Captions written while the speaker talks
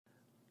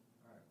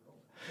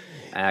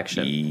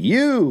Action.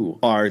 You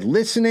are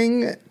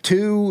listening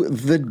to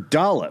The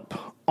Dollop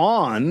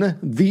on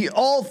the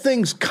All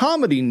Things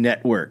Comedy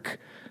Network.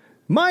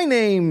 My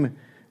name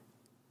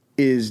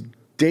is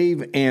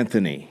Dave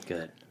Anthony.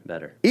 Good.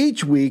 Better.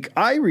 Each week,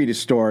 I read a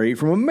story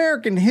from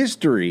American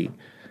history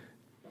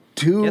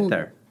to... Get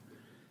there.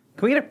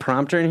 Can we get a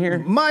prompter in here?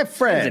 My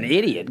friend. He's an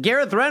idiot.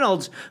 Gareth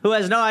Reynolds, who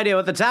has no idea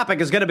what the topic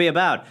is going to be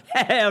about.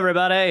 Hey,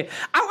 everybody.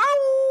 Ow,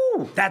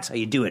 ow! That's how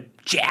you do it,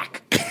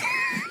 Jack.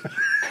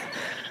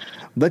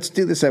 Let's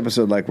do this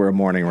episode like we're a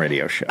morning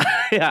radio show.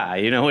 Yeah,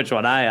 you know which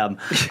one I am.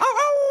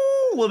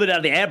 Oh, we'll be down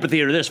at the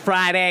amphitheater this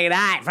Friday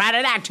night.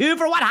 2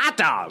 for $1 hot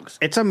dogs.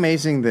 It's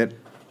amazing that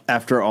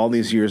after all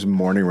these years,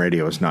 morning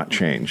radio has not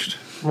changed.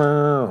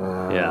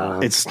 Yeah.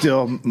 It's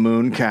still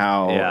Moon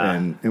Cow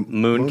and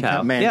Moon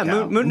Cow. Man yeah,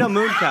 Cow.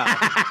 Moon Cow.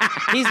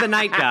 He's the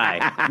night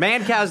guy.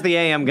 Man Cow's the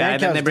AM guy,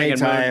 and then they bring in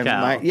Moon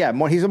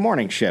Cow. He's a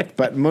morning shift,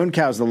 but Moon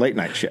Cow's the late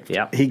night shift.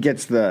 Yep. He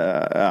gets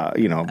the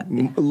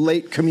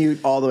late commute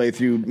all the way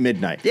through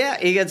midnight. Yeah,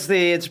 he gets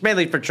it's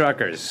mainly for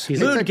truckers. He's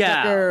Moon a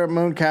Cow. trucker,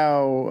 Moon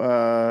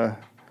Cow,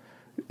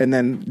 and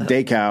then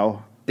Day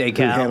Cow. Day who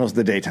Cow handles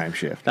the daytime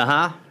shift.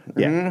 Uh-huh.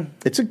 Yeah. Mm-hmm.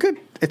 It's a good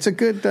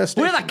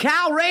station. We're the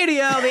Cow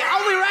Radio, the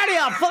only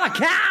radio full of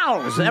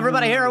cows.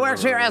 Everybody here who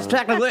works here has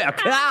technically a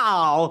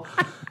cow.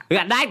 We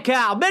got Night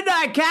Cow,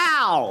 Midnight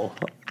Cow,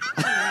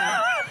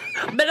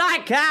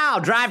 Midnight Cow,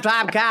 Drive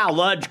Time Cow,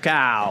 Lunch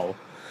Cow.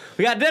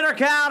 We got Dinner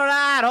Cow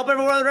tonight. Hope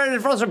everyone's ready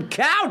for some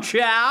cow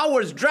chow.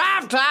 It's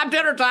drive time,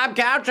 dinner time,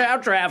 cow chow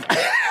traffic.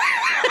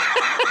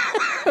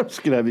 I'm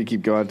just going to have you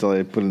keep going until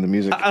I put in the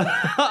music.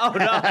 Oh,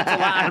 no, that's a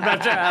lot. I'm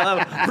not sure. I love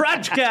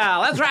Brunch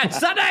Cow. That's right.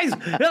 Sundays,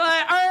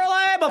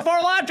 early, before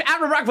lunch,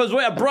 after breakfast,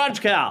 we have Brunch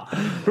Cow.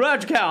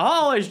 Brunch Cow.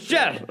 Holy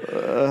shit.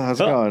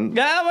 How's it going?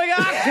 Yeah, we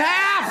got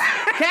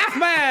Calf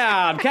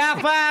Man.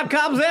 Calf Man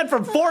comes in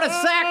from 4 to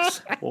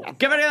 6.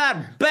 Giving you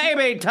that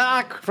baby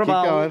talk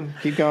from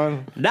Keep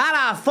going.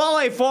 Not a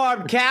fully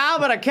formed cow,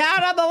 but a cow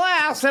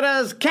nonetheless. It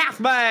is Calf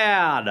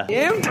Man.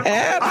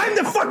 I'm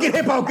the fucking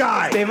hippo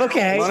guy. Dave,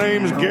 okay. My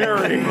name's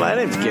Gary. My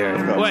name's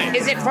Gary. Wait.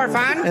 Is it for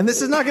fun? And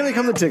this is not going to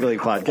become the Tiggly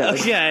podcast.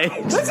 Okay.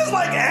 This is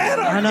like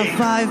anarchy. On a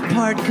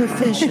 5-part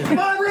coefficient.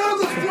 My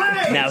room is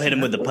playing. Now hit him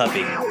with the puppy.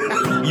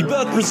 You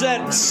both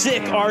present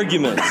sick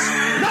arguments.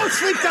 No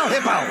sleep till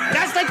hippo.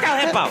 No sleep till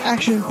hippo.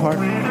 Action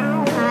partner.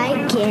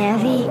 Hi,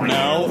 Gary.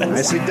 No.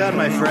 Nicely done,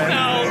 my friend.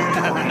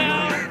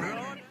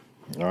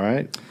 No. All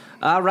right.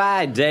 All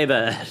right,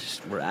 David.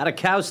 We're out of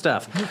cow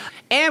stuff.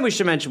 And we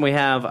should mention we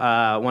have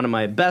one of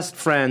my best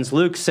friends,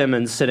 Luke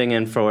Simmons, sitting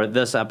in for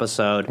this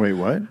episode. Wait,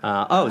 what?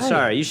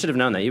 Sorry. You should have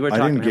known that. You were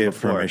talking didn't to him give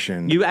before.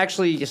 permission. You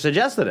actually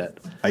suggested it.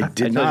 I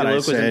did told not. you I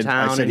Luke was in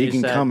town, said and he you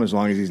can said- come as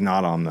long as he's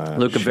not on the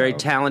Luke, a show. very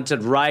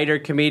talented writer,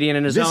 comedian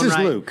in his This own is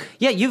right. Luke.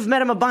 Yeah, you've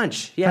met him a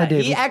bunch. Yeah, Hi,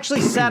 David. he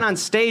actually sat on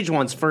stage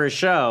once for a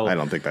show. I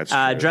don't think that's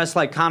true. Dressed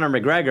like Conor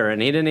McGregor,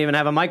 and he didn't even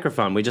have a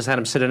microphone. We just had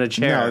him sit in a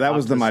chair. No, that off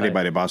was to the Mighty side.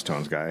 Mighty Boss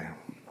Tones guy.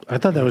 I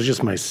thought that was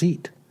just my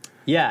seat.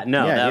 Yeah,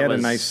 no, Yeah, that he had was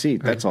a nice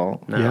seat. That's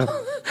all. Yeah.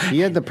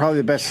 He had probably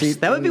the best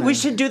seat. That would be. in We the-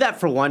 should do that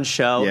for one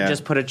show. Yeah.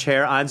 Just put a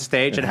chair on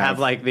stage and have have-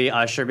 like the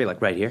usher be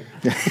like, right here.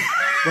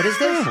 What is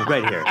this?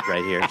 Right here,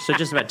 right here. So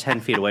just about 10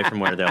 feet away from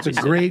where they'll be It's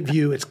a great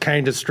view. It's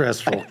kind of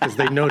stressful because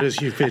they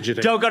notice you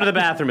fidgeting. Don't go to the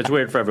bathroom. It's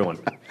weird for everyone.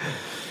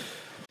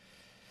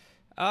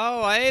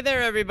 Oh, hey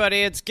there,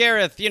 everybody. It's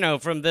Gareth,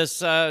 from this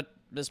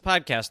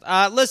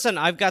podcast. Listen,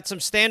 I've got some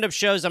stand-up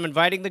shows I'm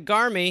inviting the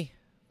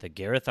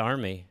Gareth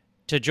Army,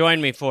 to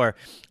join me for.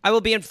 I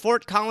will be in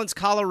Fort Collins,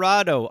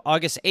 Colorado,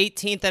 August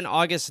 18th and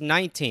August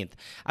 19th.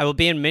 I will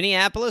be in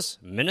Minneapolis,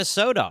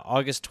 Minnesota,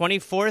 August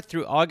 24th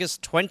through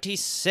August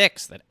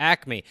 26th at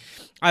Acme.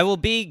 I will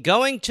be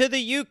going to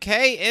the UK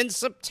in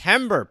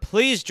September.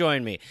 Please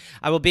join me.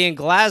 I will be in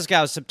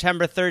Glasgow,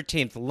 September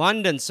 13th,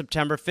 London,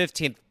 September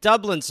 15th,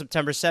 Dublin,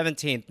 September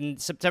 17th, and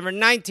September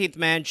 19th,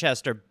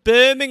 Manchester,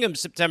 Birmingham,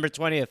 September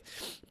 20th,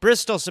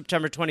 Bristol,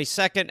 September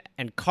 22nd,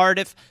 and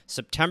Cardiff,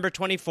 September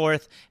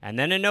 24th. And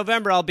then in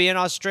November, I'll be in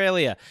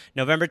Australia.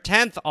 November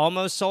 10th,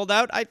 almost sold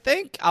out, I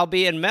think. I'll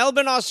be in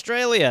Melbourne,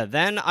 Australia.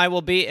 Then I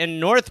will be in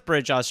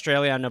Northbridge,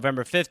 Australia on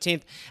November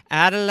 15th.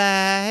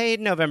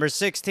 Adelaide, November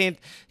 16th.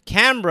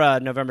 Canberra,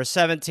 November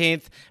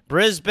 17th.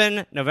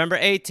 Brisbane, November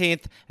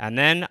 18th. And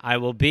then I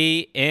will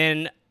be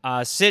in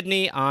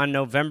Sydney on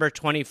November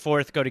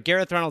 24th. Go to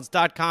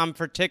GarethReynolds.com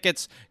for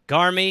tickets.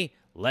 Garmy,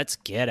 let's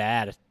get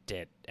at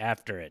it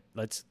after it.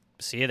 Let's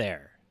see you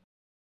there.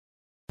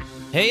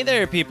 Hey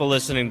there, people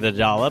listening to The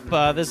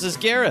Dollop. This is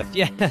Gareth.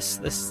 Yes,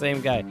 this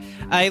same guy.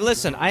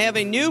 Listen, I have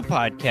a new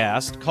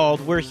podcast called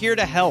We're Here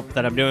to Help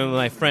that I'm doing with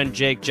my friend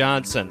Jake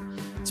Johnson.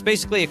 It's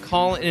basically a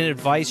call-in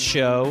advice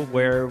show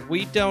where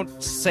we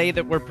don't say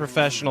that we're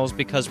professionals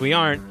because we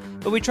aren't,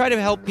 but we try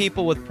to help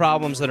people with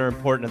problems that are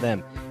important to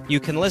them. You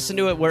can listen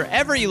to it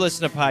wherever you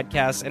listen to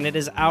podcasts, and it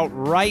is out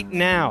right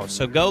now.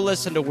 So go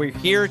listen to We're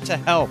Here to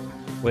Help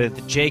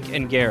with Jake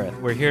and Gareth.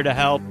 We're Here to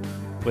Help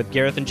with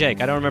Gareth and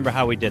Jake. I don't remember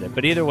how we did it,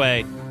 but either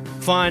way,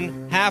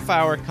 fun, half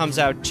hour, comes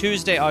out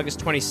Tuesday, August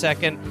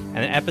 22nd, and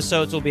the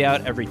episodes will be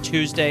out every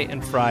Tuesday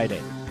and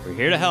Friday. We're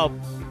here to help.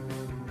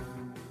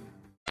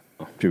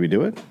 Should we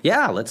do it?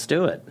 Yeah, let's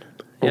do it.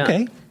 Yeah.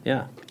 Okay.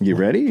 Yeah. You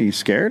ready? Are you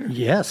scared?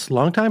 Yes,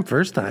 long time,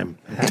 first time.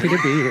 Happy to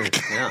be here.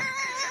 Yeah.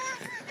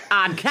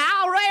 On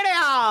Cow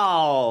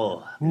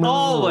Radio!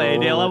 Always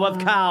dealing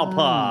with cow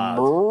puns.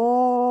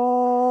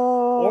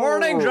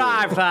 Morning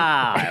drive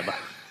time.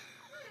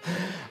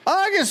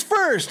 August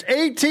 1st,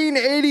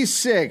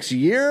 1886,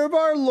 year of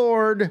our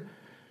Lord,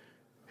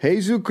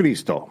 Jesus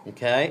Cristo.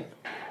 Okay.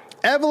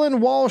 Evelyn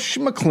Walsh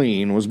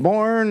McLean was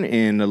born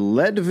in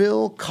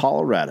Leadville,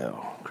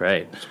 Colorado.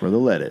 Great. That's where the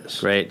lead is.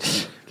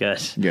 Great. Good.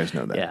 You guys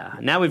know that. Yeah.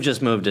 Now we've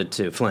just moved it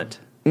to Flint.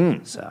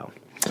 So.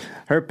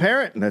 Her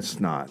parent, that's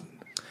not.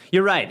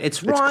 You're right.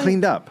 It's wrong. It's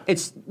cleaned up.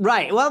 It's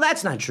right. Well,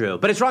 that's not true,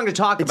 but it's wrong to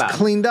talk about. It's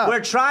cleaned up.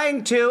 We're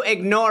trying to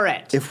ignore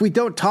it. If we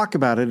don't talk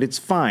about it, it's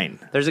fine.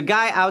 There's a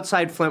guy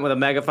outside Flint with a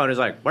megaphone who's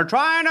like, we're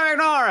trying to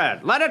ignore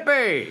it. Let it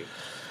be.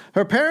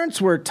 Her parents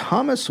were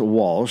Thomas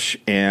Walsh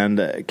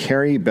and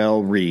Carrie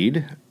Bell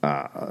Reed.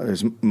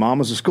 His mom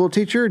was a school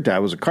teacher. Dad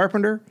was a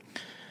carpenter.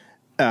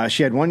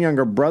 She had one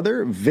younger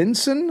brother,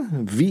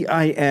 Vinson,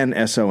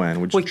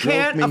 Vinson, which We drove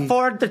can't me...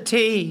 afford the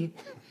tea.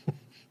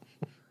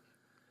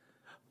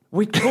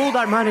 We pooled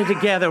our money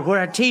together.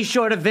 We're a tea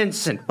short of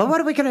Vincent. But what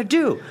are we going to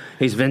do?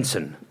 He's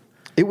Vincent.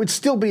 It would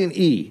still be an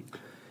E.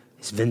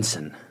 He's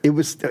Vincent. It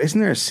was.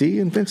 Isn't there a C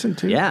in Vincent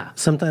too? Yeah.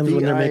 Sometimes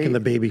when they're making the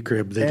baby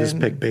crib, they just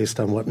pick based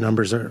on what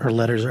numbers or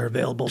letters are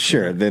available.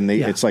 Sure. Then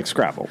it's like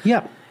Scrabble.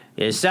 Yeah.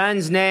 His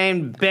son's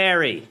named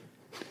Barry.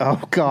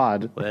 Oh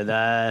God. With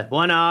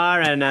one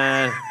R and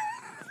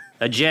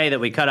a J that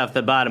we cut off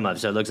the bottom of,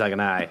 so it looks like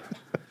an I.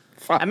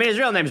 I mean, his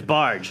real name's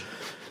Barge.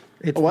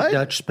 It's What? the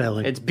Dutch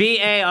spelling. It's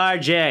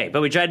B-A-R-J,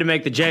 but we tried to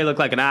make the J look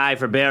like an I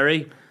for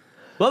Barry.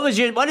 What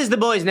is the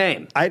boy's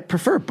name? I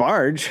prefer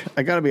Barge.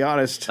 I got to be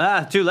honest.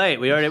 Too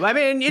late.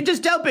 You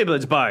just tell people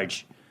it's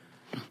Barge.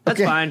 That's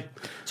Okay. fine.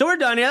 So we're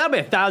done here. That'll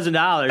be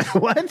 $1,000.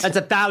 What? That's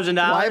 $1,000.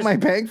 Why am I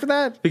paying for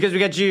that? Because we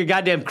got you your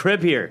goddamn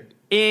crib here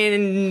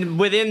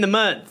within the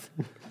month.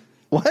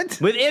 What?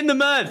 Within the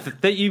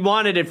month that you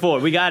wanted it for.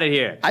 We got it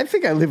here. I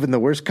think I live in the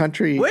worst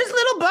country. Where's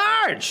little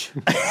Barge?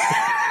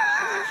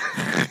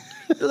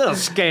 Little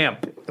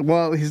scamp.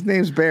 Well, his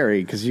name's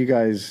Barry because you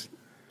guys.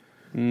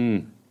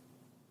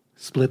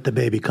 Split the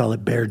baby, call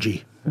it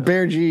Beargy.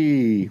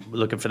 Bargy. We're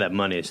looking for that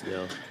money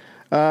still.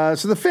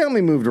 So the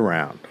family moved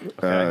around.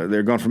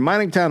 They're going from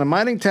mining town to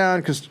mining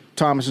town because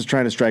Thomas is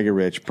trying to strike it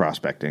rich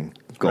prospecting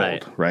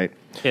gold, right?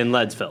 In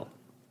Leadsville.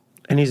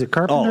 And he's a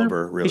carpenter? All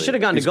over, really. He should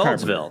have gone to He's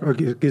carpenter.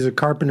 Goldsville. Or he's a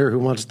carpenter who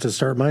wants to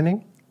start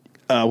mining?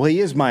 Well,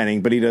 he is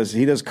mining, but he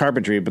does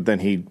carpentry, but then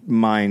he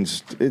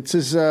mines. It's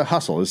his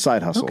hustle, his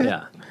side hustle. Okay.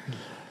 Yeah.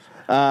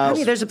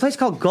 Honey, there's a place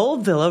called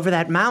Goldville over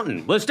that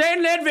mountain. We'll stay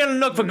in Leadville and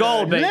look for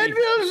gold, baby.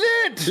 Leadville's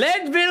it!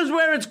 Leadville's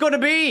where it's going to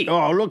be.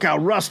 Oh, look how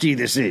rusty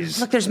this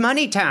is. Look, there's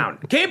Money Town.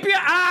 Keep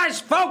your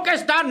eyes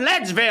focused on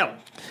Leadsville.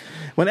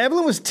 When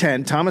Evelyn was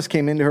 10, Thomas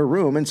came into her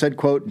room and said,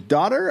 quote,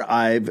 "Daughter,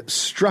 I've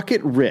struck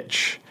it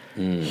rich."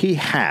 He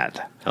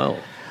had. Oh.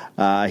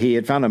 He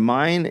had found a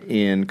mine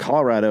in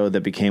Colorado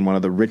that became one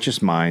of the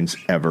richest mines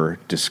ever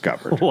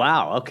discovered.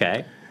 Wow,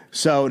 okay.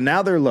 So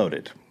now they're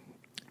loaded.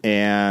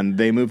 And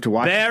they moved to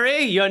Washington.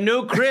 Barry, your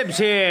new crib's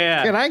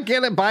here. Can I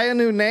get it? Buy a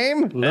new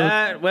name?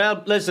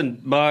 Well, listen,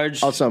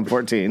 Marge. Also, I'm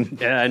 14.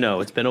 Yeah, I know,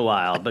 it's been a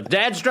while. But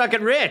Dad struck it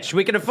rich.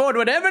 We can afford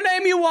whatever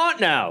name you want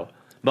now.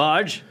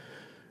 Marge.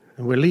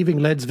 And we're leaving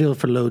Leadsville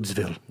for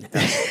Loadsville.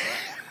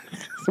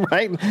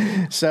 Right?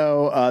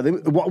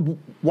 So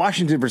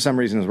Washington, for some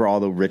reason, is where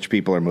all the rich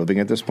people are moving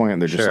at this point.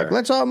 And they're just Sure. like,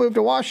 let's all move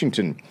to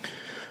Washington.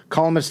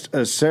 Columnist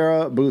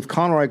Sarah Booth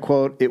Conroy,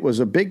 quote, "It was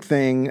a big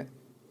thing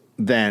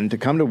then to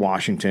come to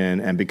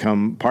Washington and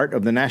become part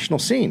of the national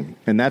scene.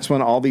 And that's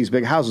when all these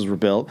big houses were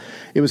built.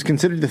 It was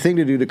considered the thing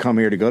to do to come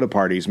here to go to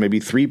parties, maybe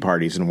 3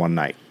 parties in one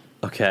night."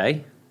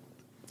 Okay.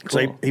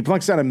 So he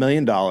plunks down $1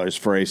 million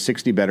for a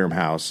 60-bedroom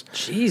house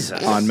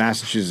Jesus. on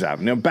Massachusetts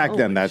Avenue. Back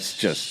then, that's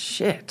just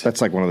shit.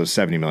 That's like one of those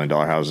 $70 million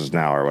houses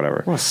now or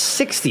whatever. Well,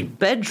 60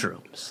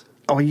 bedrooms.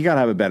 Oh, you got to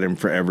have a bedroom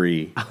for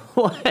every...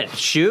 What,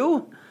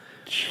 shoe?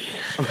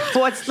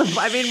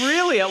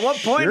 Really, at what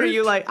point are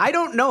you like, I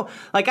don't know.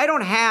 Like, I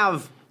don't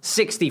have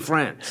 60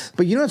 friends.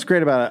 But you know what's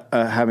great about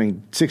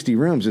having 60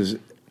 rooms is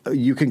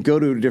you can go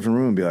to a different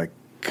room and be like,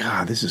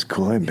 God, this is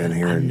cool. I've been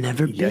here I've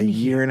never been a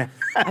year and a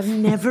half. I've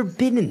never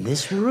been in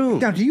this room.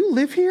 Now, do you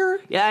live here?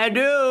 Yeah, I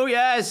do,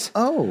 yes.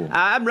 Oh.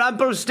 I'm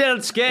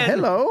Rumpelstiltskin.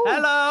 Hello.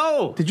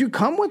 Hello. Did you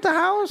come with the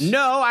house?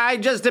 No, I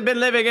just have been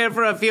living here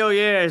for a few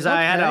years.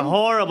 I had a Okay.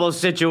 horrible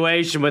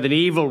situation with an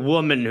evil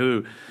woman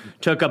who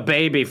took a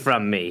baby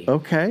from me.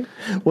 Okay.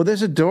 Well,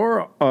 there's a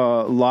door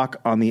lock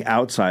on the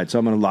outside, so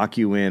I'm going to lock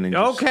you in and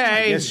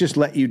just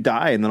let you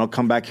die, and then I'll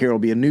come back here. It'll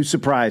be a new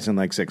surprise in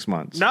like 6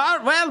 months. No,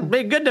 well, it'd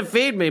be good to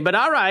feed me, but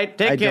all right,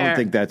 take care. I don't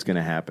think that's going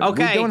to happen.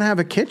 Okay. We don't have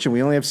a kitchen.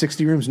 We only have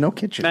 60 rooms, no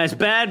kitchen. That's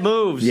bad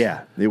moves.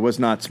 Yeah, it was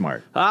not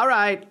smart. All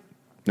right.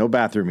 No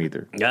bathroom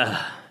either. I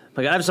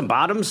gotta have some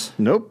bottoms?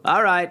 Nope.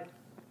 All right.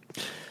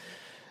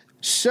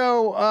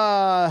 So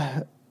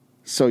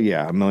So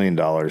yeah, $1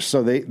 million.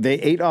 So they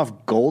ate off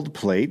gold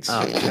plates.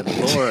 Oh, good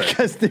Lord.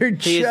 Because they're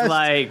He's just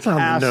like, on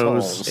the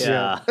assholes. nose.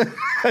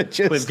 yeah.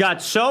 Just- We've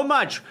got so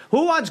much.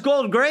 Who wants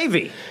gold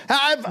gravy?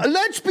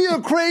 let's be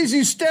a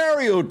crazy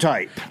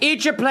stereotype.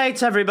 Eat your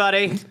plates,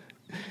 everybody.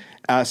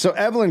 So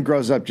Evelyn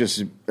grows up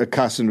just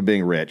accustomed to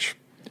being rich.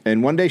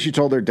 And one day she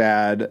told her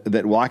dad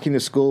that walking to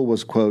school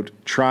was, quote,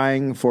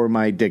 trying for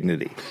my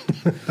dignity.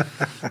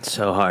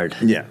 So hard.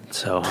 Yeah.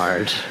 So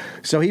hard.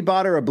 So he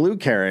bought her a blue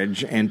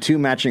carriage and 2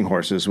 matching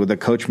horses with a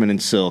coachman in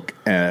silk,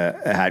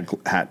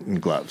 hat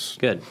and gloves.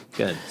 Good.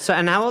 So,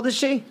 and how old is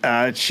she?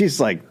 She's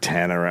like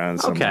 10 around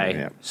somewhere. Okay.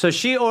 Yeah. So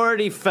she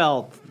already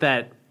felt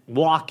that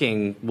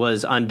walking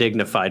was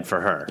undignified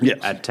for her Yes.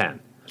 at 10.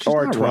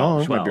 Or not 12.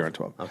 wrong. She might be around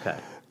 12. Okay.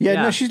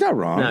 Yeah, no, she's not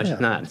wrong. No, she's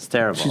not. It's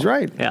terrible. She's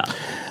right.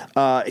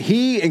 Yeah.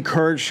 He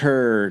encouraged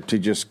her to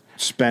just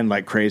spend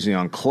like crazy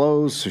on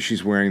clothes, so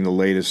she's wearing the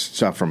latest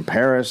stuff from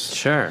Paris.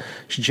 Sure.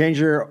 She changed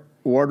her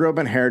wardrobe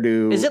and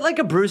hairdo. Is it like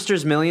a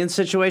Brewster's Millions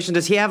situation?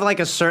 Does he have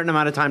like a certain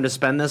amount of time to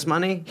spend this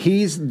money?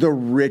 He's the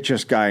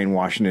richest guy in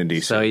Washington,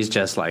 D.C. So he's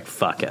just like,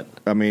 fuck it.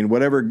 I mean,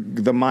 whatever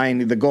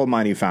the gold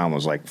mine he found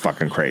was like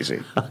fucking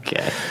crazy.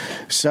 Okay.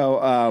 So,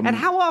 And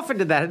how often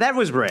did that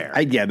was rare.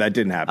 yeah, that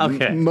didn't happen.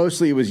 Okay.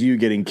 Mostly it was you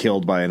getting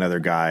killed by another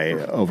guy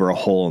over a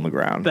hole in the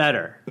ground.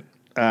 Better.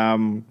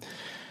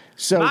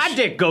 So My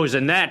dick goes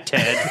in that,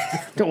 Ted.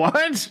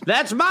 What?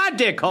 That's my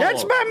dick hole.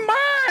 That's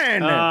my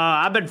mine.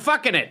 I've been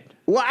fucking it.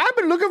 Well, I've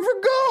been looking for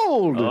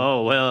gold.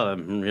 Oh, well,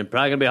 it's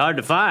probably going to be hard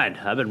to find.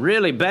 I've been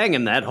really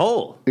banging that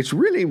hole. It's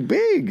really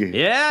big.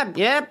 Yeah,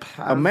 yep.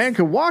 A man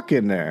could walk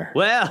in there.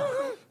 Well,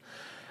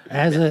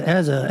 As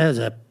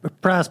a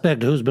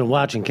prospector who's been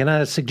watching, can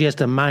I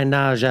suggest a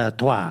ménage à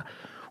trois,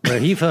 where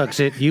he fucks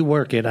it, you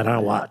work it, and I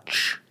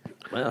watch?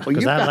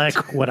 Because I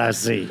like what I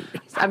see.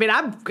 I mean,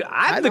 I'm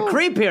the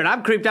creep here, and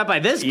I'm creeped out by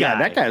this guy. Yeah,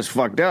 that guy's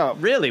fucked up.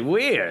 Really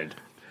weird.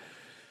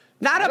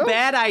 Not a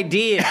bad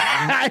idea.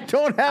 I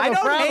don't have I a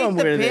don't problem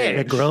hate the with pitch. it.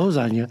 It grows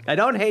on you. I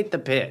don't hate the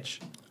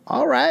pitch.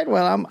 All right.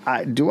 Well,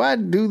 do I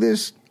do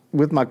this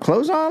with my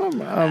clothes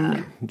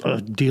on?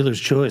 Dealer's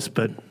choice,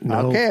 but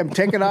no. Okay, I'm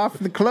taking off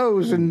the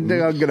clothes and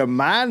I'm gonna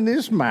mind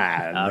this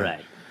mine. All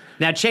right.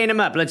 Now chain him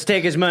up. Let's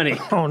take his money.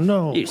 Oh,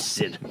 no. You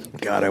sit.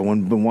 God, I've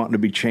been wanting to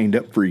be chained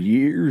up for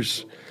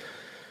years.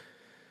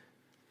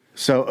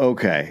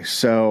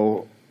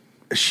 So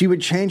she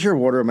would change her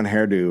wardrobe and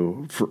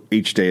hairdo for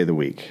each day of the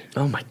week.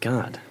 Oh, my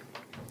God.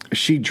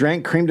 She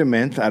drank cream de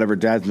menthe out of her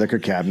dad's liquor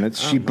cabinets.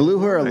 She blew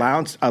her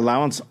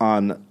allowance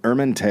on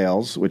ermine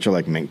tails, which are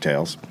like mink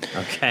tails,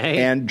 Okay.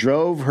 and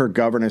drove her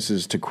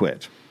governesses to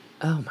quit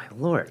Oh, my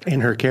Lord.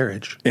 In her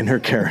carriage. in her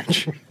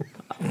carriage.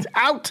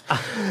 Out!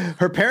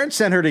 Her parents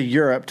sent her to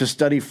Europe to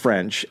study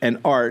French and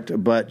art,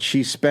 but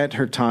she spent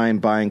her time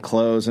buying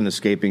clothes and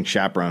escaping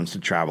chaperones to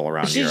travel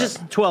around She's Europe.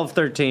 just 12,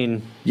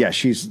 13. Yeah,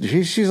 she's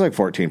like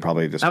 14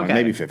 probably at this point, Okay.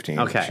 maybe 15.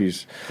 Okay.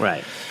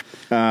 Right.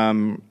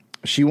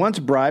 She once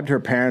bribed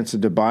her parents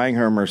into buying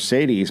her a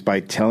Mercedes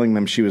by telling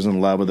them she was in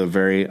love with a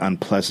very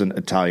unpleasant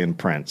Italian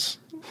prince.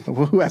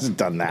 Who hasn't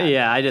done that?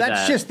 Yeah, I did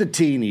That's that. just the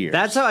teen years.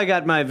 That's how I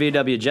got my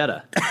VW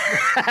Jetta.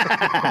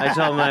 I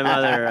told my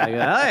mother, I go,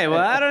 hey, well,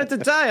 I don't have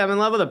to tell you, I'm in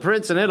love with a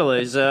prince in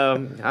Italy,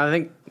 so I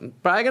think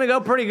probably going to go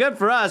pretty good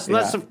for us,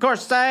 unless, Yeah. of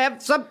course, I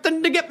have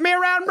something to get me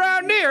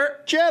around here.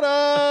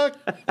 Jetta.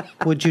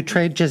 Would you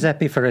trade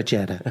Giuseppe for a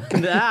Jetta?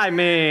 I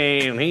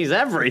mean, he's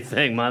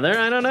everything, Mother.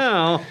 I don't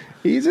know.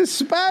 He's a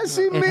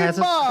spicy It has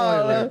a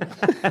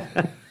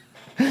meatball.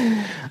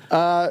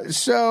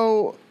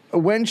 So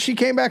when she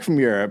came back from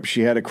Europe,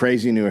 she had a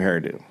crazy new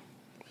hairdo.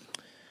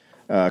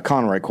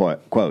 Conroy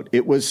quote,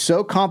 "It was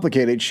so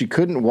complicated she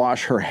couldn't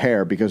wash her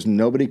hair because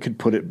nobody could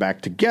put it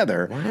back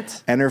together.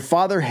 What? And her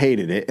father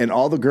hated it, and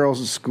all the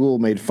girls at school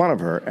made fun of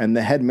her, and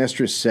the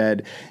headmistress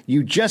said,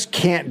 'You just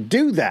can't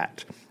do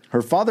that.'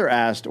 Her father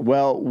asked,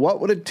 'Well, what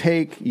would it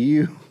take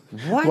you...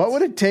 What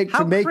would it take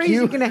to make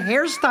you... How crazy can a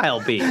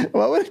hairstyle be?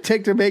 What would it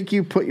take to make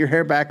you put your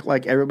hair back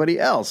like everybody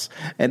else?'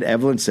 And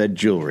Evelyn said,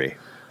 'Jewelry.'"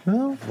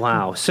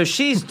 Wow. So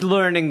she's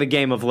learning the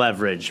game of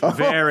leverage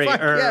very fuck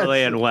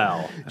early yes. and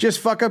well. Just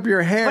fuck up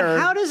your hair. But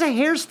how does a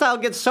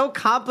hairstyle get so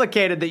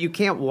complicated that you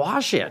can't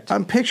wash it?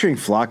 I'm picturing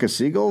flock of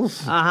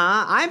seagulls.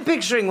 I'm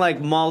picturing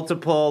like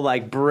multiple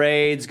like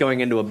braids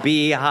going into a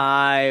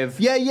beehive.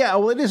 Yeah.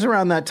 Well, it is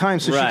around that time,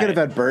 so she Right. could have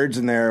had birds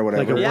in there or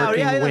Like whatever. a Yeah, working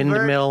yeah, the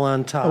windmill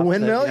on top. A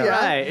windmill, yeah.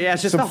 Right. Yeah,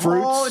 it's just Some the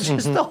whole fruits.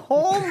 just the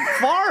whole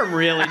farm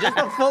really. Just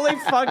a fully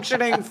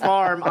functioning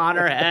farm on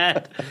her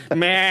head.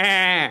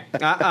 Meh.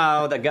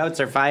 Uh-oh, the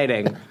goats are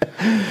fighting.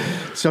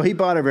 So he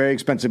bought a very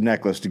expensive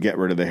necklace to get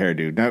rid of the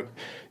hairdo. Now,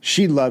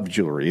 she loved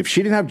jewelry. If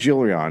she didn't have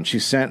jewelry on, she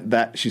said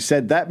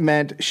that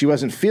meant she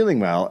wasn't feeling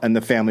well and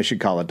the family should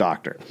call a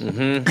doctor.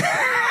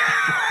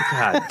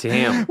 God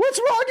damn. What's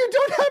wrong? You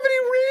don't have any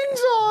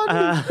rings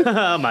on.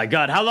 Oh my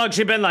God. How long's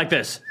she been like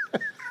this?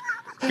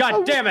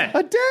 God damn it.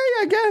 A day,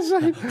 I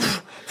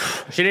guess.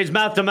 She needs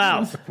mouth to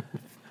mouth.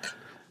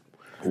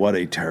 What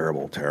a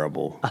terrible,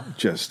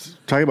 just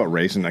talking about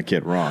raising that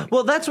kid wrong.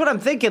 Well, that's what I'm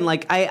thinking.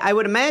 Like, I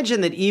would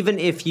imagine that even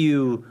if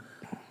you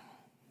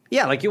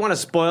Yeah, like you want to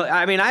spoil.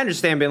 I mean, I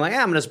understand being like,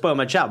 I'm going to spoil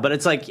my child, but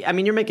it's like, I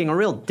mean, you're making a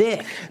real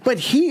dick. But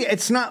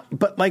it's not.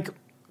 But like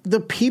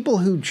the people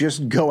who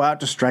just go out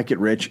to strike it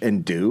rich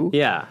and do.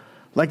 Yeah.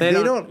 Like they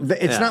don't.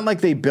 It's not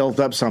like they built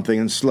up something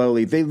and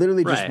slowly. They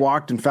literally just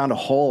walked and found a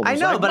hole. I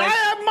know, like, but I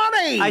have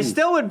money. I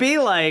still would be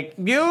like,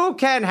 you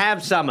can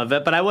have some of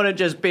it, but I wouldn't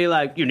just be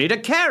like, you need a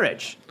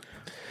carriage.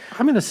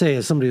 I'm going to say,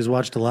 as somebody who's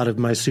watched a lot of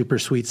my Super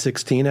Sweet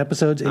 16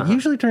 episodes, it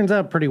usually turns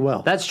out pretty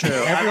well. That's true.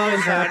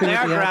 Everyone's happy. They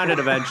are grounded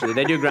eventually.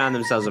 They do ground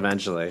themselves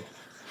eventually.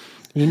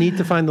 You need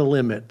to find the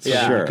limit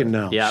so you can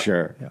know. Yeah.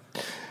 Sure.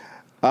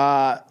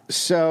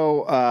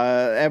 So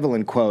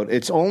Evelyn, quote,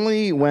 "It's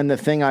only when the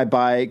thing I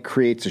buy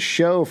creates a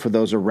show for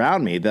those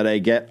around me that I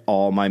get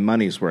all my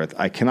money's worth.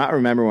 I cannot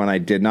remember when I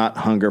did not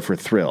hunger for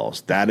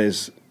thrills. That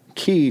is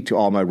key to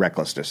all my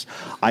recklessness.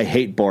 I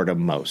hate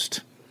boredom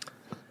most."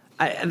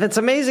 That's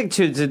amazing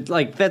too.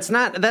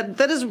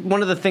 That is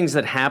one of the things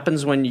that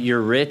happens when you're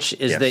rich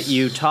is that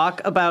you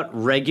talk about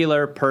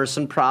regular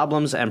person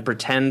problems and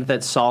pretend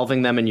that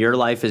solving them in your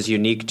life is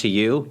unique to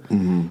you.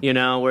 Mm-hmm. You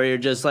know, where you're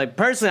just like,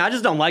 personally, I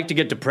just don't like to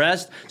get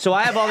depressed. So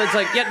I have all this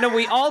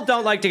we all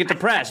don't like to get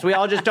depressed. We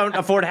all just don't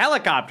afford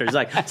helicopters.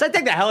 Like, so I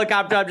take the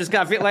helicopter. I'm just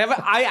gonna feel like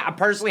I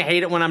personally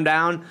hate it when I'm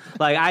down.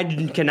 Like I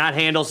cannot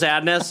handle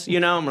sadness. You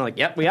know, I'm like,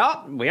 yep, we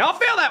all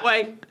feel that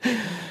way.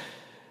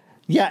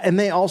 Yeah, and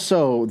they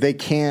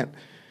can't.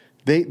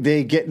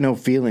 They get no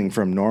feeling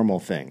from normal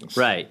things.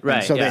 Right.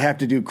 And so they have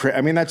to do.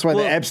 I mean, that's why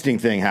the Epstein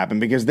thing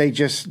happened, because they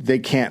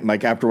can't,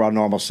 like, after a while,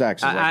 normal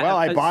sex. It's like,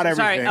 I bought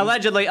everything. Sorry,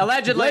 allegedly.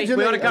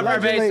 We want to cover our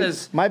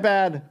bases. My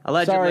bad.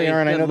 Allegedly. Sorry,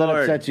 Aaron. I know that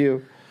Lord. upset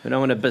you. We don't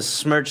want to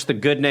besmirch the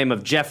good name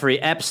of Jeffrey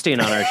Epstein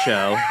on our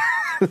show.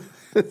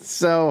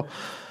 So,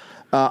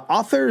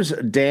 authors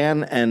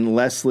Dan and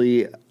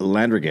Leslie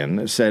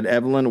Landrigan said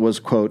Evelyn was,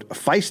 quote,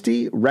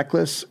 feisty,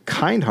 reckless,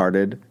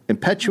 kind-hearted,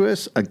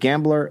 impetuous, a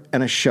gambler,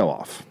 and a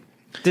show-off.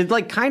 Did,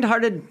 like,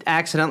 kind-hearted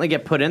accidentally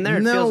get put in there?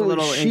 It feels a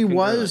little she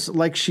was,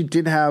 like, she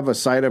did have a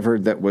side of her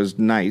that was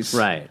nice.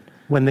 Right.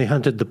 When they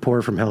hunted the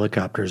poor from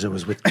helicopters, it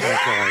was with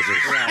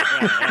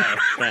tranquilizers.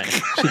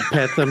 Right. She'd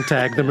pet them,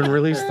 tag them, and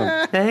release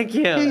them. Thank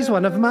you. He's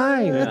one of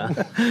mine.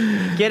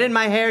 Yeah. Get in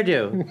my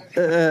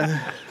hairdo.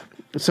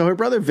 So her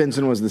brother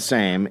Vincent was the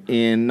same.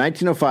 In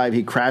 1905,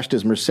 he crashed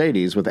his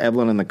Mercedes with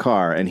Evelyn in the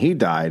car, and he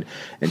died,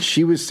 and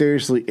she was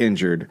seriously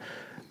injured.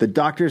 The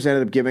doctors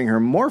ended up giving her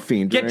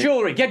morphine. Get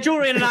jewelry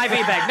in an IV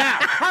bag now.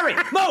 Hurry,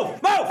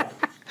 move.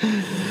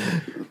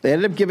 They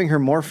ended up giving her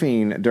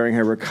morphine during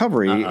her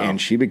recovery,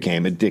 and she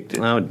became addicted.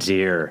 Oh,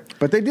 dear.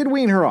 But they did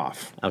wean her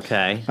off.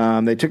 Okay.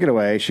 They took it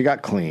away. She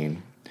got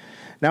clean.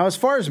 Now, as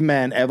far as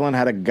men, Evelyn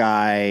had a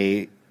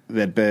guy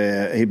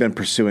that he'd been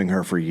pursuing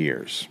her for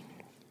years.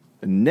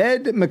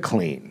 Ned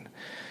McLean.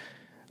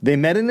 They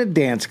met in a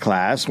dance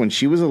class when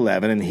she was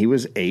 11 and he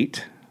was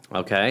 8.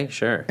 Okay,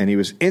 sure. And he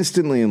was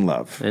instantly in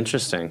love.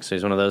 Interesting. So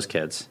he's one of those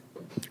kids.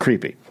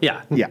 Creepy.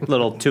 Yeah. Yeah. A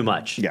little too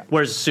much. Yeah.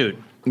 Wears a suit.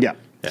 Yeah.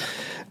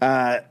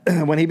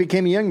 When he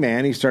became a young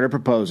man, he started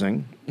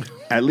proposing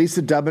at least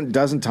a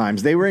dozen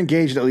times. They were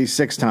engaged at least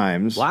 6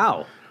 times.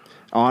 Wow.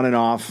 On and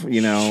off, you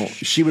know.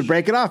 She would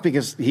break it off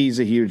because he's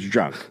a huge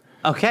drunk.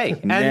 Okay.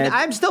 And Ned,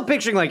 I'm still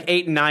picturing like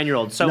 8 and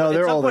 9-year-olds. So no, at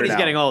they're some older point he's now.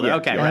 getting older. Yeah.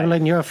 Okay. Right.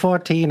 Evelyn, you're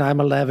 14,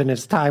 I'm 11.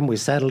 It's time we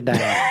settle down.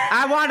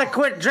 I want to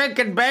quit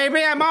drinking,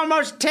 baby. I'm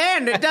almost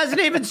 10. It doesn't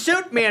even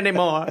suit me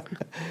anymore.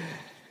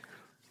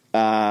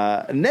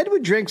 Ned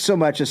would drink so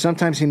much that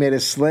sometimes he made a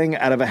sling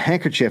out of a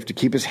handkerchief to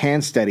keep his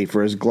hand steady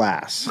for his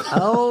glass.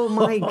 Oh,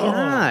 my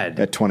God.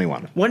 At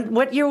 21.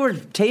 What year were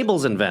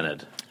tables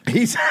invented?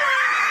 He's...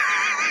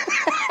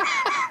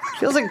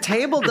 Feels like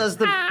table does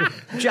the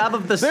job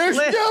of the There's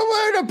slit.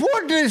 nowhere to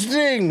put this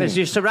thing.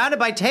 You're surrounded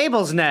by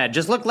tables, Ned.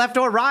 Just look left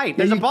or right.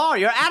 There's a bar.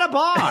 You're at a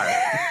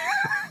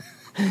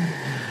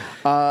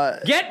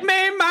bar. Get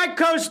me my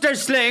coaster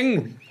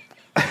sling.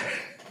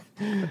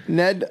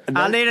 Ned,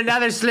 I'll need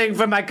another sling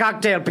for my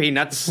cocktail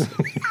peanuts.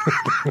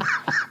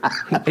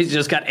 He's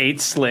just got 8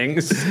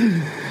 slings.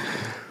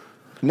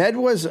 Ned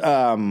was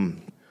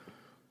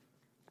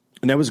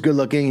good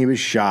looking. He was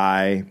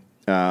shy.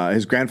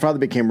 His grandfather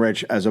became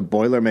rich as a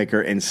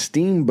boilermaker and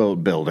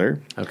steamboat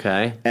builder.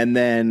 Okay. And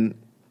then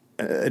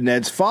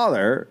Ned's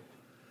father,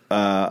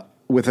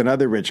 with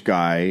another rich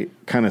guy,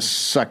 kind of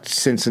sucked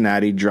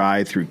Cincinnati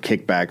dry through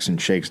kickbacks and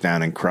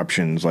shakedown and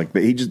corruptions. Like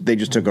they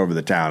just took over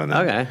the town. And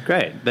then, Okay,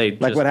 great.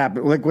 what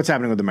happened? Like what's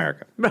happening with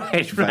America?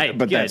 Right.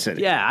 But Good. that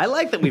city. Yeah, I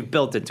like that we've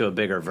built it to a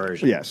bigger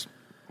version. Yes.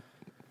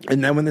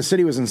 And then when the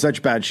city was in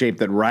such bad shape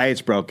that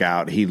riots broke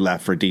out, he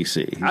left for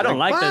D.C. I don't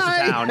like this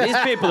 "Bye." town. These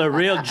people are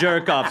real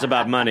jerk-offs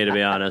about money, to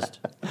be honest.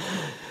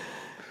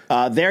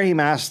 There he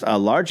amassed a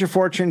larger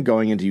fortune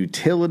going into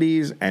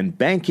utilities and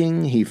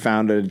banking. He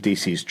founded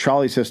D.C.'s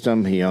trolley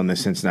system. He owned the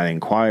Cincinnati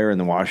Enquirer and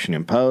the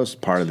Washington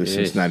Post, part of the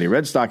Cincinnati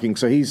Red Stocking.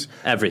 So he's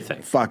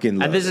everything. Fucking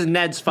loaded. And this is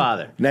Ned's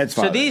father. Ned's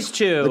father. So these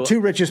two... The 2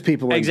 richest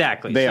people.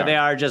 Exactly. They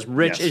are just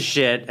rich as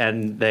shit,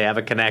 and they have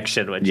a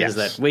connection, which is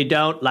that we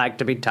don't like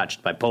to be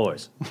touched by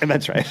pores.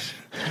 That's right.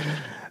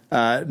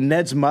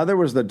 Ned's mother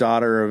was the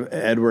daughter of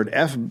Edward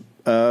F.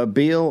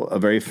 Beale, a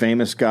very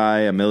famous guy,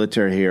 a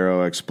military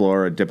hero,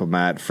 explorer, a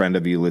diplomat, friend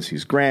of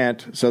Ulysses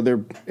Grant.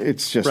 So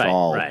it's just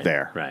all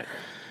there. Right.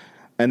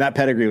 And that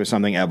pedigree was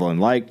something Evelyn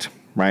liked,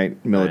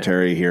 right?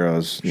 Military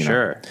heroes.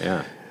 Sure,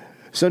 yeah.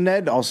 So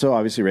Ned also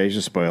obviously raised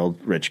a spoiled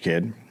rich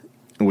kid,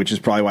 which is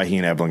probably why he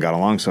and Evelyn got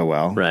along so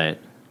well. Right.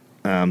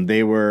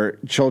 They were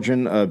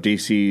children of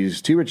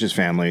DC's two richest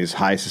families,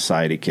 high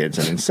society kids,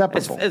 and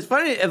inseparable. It's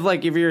funny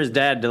if you're his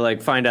dad to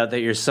find out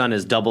that your son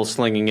is double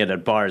slinging it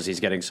at bars.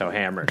 He's getting so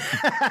hammered.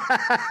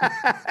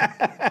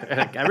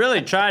 I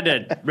really tried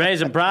to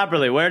raise him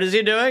properly. What is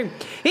he doing?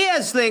 He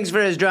has slings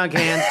for his drunk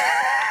hands.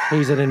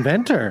 He's an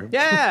inventor.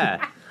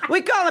 Yeah,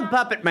 we call him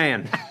Puppet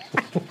Man.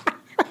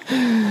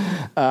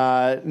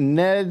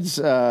 Ned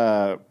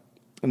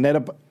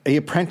he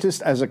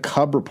apprenticed as a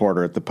cub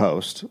reporter at the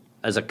Post.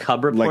 As a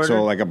cub reporter?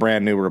 Like a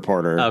brand new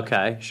reporter.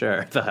 Okay,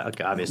 sure.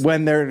 Obviously.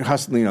 When they're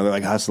hustling,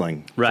 they're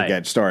hustling to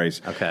get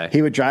stories. Okay.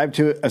 He would drive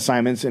to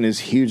assignments in his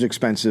huge,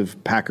 expensive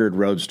Packard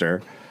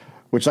Roadster,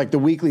 which the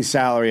weekly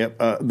salary,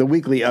 the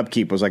weekly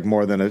upkeep was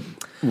more than a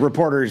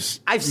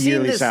reporter's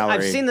yearly salary.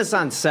 I've seen this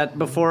on set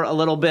before a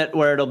little bit,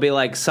 where it'll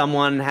be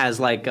someone has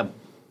a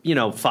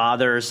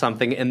father or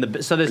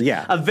something so there's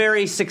a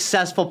very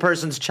successful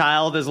person's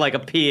child is a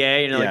PA,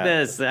 and you're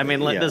this. I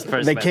mean, let this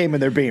person. They came in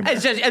their Beamer.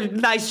 It's just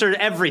nicer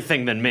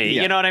everything than me.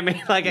 You know what I mean?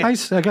 I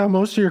got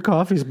most of your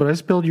coffees, but I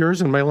spilled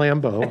yours in my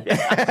Lambo.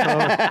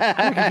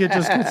 So we could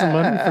just get some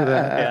money for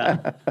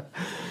that.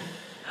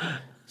 Yeah.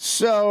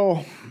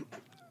 So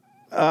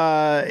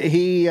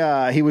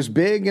he was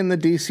big in the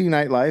DC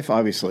nightlife.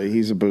 Obviously,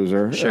 he's a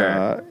boozer.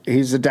 Sure.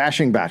 He's a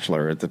dashing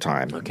bachelor at the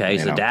time. Okay,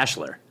 he's a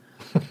dashler.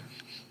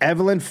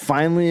 Evelyn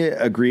finally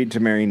agreed to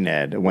marry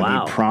Ned when he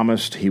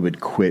promised he would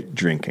quit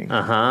drinking.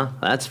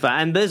 That's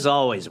fine. This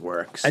always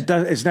works.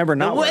 It's never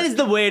not. What is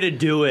the way to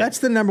do it? That's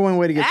the number one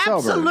way to get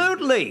sober.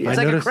 Absolutely. It's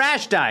a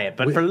crash diet,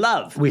 but for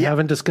love. We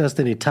haven't discussed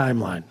any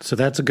timeline, so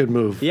that's a good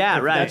move. Yeah,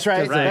 right. That's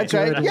right. That's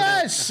right.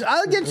 Yes,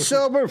 I'll get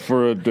sober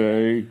for a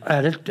day.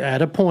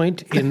 At a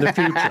point in the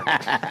future.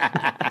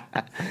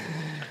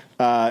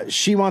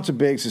 She wants a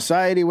big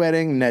society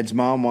wedding. Ned's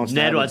mom wants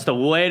to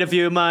wait a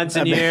few months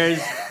and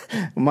years.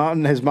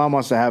 His mom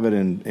wants to have it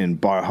in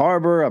Bar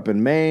Harbor up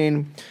in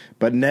Maine,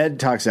 but Ned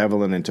talks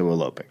Evelyn into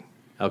eloping.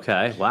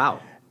 Okay,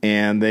 wow.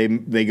 And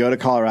they go to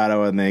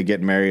Colorado and they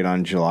get married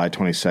on July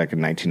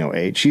 22nd,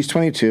 1908. She's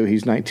 22,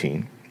 he's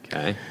 19.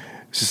 Okay.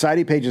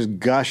 Society pages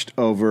gushed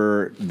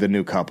over the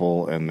new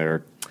couple and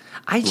their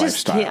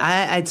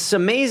lifestyle. It's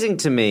amazing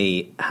to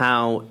me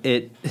how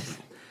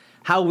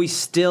we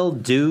still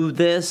do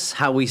this,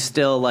 how we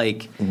still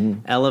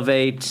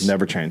elevate.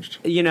 Never changed.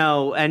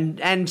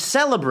 And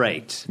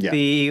celebrate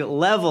the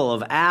level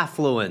of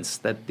affluence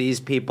that these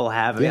people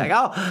have. And be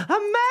imagine,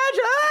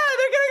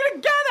 they're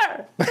getting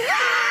together.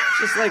 It's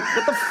just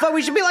what the fuck?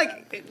 We should be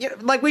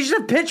we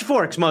should have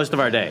pitchchforks most of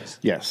our days.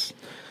 Yes.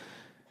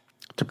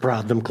 To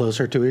prod them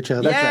closer to each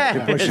other. That's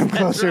right. To push them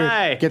closer.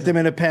 Right. Get them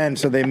in a pen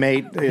so they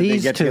mate. They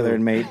get together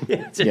and mate.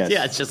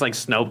 It's just like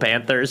Snow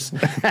Panthers.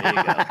 There you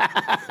go.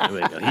 There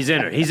we go. He's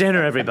in her. He's in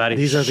her, everybody.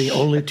 These are the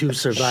only two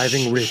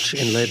surviving rich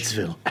in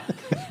Leadsville.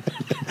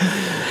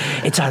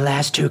 It's our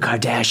last two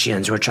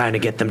Kardashians. We're trying to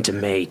get them to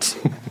mate.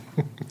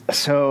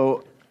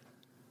 So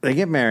they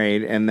get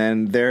married, and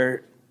then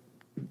their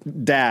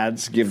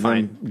dads give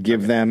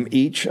them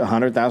each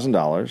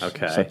 $100,000.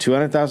 Okay. So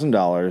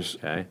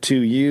 $200,000 to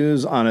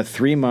use on a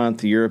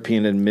 3-month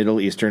European and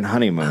Middle Eastern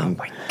honeymoon. Oh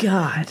my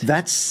God.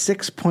 That's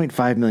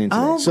 $6.5 million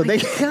today. Oh so my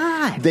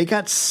God. They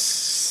got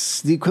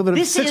the equivalent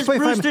of $6.5 million. This is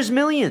Brewster's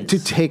Millions.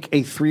 To take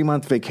a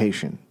 3-month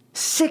vacation.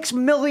 $6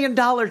 million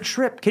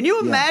trip. Can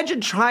you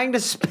imagine trying to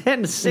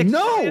spend $6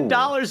 million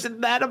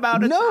in that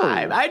amount of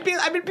time? I'd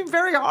be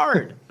very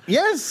hard.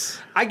 Yes.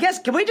 I guess,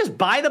 can we just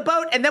buy the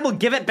boat and then we'll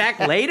give it back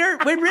later?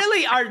 We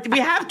really are, we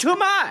have too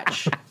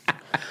much.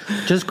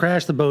 Just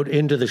crash the boat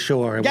into the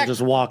shore and we'll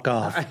just walk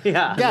off.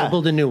 We'll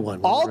build a new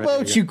one. All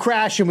boats you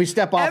crash and we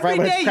step off Every right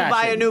when it's day crashing.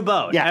 you buy a new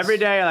boat. Yes. Every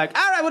day you're like,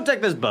 all right, we'll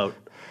take this boat.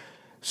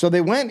 So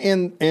they went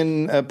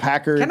in a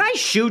Packard. Can I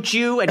shoot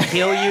you and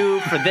kill you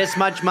for this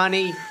much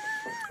money?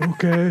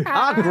 Okay.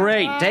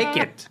 Great. Take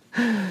it.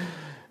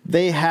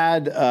 They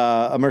had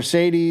a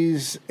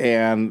Mercedes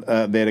and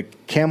they had a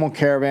camel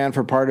caravan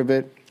for part of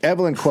it.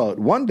 Evelyn, quote,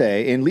 "One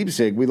day in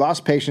Leipzig, we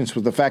lost patience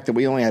with the fact that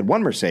we only had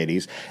one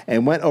Mercedes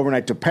and went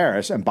overnight to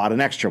Paris and bought an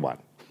extra one.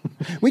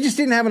 We just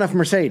didn't have enough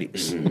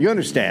Mercedes. You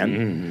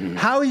understand?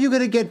 How are you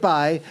going to get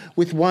by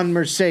with one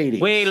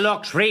Mercedes? We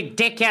looked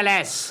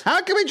ridiculous.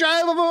 How can we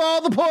drive over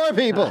all the poor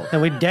people?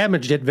 And we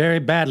damaged it very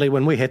badly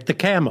when we hit the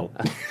camel.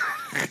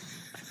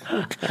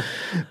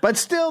 But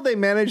still, they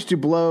managed to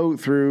blow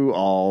through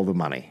all the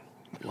money.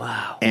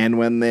 Wow. And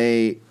when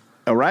they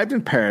arrived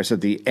in Paris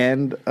at the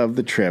end of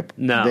the trip,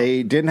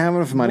 they didn't have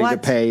enough money to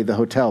pay the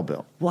hotel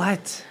bill.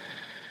 What?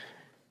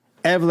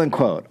 Evelyn,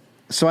 quote,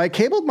 "So I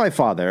cabled my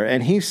father,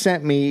 and he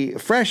sent me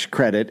fresh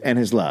credit and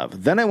his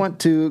love. Then I went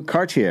to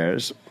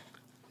Cartier's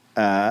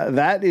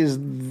That is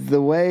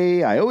the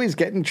way I always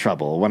get in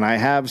trouble when I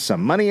have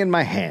some money in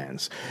my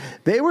hands.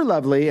 They were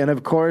lovely, and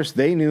of course,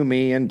 they knew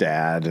me and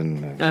Dad,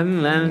 and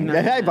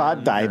I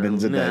bought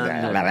diamonds. And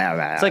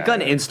It's like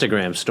an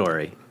Instagram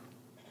story.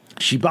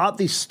 She bought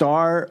the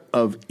Star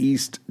of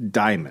East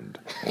diamond,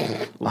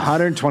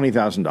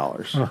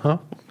 $120,000.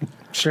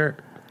 Sure.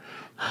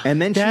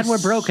 And then Dad, we're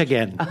broke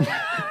again.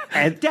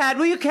 Dad,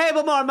 will you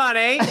cable more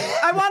money?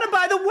 I want to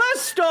buy the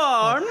West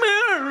Star.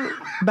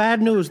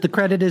 Bad news. The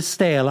credit is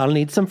stale. I'll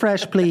need some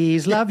fresh,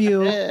 please. Love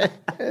you.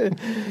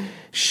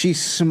 She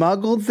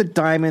smuggled the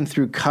diamond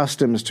through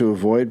customs to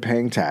avoid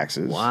paying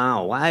taxes.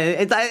 Wow.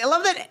 I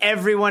love that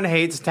everyone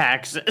hates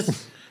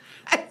taxes.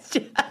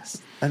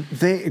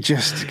 They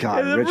just,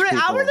 God, rich people.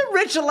 How are the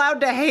rich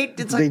allowed to hate?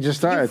 It's like, They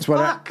just are. It's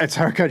it's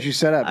how our country's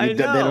set up. They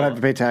don't have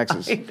to pay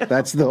taxes.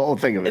 That's the whole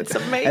thing of it. It's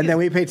amazing. And then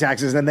we pay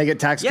taxes, and then they get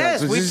tax cuts.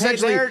 Yes, Which we is pay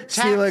essentially their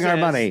stealing our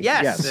money.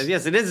 Yes, it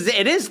is.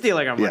 It is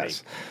stealing our money.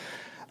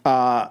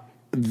 Yes.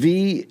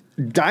 The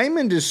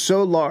diamond is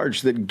so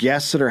large that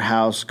guests at her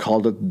house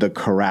called it the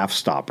carafe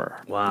stopper.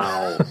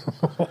 Wow.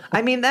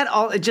 I mean,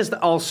 it just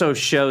also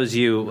shows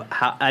you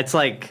how it's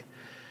like.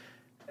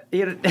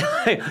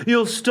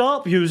 You'll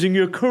stop using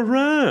your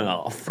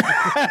carafe. It's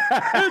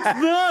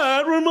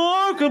that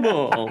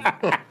remarkable.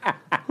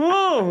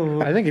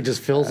 Oh. I think it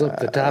just fills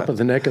up the top of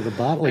the neck of the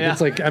bottle. Like, It's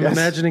like I'm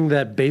imagining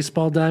that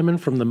baseball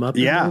diamond from the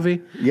Muppet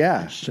movie.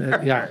 Yeah.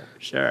 Yeah.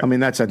 Sure. I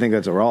mean, I think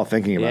that's what we're all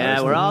thinking about.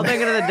 Yeah, we're all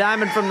thinking of the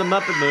diamond from the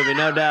Muppet movie,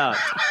 no doubt.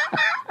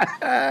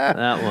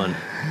 That one.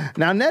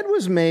 Now, Ned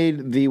was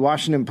made the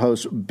Washington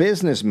Post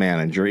business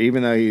manager,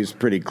 even though he's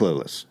pretty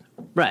clueless.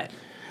 Right.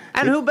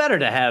 And who better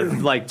to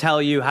have,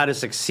 tell you how to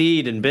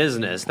succeed in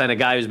business than a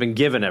guy who's been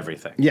given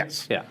everything?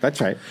 Yes. Yeah.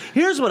 That's right.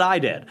 Here's what I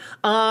did.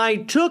 I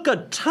took a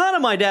ton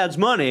of my dad's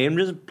money and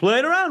just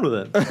played around with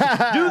it. Do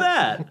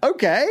that.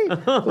 Okay.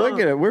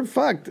 Look at it. We're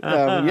fucked.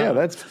 Yeah,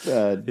 that's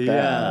bad.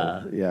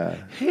 Yeah.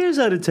 Here's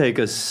how to take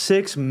a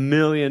 $6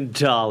 million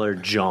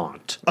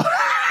jaunt.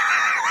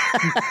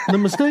 The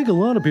mistake a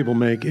lot of people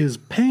make is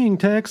paying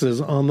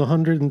taxes on the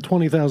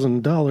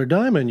 $120,000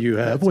 diamond you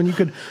have when you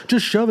could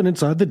just shove it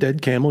inside the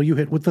dead camel you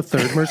hit with the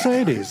third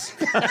Mercedes.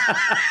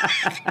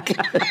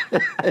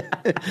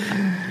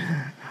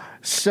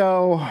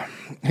 So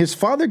his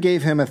father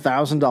gave him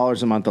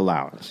 $1,000 a month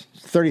allowance,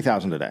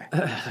 $30,000 a day,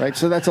 right?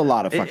 So that's a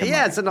lot of fucking money.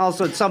 Yes, and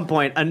also at some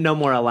point, no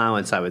more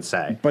allowance, I would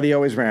say. But he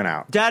always ran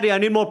out. Daddy, I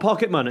need more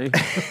pocket money.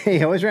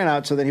 He always ran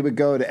out, so then he would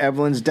go to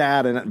Evelyn's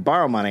dad and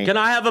borrow money. Can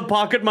I have a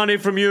pocket money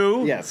from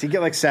you? Yes, he'd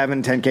get like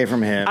 $10K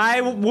from him. I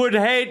would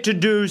hate to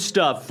do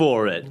stuff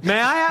for it. May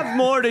I have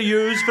more to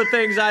use for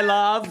things I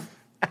love?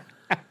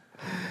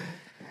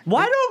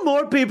 Why don't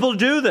more people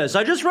do this?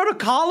 I just wrote a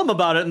column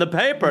about it in the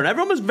paper, and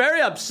everyone was very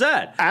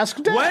upset.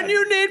 Ask Dad. When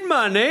you need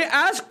money,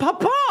 ask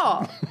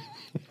Papa.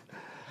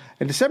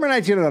 In December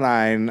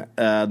 1909,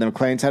 the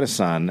McLeans had a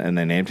son, and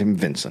they named him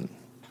Vincent.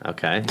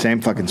 Okay.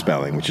 Same fucking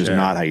spelling, which is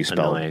not how you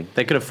spell it.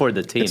 They could afford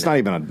the T. It's not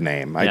even a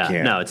name. I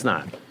can't. No, it's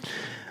not.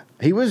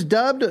 He was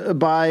dubbed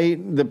by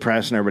the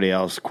press and everybody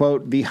else,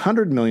 quote, the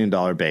 $100 million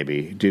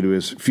baby due to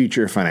his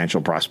future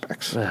financial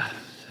prospects.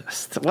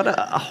 What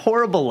a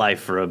horrible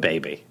life for a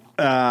baby.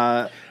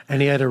 And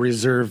he had a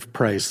reserve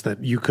price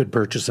that you could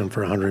purchase him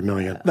for $100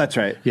 million. That's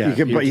right. Yeah, you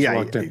could, you but just yeah,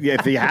 walked in.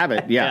 if you have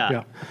it,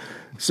 yeah.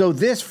 So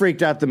this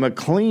freaked out the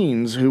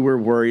McLeans, who were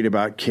worried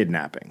about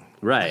kidnapping.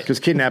 Right. Because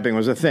kidnapping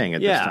was a thing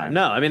at this time.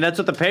 No, I mean, that's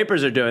what the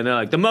papers are doing. They're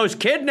like, the most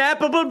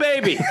kidnappable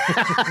baby.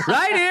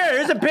 Right here,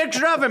 here's a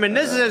picture of him, and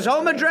this is his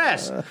home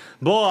address.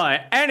 Boy,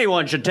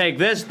 anyone should take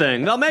this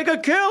thing. They'll make a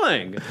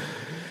killing.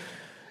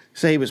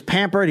 So he was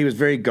pampered. He was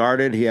very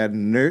guarded. He had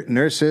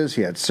nurses.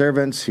 He had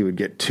servants. He would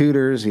get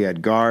tutors. He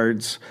had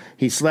guards.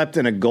 He slept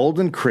in a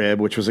golden crib,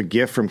 which was a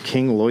gift from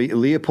King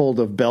Leopold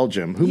of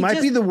Belgium, who might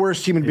be the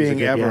worst human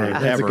being ever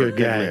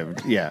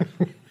lived. Yeah.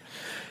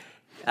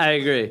 I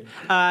agree.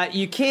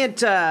 You can't.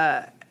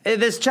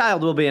 This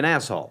child will be an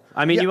asshole.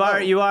 I mean, Yeah,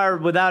 you are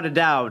without a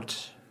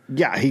doubt.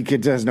 Yeah, he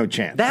has no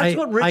chance. That's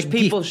what rich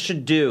people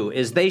should do.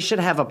 Is they should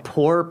have a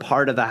poor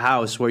part of the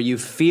house where you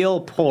feel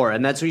poor,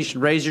 and that's where you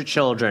should raise your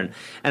children.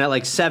 And at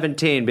like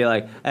 17, be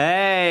like,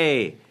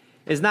 "Hey,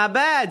 it's not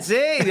bad.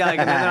 See?" And they're like,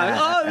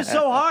 "Oh, it was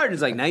so hard."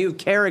 It's like, now you have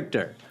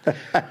character.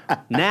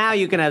 Now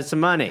you can have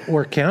some money.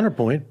 Or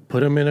counterpoint,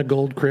 put him in a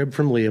gold crib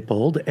from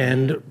Leopold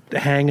and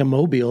hang a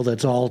mobile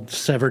that's all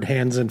severed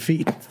hands and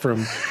feet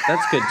from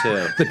That's good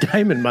too. the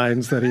diamond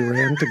mines that he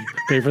ran to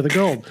pay for the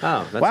gold.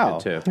 Oh,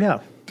 that's good too. Yeah.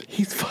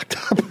 He's fucked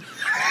up.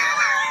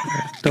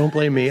 Don't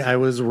blame me. I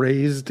was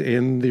raised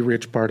in the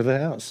rich part of the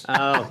house.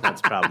 Oh,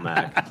 that's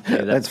problematic.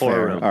 Yeah, That's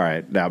fair. room. All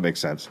right, that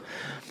makes sense.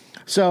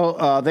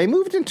 So they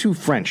moved into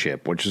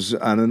Friendship, which is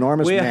an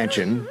enormous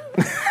mansion.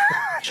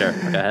 Sure,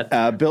 go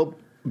ahead.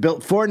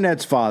 Built for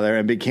Ned's father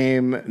and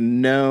became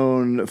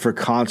known for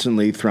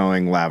constantly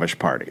throwing lavish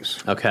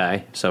parties.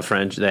 Okay, so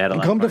French, they had a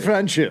lot Come of to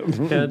parties.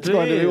 Friendship. It's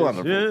going to be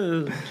wonderful.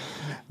 Yeah.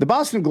 The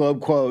Boston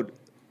Globe, quote,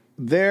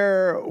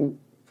 there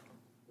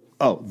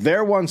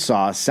one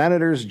saw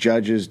senators,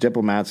 judges,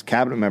 diplomats,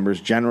 cabinet members,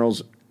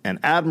 generals, and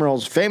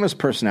admirals, famous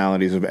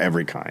personalities of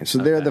every kind. So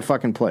they're the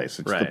fucking place.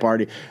 It's the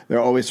party.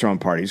 They're always throwing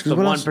parties. Because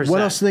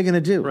what else are they going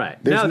to do? Right.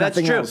 There's no, that's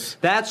nothing true. else.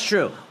 That's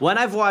true. When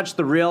I've watched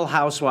the Real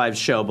Housewives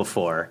show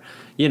before,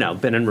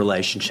 been in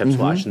relationships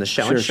watching the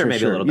show, and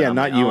maybe a little bit on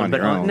my own.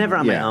 But never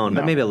on my own,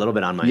 but maybe a little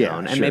bit on my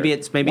own. And maybe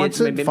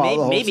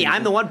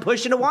I'm the one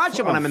pushing to watch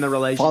it when I'm in the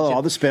relationship. Follow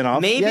all the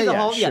spin-offs. Maybe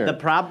the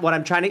problem, what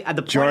I'm trying to,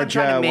 the point I'm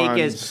trying to make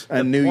is,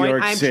 New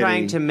York City.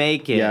 Trying to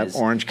make is,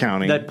 Orange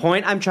County. The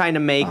point I'm trying to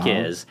make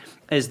is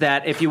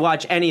that if you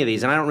watch any of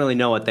these, and I don't really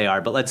know what they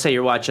are, but let's say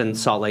you're watching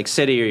Salt Lake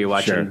City, or you're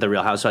watching The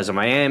Real Housewives of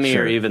Miami,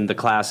 or even the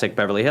classic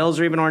Beverly Hills,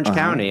 or even Orange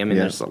County. I mean,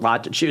 there's a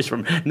lot to choose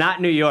from.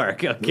 Not New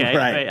York, okay?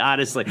 Right.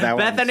 Honestly.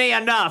 Bethany,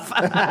 enough.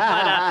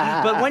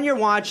 but when you're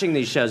watching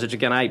these shows, which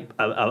again, I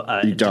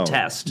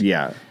detest.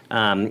 Yeah.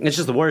 It's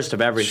just the worst of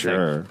everything.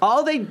 Sure.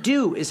 All they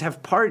do is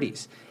have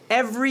parties.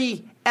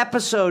 Every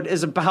episode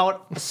is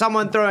about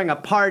someone throwing a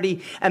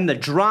party and the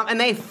drama, and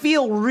they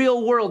feel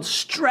real world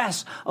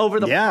stress over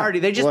the party.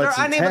 They're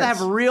unable to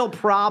have real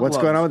problems.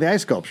 What's going on with the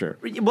ice sculpture?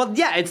 Well,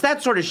 yeah, it's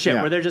that sort of shit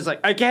where they're just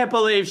like, I can't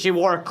believe she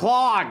wore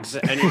clogs.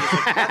 And you're just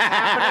like, what's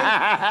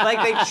happening?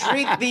 Like, they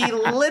treat the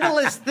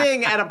littlest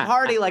thing at a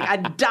party like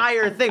a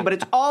dire thing, but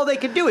it's all they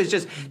can do is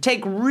just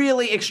take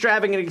really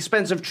extravagant,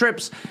 expensive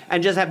trips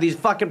and just have these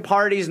fucking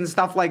parties and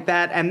stuff like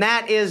that, and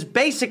that is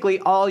basically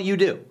all you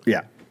do.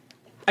 Yeah.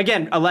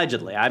 Again,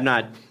 allegedly. I've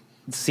not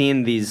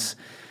seen these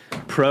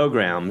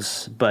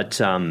programs,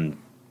 but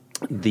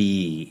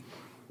the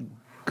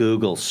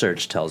Google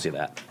search tells you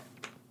that.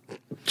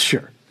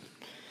 Sure.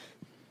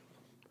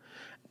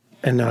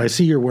 And now I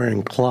see you're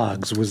wearing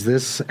clogs. Was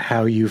this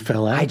how you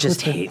fell out? I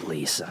just hate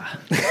Lisa.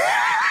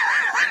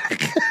 I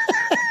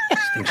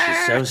think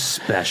she's so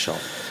special.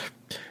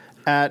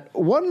 At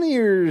one New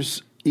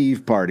Year's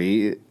Eve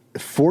party,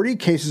 40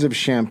 cases of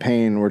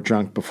champagne were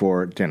drunk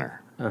before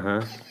dinner.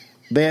 Uh-huh.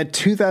 They had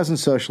 2,000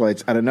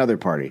 socialites at another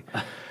party.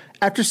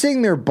 After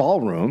seeing their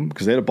ballroom,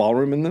 because they had a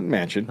ballroom in the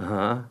mansion,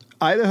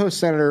 Idaho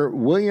Senator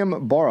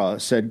William Borah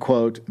said,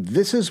 quote,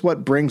 "This is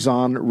what brings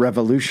on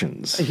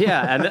revolutions."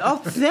 Yeah, and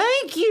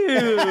thank you.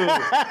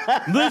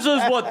 This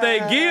is what they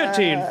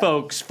guillotine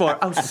folks for.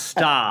 Oh,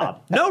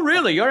 stop. No,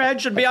 really, your head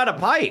should be on a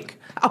pike.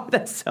 Oh,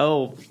 that's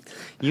so...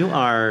 You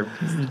are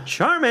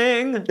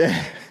charming.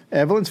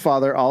 Evelyn's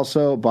father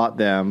also bought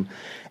them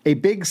a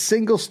big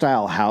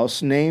single-style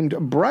house named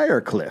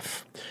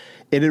Briarcliff.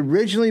 It had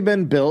originally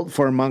been built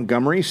for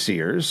Montgomery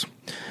Sears.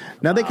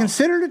 Now, they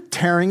considered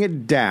tearing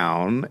it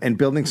down and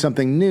building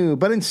something new,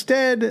 but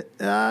instead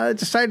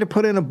decided to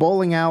put in a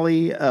bowling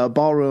alley, a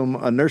ballroom,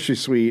 a nursery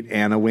suite,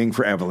 and a wing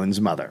for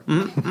Evelyn's mother.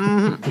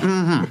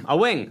 A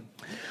wing.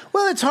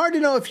 Well, it's hard to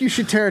know if you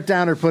should tear it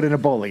down or put in a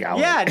bowling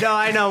alley. Yeah, no,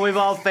 I know. We've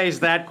all faced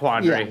that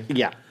quandary.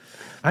 Yeah.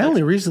 I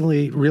only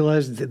recently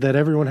realized that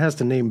everyone has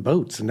to name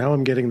boats, and now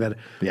I'm getting that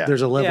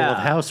there's a level of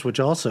house which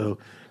also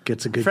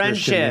gets a good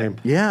Christian name.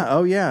 Yeah,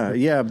 oh yeah.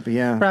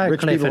 Right, Rich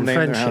Cliff people and name their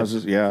Friendship.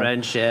 houses. Yeah.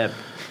 Friendship.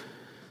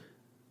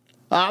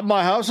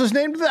 My house is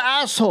named the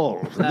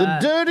Asshole. The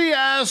Dirty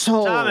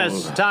Asshole.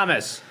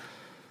 Thomas.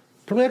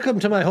 Welcome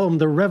to my home,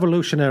 the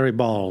Revolutionary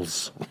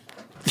Balls.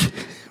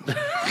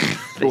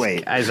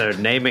 Wait. Guys are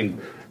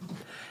naming...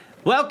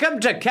 Welcome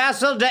to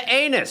Castle de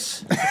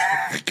Anus.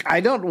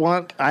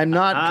 I'm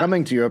not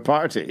coming to your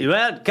party.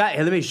 Well,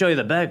 let me show you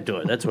the back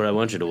door. That's where I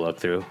want you to walk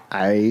through.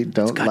 I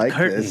don't Got like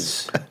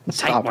curtains. this.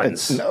 Tight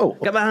ones. No.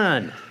 Come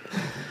on.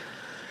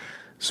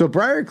 So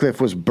Briarcliff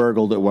was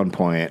burgled at one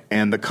point,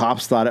 and the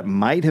cops thought it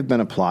might have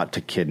been a plot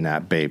to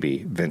kidnap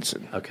baby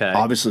Vincent. Okay.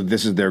 Obviously,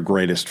 this is their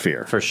greatest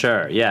fear. For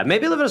sure. Yeah.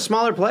 Maybe live in a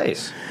smaller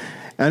place.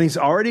 And he's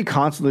already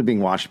constantly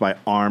being watched by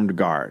armed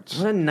guards.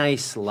 What a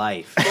nice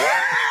life.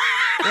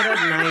 What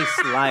a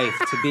nice life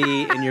to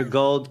be in your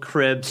gold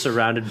crib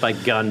surrounded by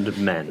gunned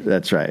men.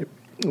 That's right.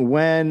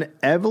 When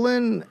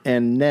Evelyn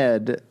and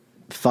Ned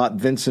thought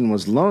Vincent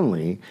was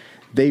lonely,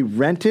 they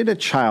rented a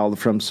child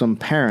from some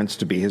parents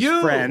to be his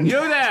friend. You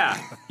there!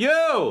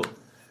 You!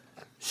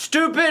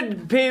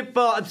 Stupid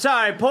people. I'm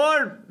sorry,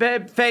 poor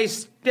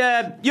face.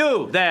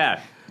 You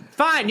there.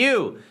 Fine,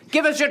 you.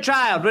 Give us your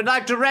child. We'd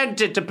like to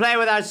rent it to play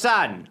with our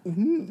son.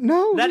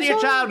 No. Let your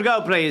child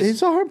go, please.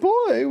 He's our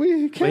boy.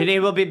 We can't. We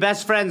will be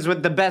best friends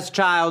with the best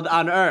child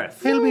on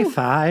earth. He'll be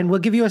fine. We'll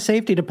give you a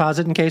safety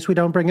deposit in case we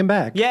don't bring him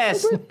back.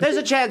 Yes, there's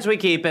a chance we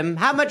keep him.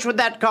 How much would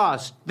that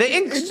cost? The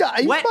ink's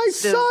He's wet my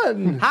still.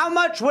 son. How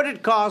much would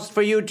it cost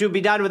for you to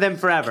be done with him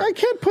forever? I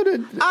can't put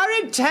it. Our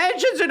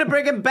intentions are to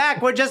bring him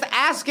back. We're just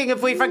asking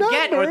if we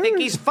forget or think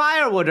he's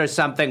firewood or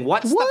something.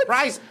 What's the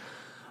price?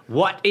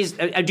 What is...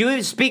 do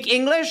you speak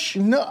English?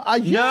 No,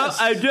 yes.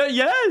 No, I do.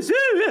 Yes.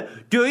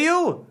 Do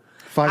you?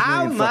 $5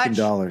 million fucking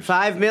dollars.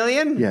 $5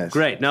 million? Yes.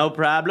 Great, no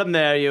problem.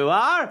 There you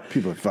are.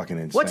 People are fucking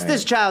insane. What's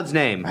this child's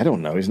name? I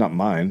don't know. He's not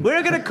mine.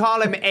 We're going to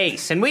call him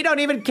Ace, and we don't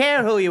even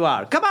care who you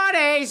are. Come on,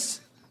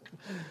 Ace.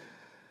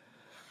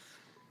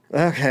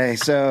 Okay,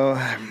 so...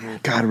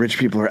 God, rich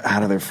people are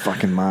out of their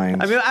fucking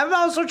minds. I mean, I'm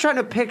also trying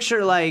to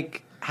picture,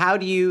 like, how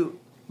do you...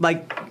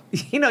 Like,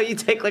 you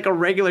take like a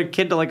regular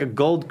kid to like a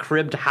gold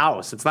cribbed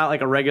house. It's not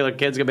like a regular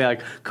kid's gonna be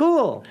like,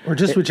 cool. Or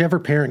just whichever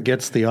parent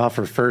gets the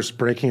offer first,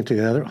 breaking it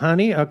together.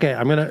 Honey, okay,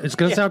 it's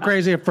gonna sound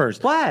crazy at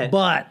first. What?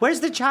 But where's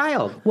the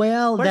child?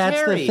 well, Where's that's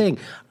Harry? the thing.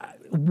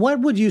 What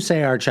would you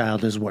say our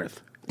child is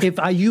worth? If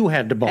you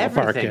had to ballpark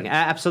Everything. it.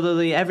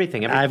 Absolutely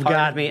everything. Every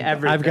part of me,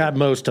 everything. I've got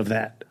most of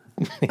that.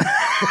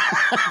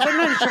 I'm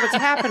not sure what's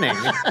happening.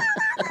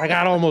 I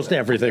got almost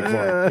everything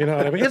for it. You know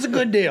what I mean? It's a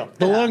good deal.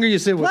 The longer you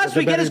sit with Plus, it, the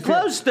we get better his you feel.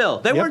 clothes still.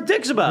 They weren't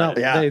dicks about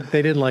No, it.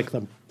 they didn't like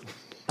them.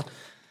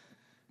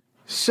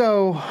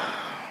 So,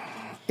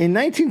 in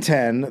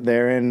 1910,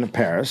 they're in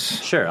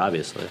Paris, Sure,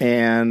 obviously.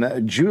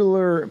 and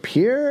jeweler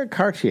Pierre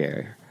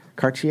Cartier,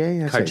 Cartier,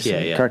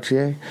 Yeah.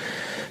 Cartier,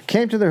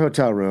 came to their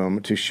hotel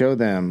room to show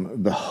them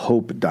the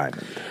Hope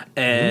Diamond.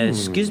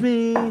 Excuse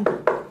me.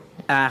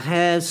 I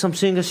have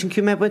something I think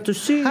you might want to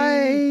see.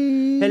 Hi.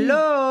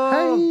 Hello.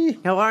 Hi.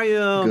 How are you?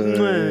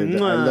 Good.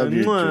 I love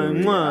your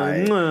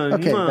jewelry.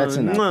 Okay, that's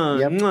enough.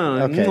 Yep.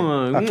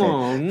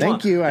 Okay.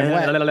 Thank you. I'm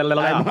wet.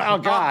 Oh,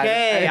 God.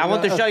 Okay, I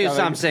want to show you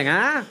something,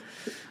 huh?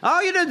 Oh,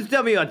 you didn't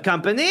tell me your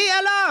company.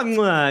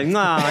 Hello.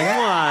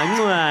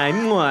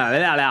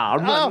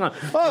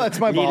 Oh, that's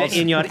my balls.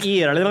 In your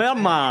ear.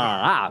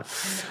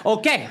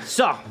 Okay,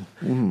 so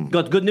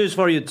got good news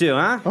for you too,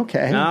 huh?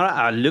 Okay. All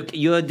right. Look,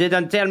 you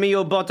didn't tell me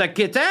you bought a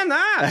kitten,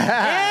 huh?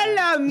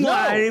 Hello.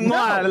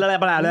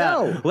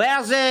 No.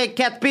 Where's the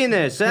cat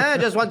penis? Huh?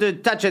 Just want to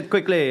touch it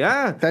quickly,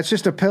 huh? That's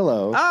just a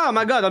pillow. Oh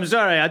my God, I'm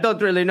sorry. I don't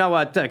really know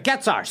what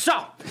cats are.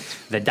 So,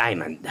 the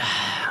diamond.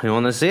 You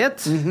want to see it?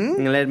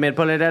 Mm-hmm. Let me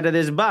pull it out of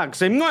this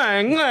box. No,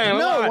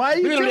 why are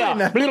you doing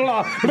that?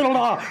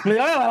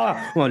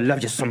 Oh, I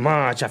love you so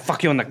much. I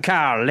fuck you in the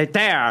car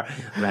later.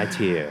 Right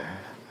here.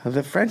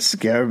 The French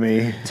scare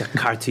me. It's a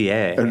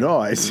Cartier. No,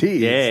 I see.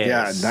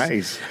 Yes. Yeah,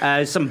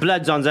 nice. Some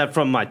blood's on that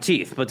from my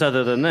teeth, but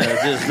other than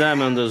that, this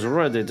diamond is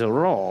ready to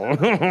roll.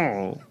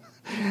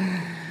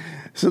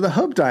 So the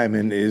Hope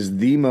Diamond is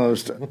the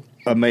most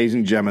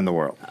amazing gem in the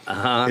world.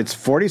 Uh-huh. It's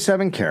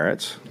 47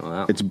 carats.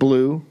 Wow. It's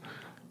blue,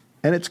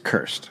 and it's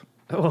cursed.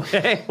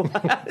 Okay,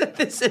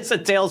 this is a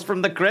Tales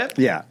from the Crypt?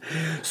 Yeah.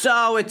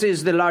 So it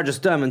is the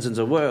largest diamonds in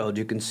the world.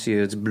 You can see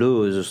it's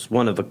blue, it's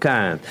one of a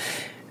kind.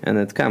 And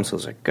it comes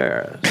with a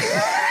curse.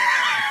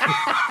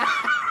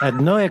 At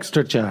no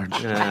extra charge.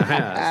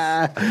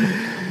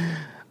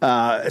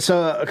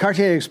 So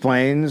Cartier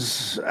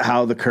explains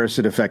how the curse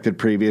had affected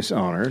previous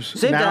owners.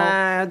 Sit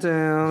down.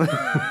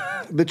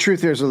 The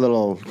truth here is a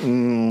little,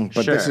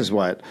 but Sure. this is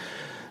what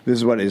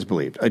is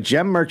believed. A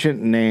gem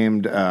merchant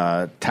named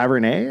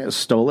Tavernet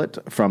stole it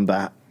from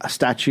the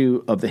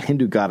statue of the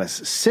Hindu goddess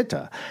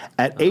Sita.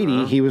 At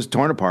 80, he was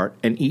torn apart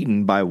and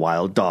eaten by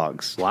wild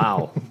dogs.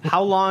 Wow.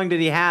 How long did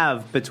he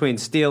have between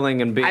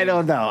stealing and being I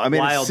don't know. I mean,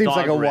 it wild seems dog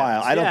like a ripped?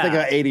 while. I don't Yeah. think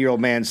an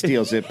 80-year-old man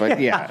steals it, but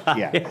yeah.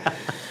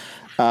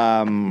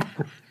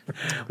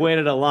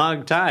 Waited a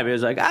long time. He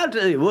was like, I'll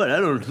tell you what, I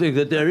don't think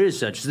that there is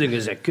such thing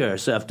as a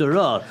curse after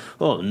all.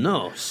 Oh,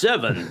 no,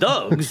 7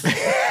 dogs.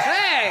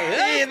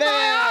 Hey,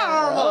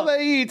 Oh,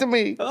 they eat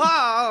me.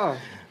 Oh.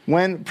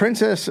 When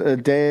Princess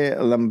de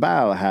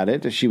Lamballe had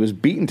it, she was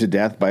beaten to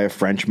death by a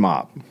French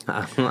mob.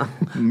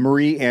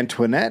 Marie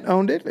Antoinette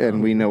owned it,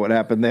 and we know what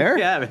happened there.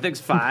 Yeah,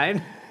 everything's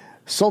fine.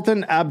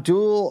 Sultan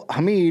Abdul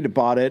Hamid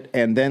bought it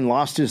and then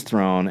lost his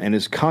throne, and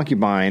his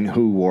concubine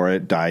who wore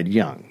it died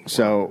young.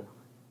 So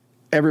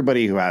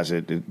everybody who has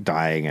it is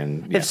dying.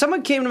 And If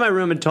someone came to my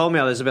room and told me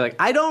all this, I'd be like,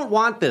 I don't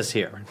want this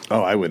here.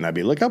 oh, I wouldn't. I'd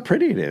be, look how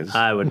pretty it is.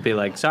 I would be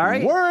like,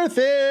 sorry? Worth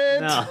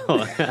it.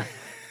 No.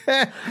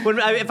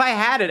 If I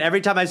had it, every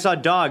time I saw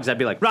dogs, I'd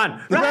be like,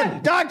 run.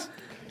 Run, dogs.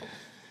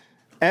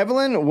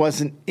 Evelyn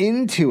wasn't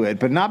into it,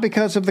 but not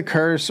because of the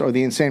curse or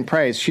the insane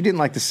price. She didn't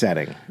like the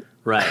setting.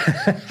 Right.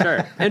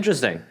 Sure.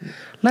 Interesting.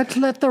 Let's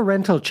let the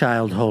rental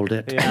child hold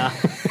it. Yeah.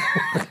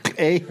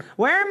 Hey,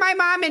 Where are my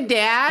mom and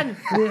dad?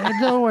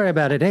 Don't worry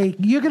about it. Hey,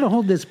 you're going to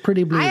hold this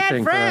pretty blue I had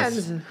thing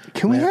friends. for us.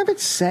 can we have it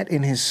set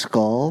in his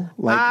skull,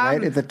 like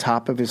right at the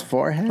top of his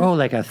forehead? Oh,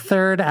 like a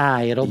third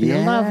eye. It'll be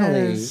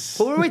lovely. Yes.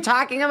 Who are we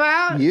talking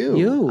about?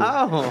 You.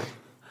 Oh.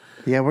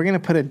 Yeah, we're going to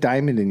put a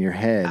diamond in your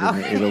head,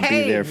 and Okay. it'll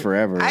be there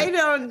forever. I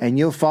don't- And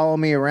you'll follow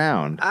me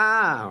around.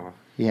 Oh.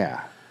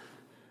 Yeah.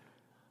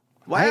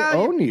 Well, I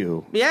own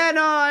you. Yeah,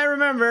 no, I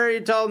remember. You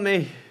told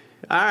me.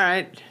 All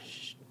right.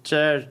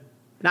 So,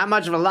 not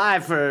much of a lie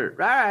for.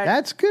 All right.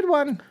 That's a good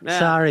one. Yeah.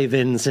 Sorry,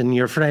 Vincent.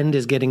 Your friend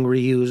is getting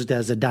reused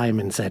as a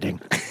diamond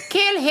setting.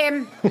 Kill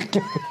him.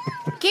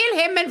 Kill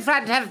him in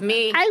front of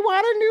me. I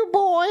want a new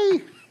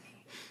boy.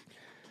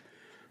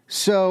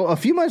 So a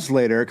few months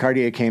later,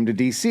 Cartier came to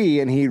D.C.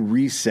 and he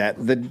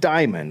reset the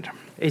diamond.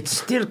 It's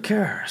still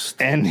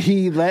cursed. And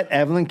he let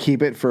Evelyn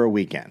keep it for a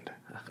weekend.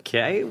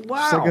 Okay.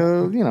 Wow. It's like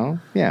a,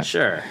 yeah.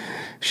 Sure.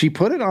 She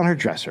put it on her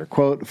dresser.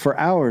 Quote, for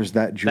hours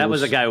that jewel... That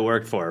was a guy who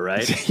worked for her,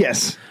 right?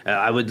 Yes.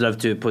 I would love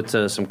to put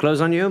some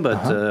clothes on you, but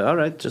all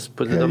right, just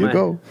put it There on you my...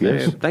 go. There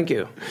Yes. you- Thank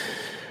you.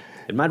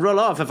 It might roll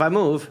off if I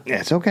move.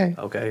 Yeah, it's okay.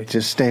 Okay.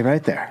 Just stay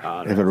right there.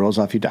 All If it rolls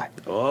off, you die.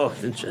 Oh,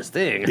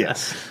 interesting.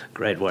 Yes.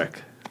 Great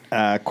work.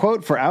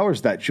 Quote, for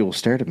hours that jewel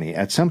stared at me.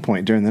 At some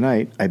point during the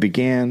night, I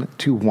began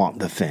to want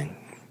the thing.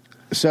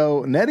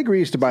 So Ned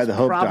agrees to buy the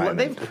Hope Diamond.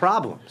 They have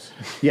problems.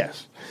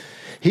 Yes.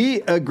 He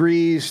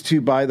agrees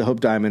to buy the Hope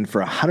Diamond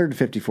for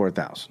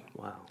 $154,000.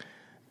 Wow.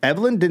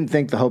 Evelyn didn't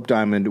think the Hope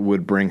Diamond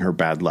would bring her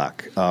bad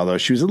luck, although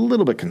she was a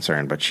little bit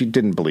concerned, but she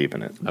didn't believe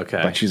in it.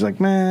 Okay. But she's like,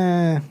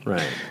 meh.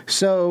 Right.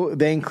 So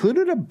they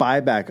included a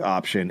buyback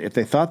option. If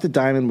they thought the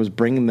diamond was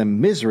bringing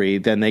them misery,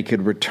 then they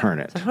could return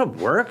it. That's how it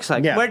works?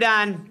 Like, Yeah. we're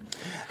done.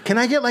 Can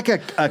I get like a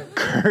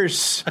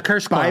curse? A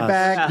curse clause.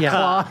 buyback Yeah.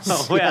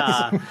 clause? Oh,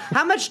 yeah.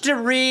 How much to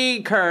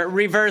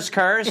reverse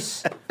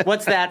curse?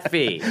 What's that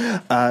fee?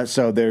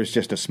 So there's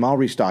just a small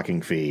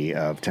restocking fee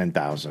of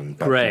 $10,000,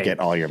 but Great. you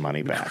get all your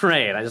money back.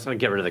 Great. I just want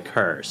to get rid of the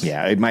curse.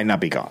 Yeah, it might not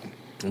be gone.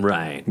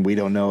 Right. We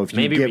don't know if you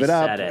Maybe give it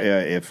up.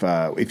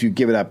 reset If you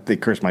give it up, the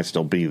curse might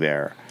still be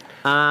there.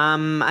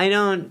 I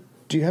don't.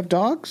 Do you have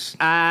dogs?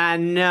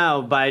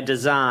 No, by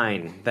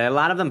design. A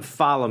lot of them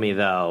follow me,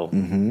 though.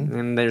 Mm-hmm.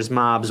 And there's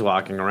mobs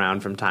walking around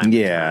from time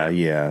to time.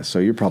 Yeah. So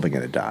you're probably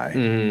going to die.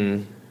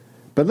 Mm.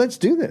 But let's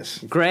do this.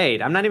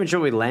 Great. I'm not even sure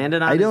we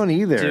landed on I don't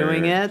either.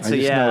 doing it. So, I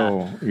just yeah.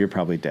 know you're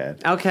probably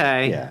dead.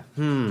 Okay. Yeah.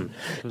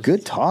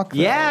 Good talk,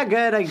 though. Yeah,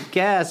 good, I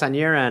guess, on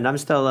your end. I'm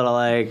still a little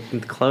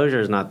like,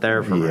 closure's not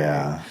there for me.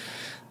 Yeah.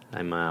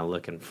 I'm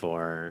looking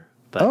for.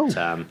 But,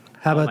 Oh.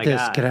 How about my this?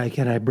 God.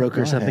 Can I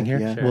broker something here?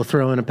 yeah. Sure. We'll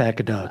throw in a pack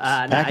of dogs.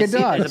 Pack I of see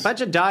dogs. There's a bunch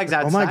of dogs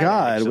outside. Oh my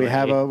God, we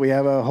actually.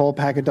 have a whole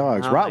pack of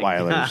dogs, Oh my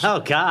Rottweilers. God. Oh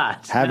God.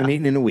 Haven't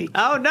eaten in a week.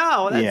 Oh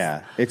no. That's,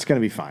 Yeah, it's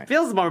going to be fine.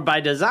 Feels more by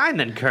design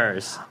than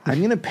curse. I'm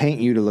going to paint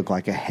you to look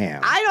like a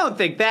ham. I don't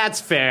think that's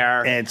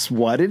fair. It's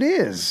what it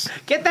is.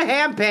 Get the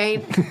ham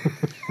paint.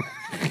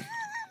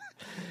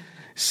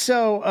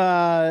 So,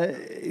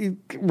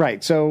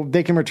 right. So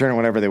they can return it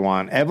whenever they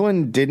want.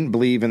 Evelyn didn't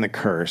believe in the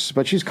curse,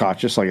 but she's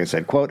cautious. Like I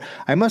said, quote,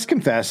 I must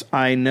confess,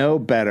 I know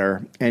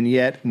better, and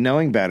yet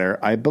knowing better,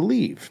 I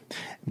believe.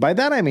 By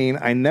that, I mean,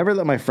 I never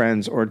let my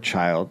friends or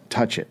child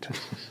touch it.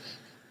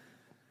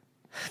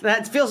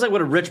 That feels like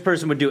what a rich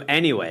person would do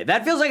anyway.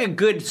 That feels like a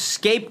good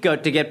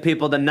scapegoat to get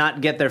people to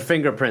not get their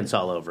fingerprints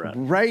all over it.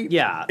 Right?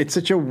 Yeah. It's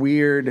such a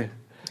weird...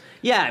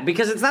 Yeah,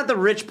 because it's not the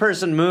rich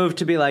person move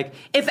to be like,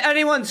 if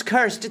anyone's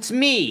cursed, it's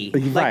me.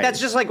 Right. Like, that's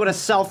just like what a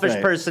selfish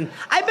Right. person...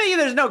 I bet you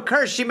there's no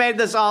curse. She made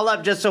this all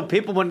up just so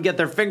people wouldn't get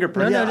their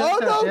fingerprints. No, Oh,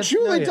 just- no, just-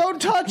 Julie, yeah.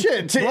 don't touch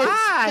it.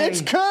 Why?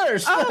 It's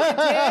cursed.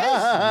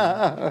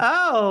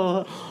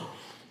 Oh.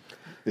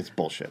 It's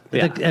bullshit.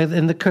 Yeah.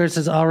 And the curse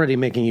is already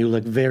making you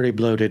look very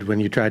bloated when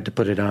you tried to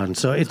put it on.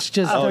 So it's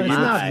just Oh, it's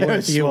my. not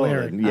worth you Swollen,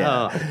 wearing.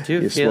 yeah. Oh,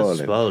 do You're feel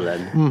swollen.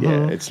 swollen.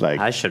 Yeah, it's like...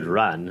 I should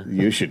run.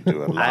 You should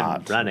do a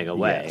lot. I'm running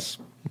away. Yes.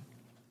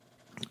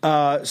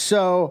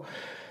 So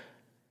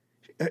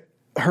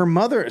her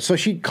mother, so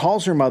she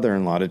calls her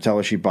mother-in-law to tell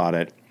her she bought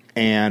it.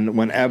 And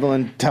when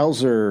Evelyn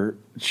tells her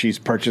she's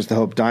purchased the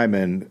Hope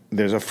Diamond,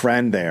 there's a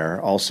friend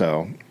there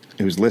also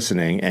who's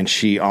listening, and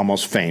she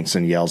almost faints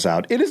and yells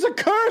out, "It is a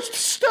cursed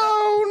stone!"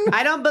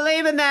 I don't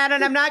believe in that,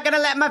 and I'm not going to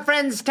let my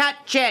friends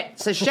touch it,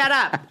 so shut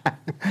up.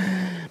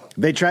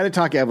 They try to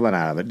talk Evelyn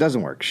out of it.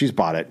 Doesn't work. She's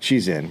bought it.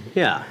 She's in.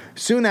 Yeah.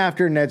 Soon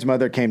after, Ned's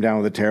mother came down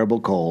with a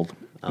terrible cold.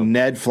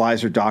 Ned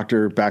flies her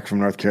doctor back from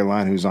North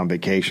Carolina, who's on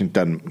vacation.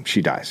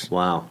 She dies.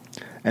 Wow.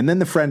 And then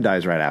the friend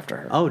dies right after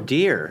her. Oh,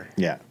 dear.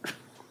 Yeah.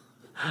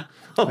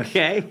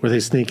 Okay. Were they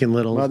sneaking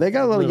little? Well, they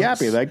got a little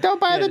yappy. Like, don't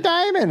buy the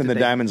diamond. And the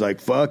diamond's like,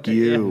 fuck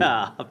you.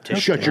 Yeah, I'll take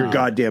Shut your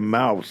goddamn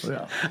mouth.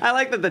 I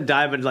like that the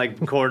diamond,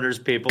 like, corners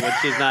people when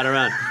she's not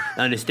around.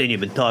 I understand you've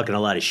been talking a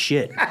lot of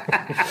shit.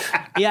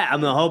 Yeah,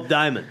 I'm the Hope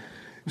Diamond.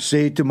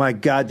 Say it to my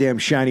goddamn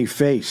shiny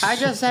face. I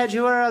just said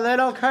you were a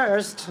little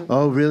cursed.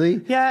 Oh,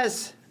 really?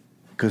 Yes.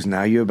 Because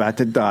now you're about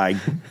to die.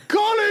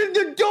 Call in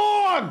the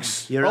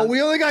dogs! You're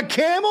we only got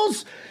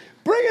camels?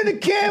 Bring in the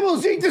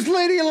camels. Eat this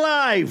lady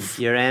alive.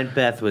 Your Aunt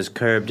Beth was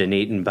curbed and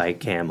eaten by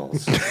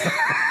camels.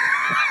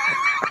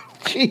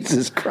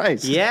 Jesus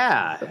Christ.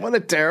 Yeah. What a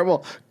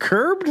terrible...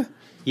 Curbed?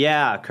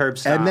 Yeah, curb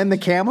stomped. And then the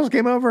camels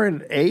came over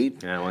and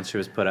ate? Yeah, once she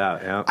was put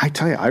out, yeah. I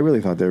tell you, I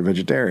really thought they were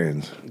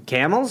vegetarians.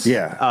 Camels?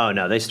 Yeah. Oh,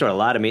 no, they store a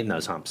lot of meat in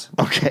those humps.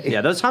 Okay. Yeah,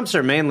 those humps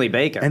are mainly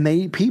bacon. And they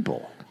eat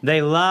people.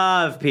 They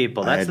love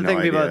people. I That's had the thing.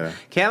 no People. idea.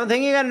 Camel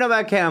thing you got to know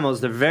about camels.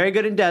 They're very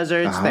good in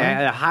deserts.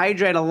 They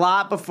hydrate a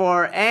lot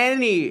before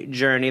any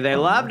journey. They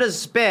love to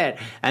spit,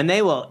 and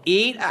they will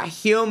eat a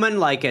human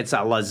like it's a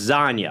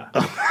lasagna.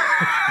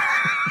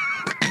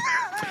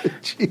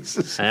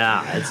 Jesus.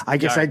 Yeah, it's I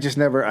guess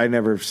dark. I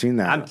never seen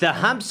that. The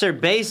humps are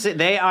basic.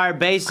 They are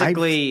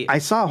basically. I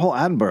saw a whole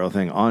Attenborough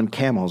thing on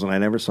camels, and I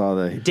never saw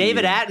the...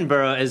 David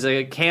Attenborough is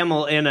a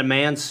camel in a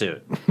man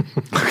suit.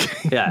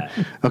 Okay. Yeah.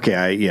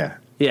 Okay, yeah.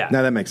 Yeah.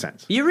 Now that makes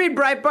sense. You read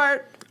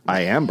Breitbart?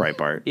 I am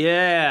Breitbart.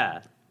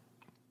 Yeah.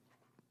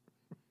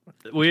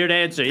 Weird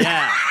answer.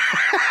 Yeah.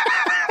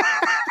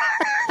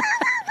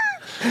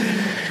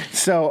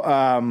 So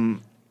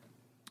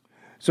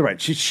right,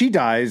 she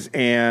dies,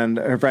 and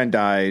her friend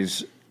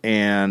dies,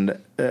 And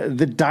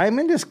the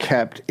diamond is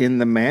kept in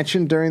the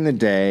mansion during the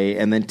day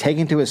and then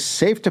taken to a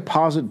safe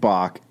deposit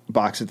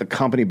box at the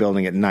company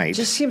building at night.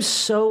 Just seems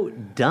so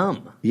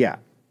dumb. Yeah.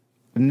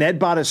 Ned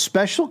bought a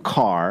special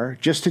car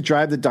just to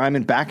drive the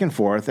diamond back and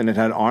forth, and it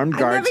had armed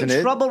guards in it. I'm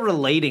having trouble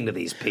relating to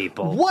these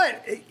people.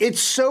 What? It's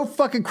so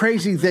fucking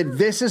crazy that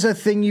this is a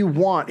thing you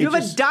want. You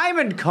have a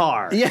diamond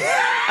car. Yeah.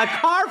 A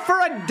car for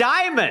a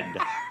diamond.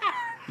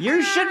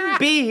 You shouldn't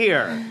be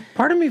here.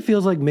 Part of me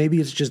feels like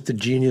maybe it's just a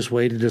genius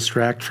way to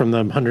distract from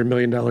the $100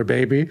 million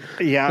baby.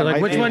 Yeah, They're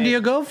like, which one do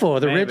you go for,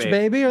 the rich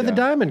baby or the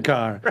diamond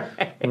car?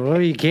 Right. Well,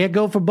 you can't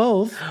go for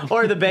both.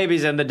 Or the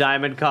baby's in the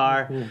diamond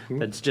car.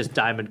 That's just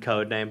diamond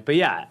code name. But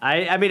yeah,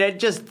 I mean, it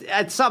just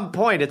at some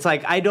point, it's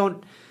like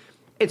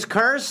it's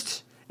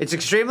cursed. It's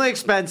extremely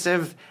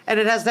expensive, and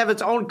it has to have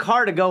its own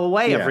car to go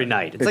away every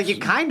night. It's like you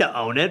kind of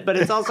own it, but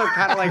it's also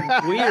kind of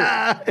like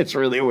weird. It's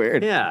really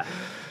weird. Yeah.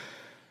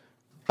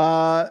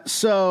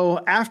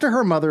 So after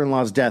her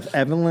mother-in-law's death,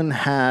 Evelyn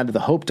had the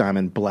Hope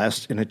Diamond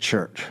blessed in a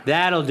church.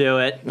 That'll do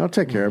it. I'll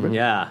take care of it.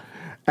 Yeah.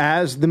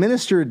 As the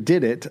minister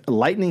did it,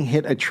 lightning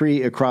hit a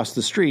tree across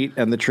the street,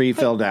 and the tree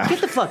fell down.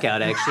 Get the fuck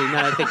out, actually,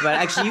 now that I think about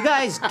it. Actually, you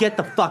guys get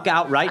the fuck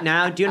out right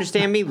now. Do you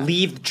understand me?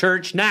 Leave the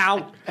church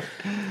now.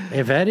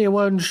 If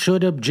anyone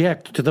should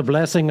object to the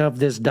blessing of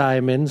this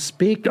diamond,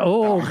 speak.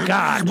 Oh,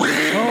 God.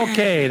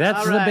 Okay,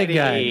 that's the big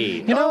guy.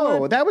 You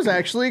know, that was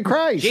actually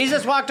Christ.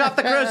 Jesus walked off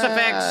the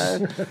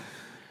crucifix.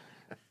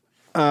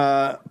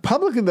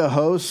 Publicly,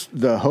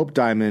 the Hope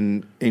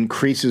Diamond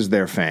increases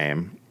their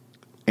fame.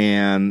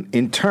 And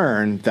in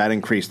turn, that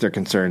increased their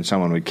concern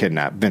someone would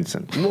kidnap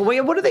Vincent. Well,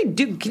 wait, what do they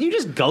do? Can you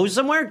just go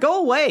somewhere?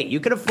 Go away. You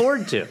can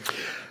afford to.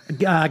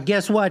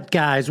 Guess what,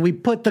 guys? We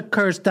put the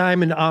cursed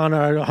diamond on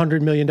our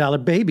 $100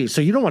 million baby,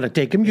 so you don't want to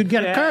take him. You'd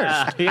get it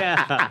cursed.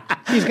 Yeah.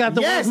 He's got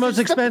the world's most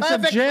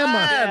expensive gem.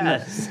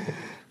 Yes.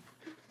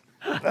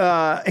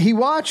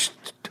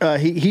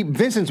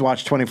 Vincent's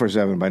watched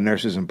 24/7 by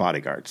nurses and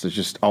bodyguards. There's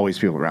just always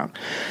people around.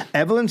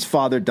 Evelyn's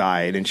father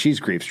died, and she's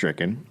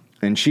grief-stricken.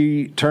 And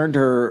she turned to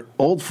her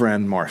old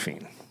friend,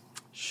 morphine.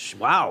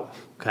 Wow.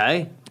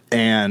 Okay.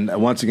 And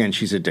once again,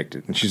 she's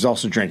addicted. And she's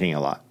also drinking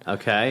a lot.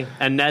 Okay.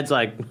 And Ned's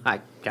like,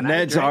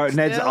 Ned's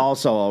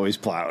also always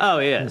plowed. Oh,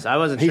 he is. I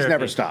wasn't sure. He's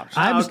never stopped.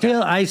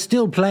 I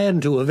still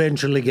plan to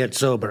eventually get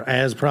sober,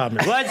 as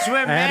promised. Once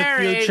we're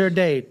married. At a future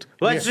date.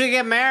 Once we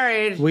get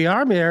married. We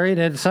are married,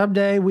 and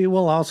someday we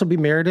will also be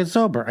married and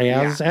sober,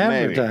 as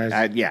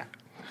advertised. Yeah.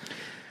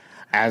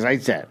 As I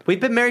said. We've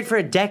been married for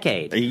a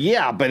decade.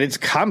 Yeah, but it's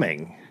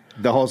coming.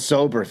 The whole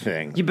sober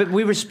thing. Yeah, but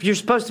you're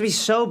supposed to be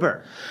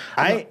sober.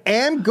 I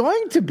am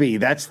going to be.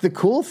 That's the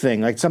cool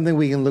thing. Like something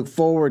we can look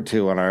forward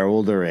to in our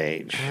older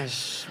age.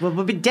 Well,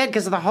 we'll be dead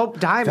because of the Hope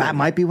Diamond. That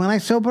might be when I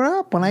sober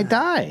up, when I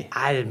die.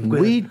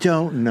 We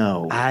don't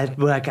know.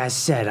 Like I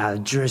said,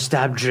 I'll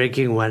stop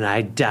drinking when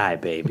I die,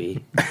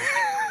 baby.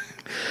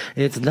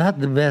 It's not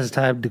the best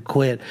time to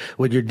quit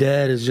when your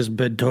dad has just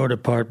been torn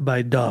apart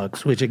by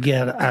dogs, which,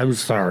 again, I'm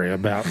sorry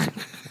about.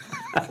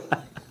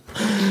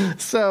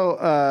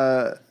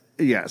 So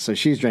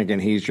she's drinking,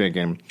 he's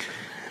drinking.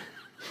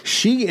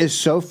 She is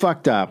so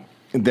fucked up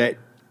that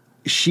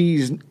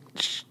she's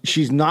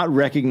not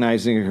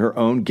recognizing her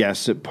own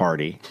guests at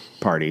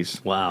parties.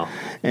 Wow.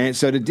 And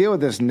so to deal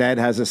with this, Ned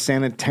has a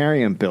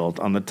sanitarium built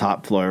on the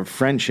top floor of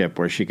Friendship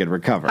where she could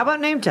recover. How about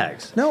name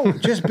tags? No,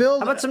 just build.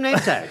 How about some name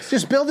tags?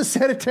 Just build a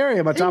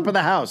sanitarium on top of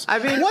the house. I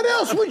mean, what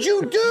else would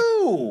you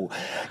do?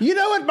 You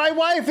know what? My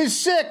wife is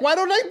sick. Why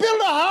don't I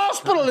build a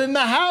hospital in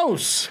the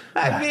house?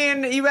 I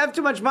mean, you have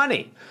too much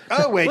money.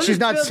 Oh, wait, she's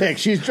not sick.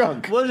 She's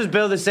drunk. We'll just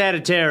build a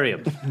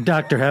sanitarium.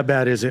 Doctor, how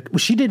bad is it? Well,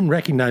 she didn't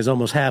recognize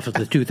almost half of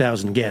the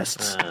 2,000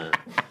 guests.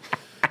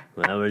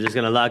 Well, we're just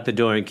going to lock the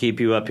door and keep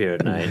you up here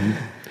at night.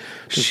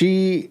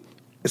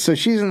 So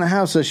she's in the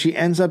house, so she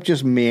ends up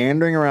just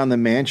meandering around the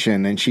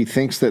mansion, and she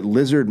thinks that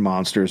lizard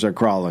monsters are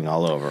crawling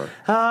all over.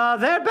 Oh,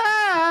 they're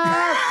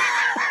back!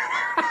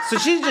 So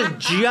she's just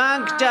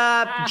junked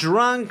and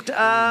drunked,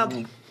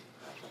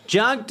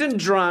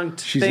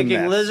 She's a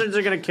thinking mess. lizards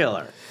are going to kill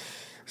her.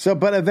 So,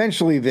 but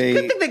eventually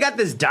Good thing they got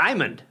this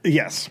diamond.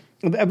 Yes.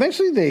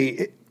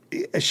 Eventually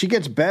she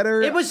gets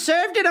better. It was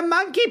served in a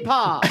monkey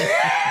paw.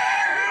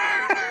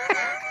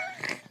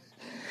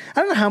 I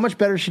don't know how much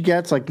better she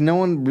gets. Like, no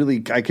one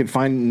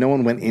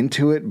went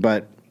into it,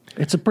 but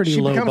it's a pretty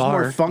low bar. She becomes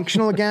more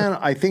functional again.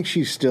 I think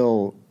she's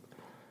still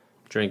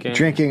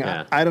drinking.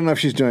 Yeah. I don't know if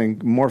she's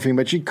doing morphine,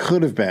 but she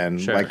could have been.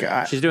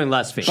 Sure. She's doing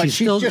less fiend. Like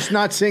she's just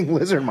not seeing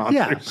lizard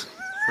monsters.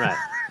 Yeah. Right.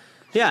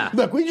 Yeah.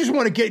 Look, we just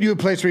want to get you a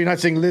place where you're not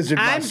seeing lizard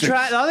monsters.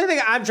 The only thing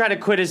I'm trying to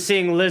quit is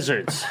seeing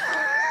lizards.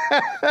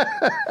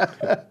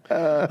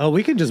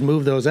 We can just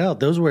move those out.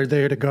 Those were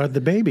there to guard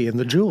the baby and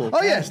the jewel.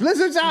 Oh, yes,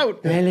 lizards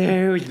out.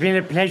 Hello, it's been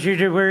a pleasure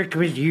to work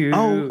with you.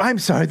 Oh, I'm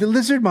sorry. The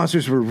lizard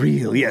monsters were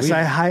real. Yes,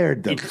 I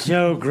hired them. It's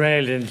so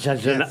great and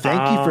such an honor.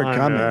 Thank you for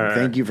coming.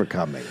 Thank you for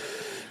coming.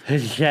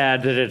 It's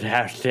sad that it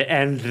has to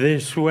end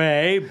this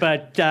way,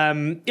 but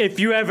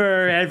if you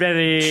ever have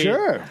any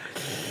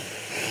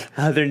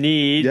other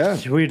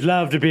needs, we'd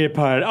love to be a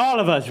part. All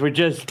of us, we're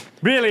just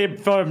really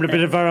formed a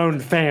bit of our own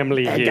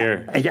family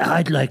here.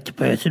 I'd like to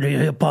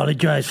personally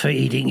apologize for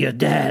eating your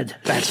dad.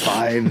 That's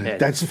fine.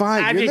 That's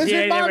fine. I'm You're just lizard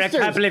saying there were a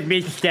monsters. couple of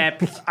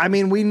missteps. I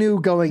mean, we knew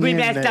going We in.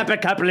 messed that- up a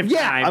couple of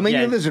Yeah, times. I mean,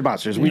 yes. you're lizard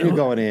monsters. We knew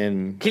going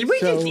in. Can we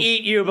So- just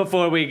eat you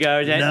before we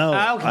go? Then? No,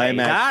 Okay. I'm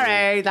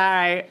actually- All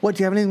right. What,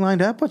 do you have anything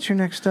lined up? What's your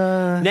next,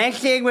 Next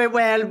thing,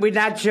 we're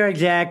not sure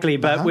exactly,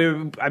 but we're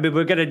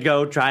going to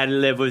go try to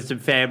live with some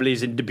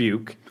families in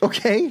Dubuque.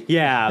 Okay.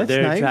 Yeah, That's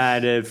they're nice.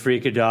 trying to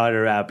freak a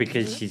daughter out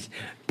because she's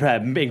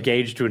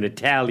engaged to an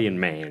Italian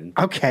man.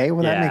 Okay,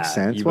 well, that Yeah, makes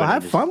sense. you Well, would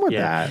have fun with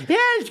yeah. that. Yeah,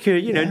 it's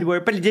good. You know,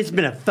 but it's just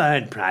been a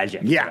fun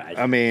project. for Yeah, us.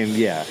 I mean,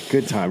 yeah,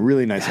 good time.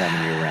 Really nice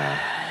having you around.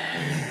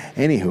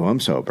 Anywho, I'm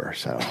sober,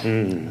 so.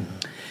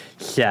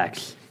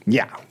 Sucks.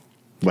 Yeah.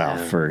 Well,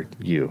 for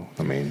you,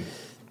 I mean.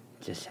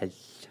 Just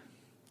has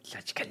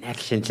such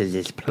connection to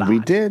this plot. We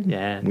did.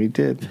 Yeah. We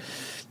did.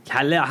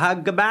 Hello,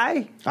 hug,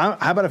 goodbye. How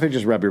about if I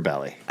just rub your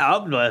belly?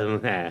 Oh, well,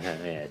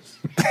 yes.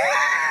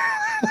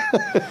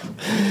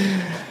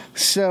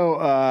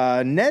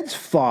 So, Ned's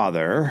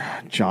father,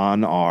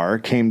 John R.,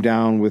 came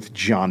down with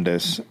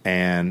jaundice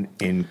and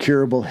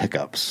incurable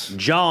hiccups.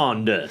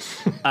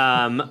 Jaundice.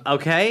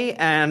 Okay,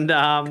 and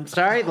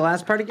sorry, the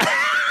last part again.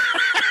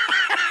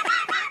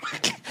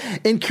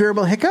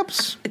 Incurable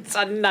hiccups? It's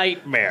a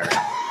nightmare.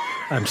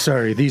 I'm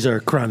sorry, these are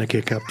chronic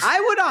hiccups. I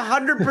would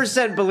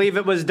 100% believe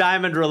it was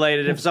diamond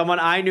related if someone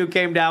I knew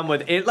came down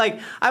with it. Like,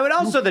 I would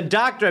also, the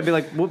doctor, I'd be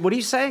like, what are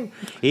you saying?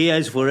 He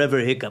has forever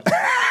hiccups.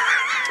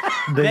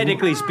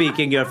 Medically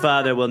speaking, your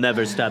father will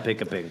never stop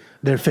hiccuping.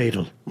 They're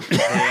fatal. They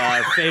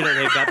are fatal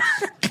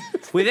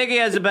hiccups. We think he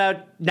has about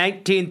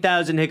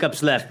 19,000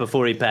 hiccups left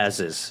before he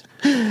passes.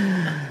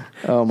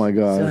 Oh, my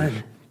God.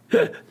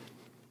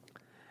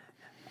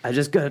 I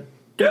just got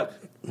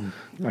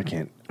I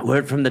can't.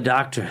 word from the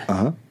doctor.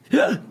 Uh-huh.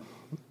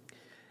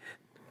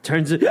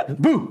 Turns it.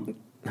 Boo!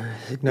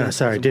 No,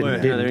 sorry,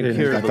 didn't. They're didn't. I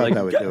incurable. thought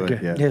that would do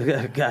it,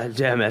 yeah. God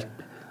damn it.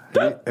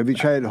 Have you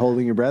tried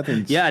holding your breath?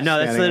 And Yeah, no,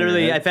 that's standing on your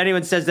literally, head? if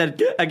anyone says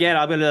that again,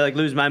 I'm going to like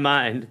lose my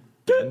mind.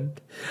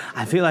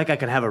 I feel like I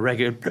can have a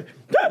regular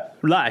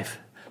life.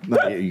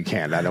 No, you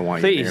can't. I don't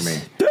want you Please. to hear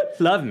me.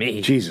 Love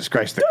me. Jesus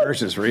Christ, the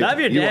curse is real. Love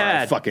your You are a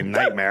dad. fucking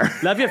nightmare.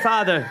 Love your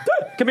father.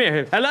 Come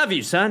here. I love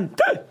you, son.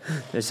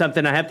 There's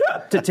something I have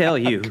to tell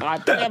you.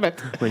 God damn it.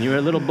 When you were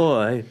a little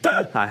boy,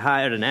 I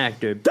hired an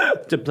actor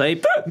to play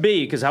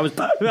B because I was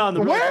on the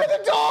road. Where are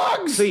the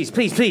dogs? Please.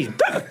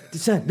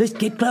 Son, let's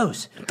get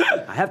close.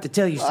 I have to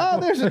tell you Oh,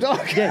 something. there's a dog.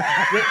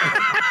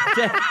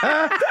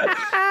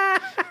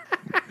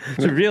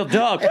 It's a real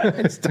dog.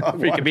 It's dog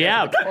Freaking me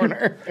out.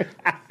 corner.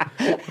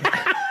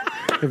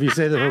 If you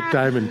say the hook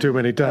diamond too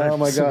many times Oh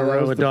my in God, a that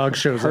row, was a the dog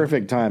shows up.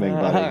 Perfect timing,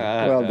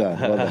 buddy. Well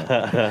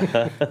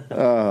done.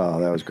 Oh,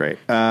 that was great.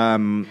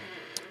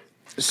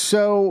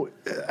 So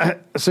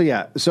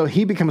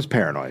he becomes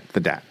paranoid. The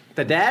dad.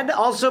 The dad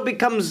also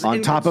becomes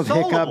On top of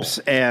inconsolable. hiccups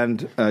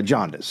and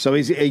jaundice. So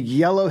he's a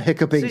yellow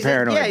hiccuping He's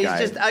paranoid he's guy.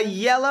 just a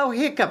yellow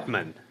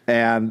hiccupman.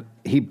 And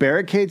he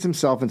barricades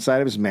himself inside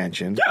of his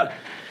mansion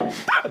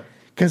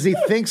because he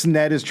thinks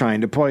Ned is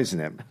trying to poison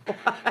him.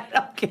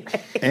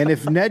 Okay. And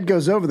if Ned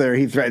goes over there,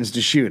 he threatens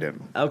to shoot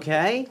him.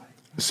 Okay.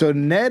 So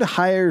Ned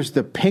hires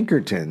the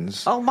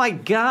Pinkertons Oh my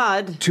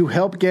God. to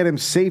help get him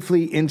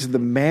safely into the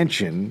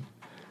mansion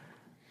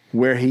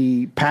where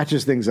he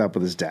patches things up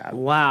with his dad.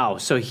 Wow.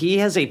 So he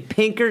has a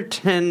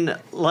Pinkerton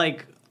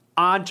like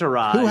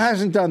entourage. Who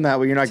hasn't done that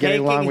where you're not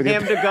getting along taking with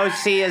him your to go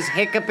see his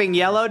hiccuping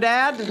yellow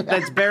dad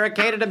that's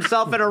barricaded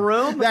himself in a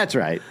room? That's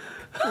right.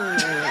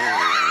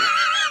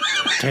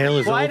 Tale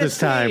as Quite old a as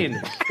time.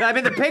 scene. I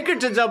mean, the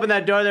Pinkertons opened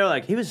that door. They were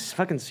like, "He was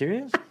fucking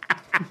serious."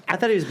 I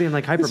thought he was being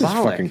like This is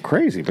hyperbolic. fucking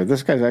crazy, but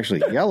this guy's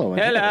actually yellow.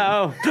 and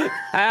Hello,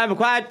 I'm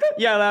quite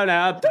yellow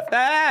now.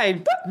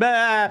 Hey,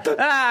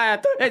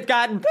 it's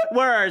gotten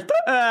worse.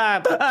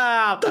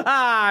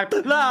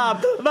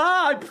 Love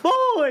my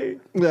boy.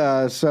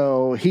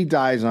 So he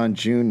dies on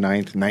June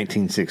 9th,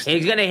 1960.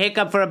 He's gonna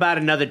hiccup for about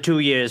another 2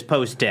 years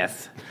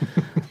post-death.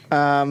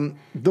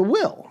 The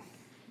will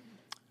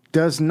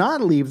does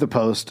not leave the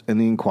Post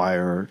and the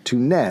Inquirer to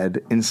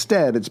Ned.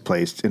 Instead, it's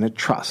placed in a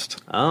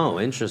trust. Oh,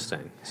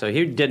 interesting. So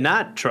he did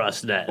not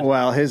trust that.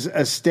 Well, his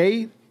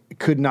estate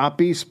could not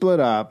be split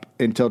up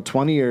until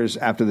 20 years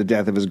after the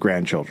death of his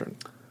grandchildren.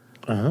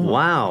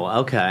 Wow.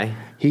 Okay.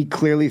 He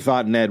clearly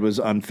thought Ned was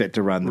unfit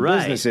to run the Right,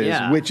 businesses,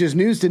 yeah. which is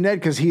news to Ned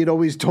because he had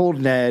always told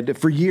Ned,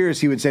 for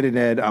years he would say to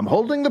Ned, I'm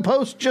holding the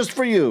Post just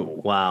for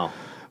you. Wow.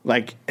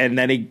 Like, and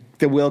then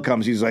the will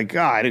comes, he's like,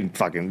 I didn't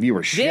fucking, you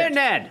were shit. Dear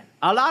Ned,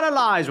 a lot of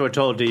lies were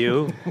told to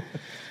you.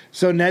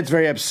 So Ned's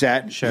very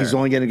upset. Sure. He's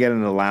only going to get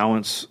an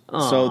allowance.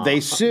 So they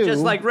sue.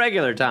 Just like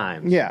regular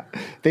times. Yeah.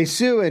 They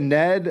sue, and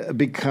Ned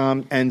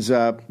ends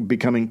up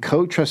becoming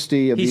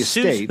co-trustee of He the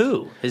sues estate.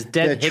 who? His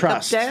dead The hiccup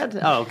trust. dad?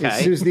 Oh, okay.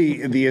 He sues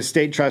the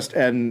estate trust,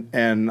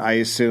 and I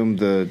assume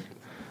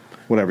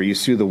whatever, you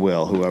sue the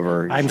will,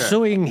 whoever. I'm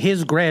suing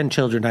his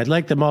grandchildren. I'd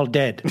like them all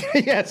dead.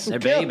 Yes. They're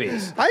kill-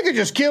 babies. I could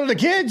just kill the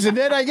kids, and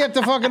then I get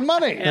the fucking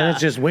money. And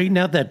it's just waiting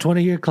out that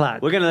 20-year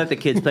clock. We're going to let the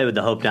kids play with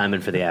the Hope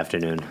Diamond for the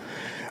afternoon.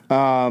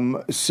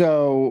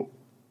 So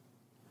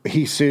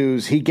he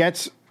sues. He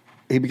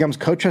becomes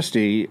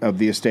co-trustee of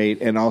the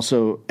estate and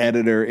also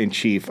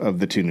editor-in-chief of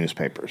the two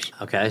newspapers.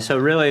 Okay, so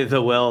really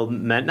the will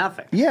meant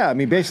nothing. Yeah, I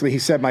mean, basically he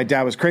said my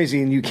dad was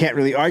crazy, and you can't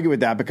really argue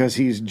with that because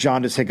he's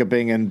jaundiced,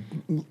 hiccuping,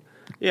 and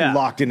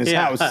locked in his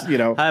house, you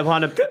know. I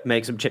want to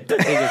make some changes to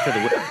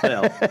the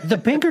will. The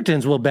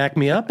Pinkertons will back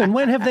me up, and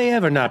when have they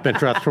ever not been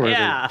trustworthy?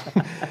 Yeah.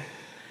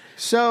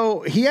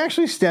 So he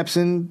actually steps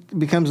in,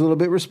 becomes a little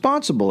bit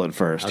responsible at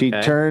first. Okay. He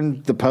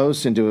turned the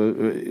Post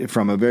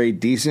from a very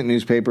decent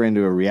newspaper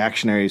into a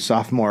reactionary,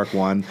 sophomoric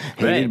one,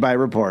 hated by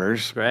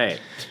reporters. Great.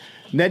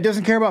 Ned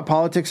doesn't care about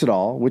politics at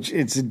all, which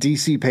it's a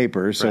DC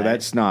paper, so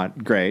that's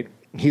not great.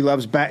 He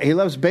loves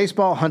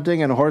baseball,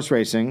 hunting, and horse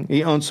racing.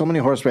 He owns so many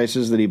horse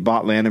races that he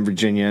bought land in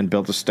Virginia and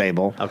built a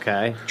stable.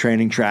 Okay.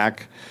 Training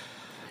track.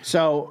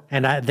 So,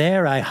 And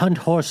I hunt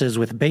horses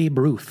with Babe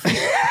Ruth.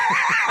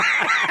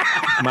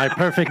 My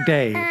perfect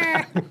day.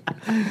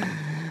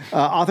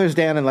 authors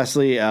Dan and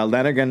Leslie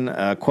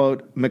Lanigan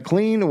quote,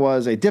 McLean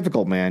was a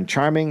difficult man,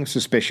 charming,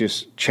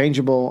 suspicious,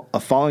 changeable, a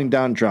falling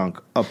down drunk,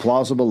 a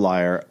plausible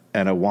liar,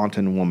 and a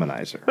wanton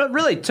womanizer. But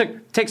really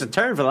takes a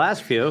turn for the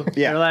last few.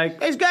 Yeah. You're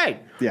like, he's great.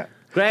 Yeah.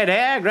 Great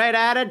hair, great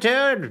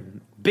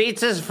attitude,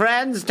 beats his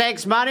friends,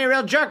 takes money,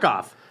 real jerk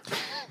off.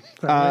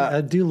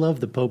 I do love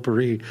the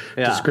potpourri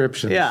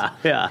descriptions.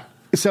 Yeah.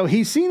 So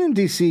he's seen in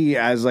D.C.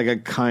 as like a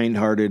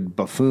kind-hearted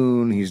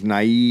buffoon. He's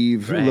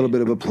naive, a little bit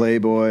of a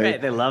playboy.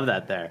 Right, they love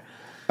that there.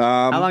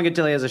 How long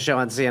until he has a show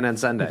on CNN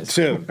Sundays?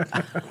 Soon.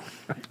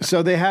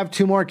 So they have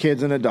two more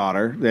kids and a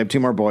daughter. They have two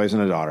more boys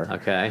and a daughter.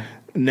 Okay.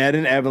 Ned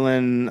and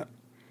Evelyn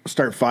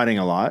start fighting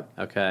a lot.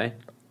 Okay.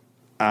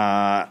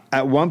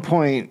 At one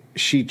point,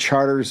 she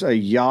charters a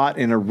yacht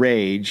in a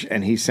rage,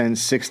 and he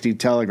sends 60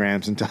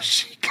 telegrams until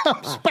she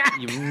comes back.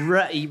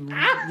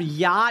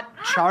 Yacht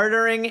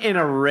chartering in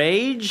a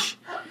rage?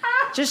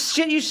 Just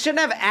shit you shouldn't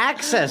have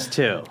access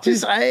to.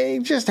 I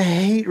just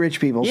hate rich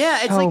people. Yeah,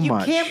 it's so like you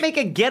much. can't make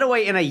a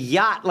getaway in a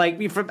yacht.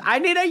 Like, I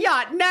need a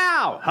yacht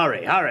now.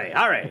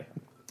 Hurry.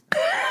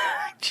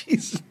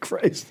 Jesus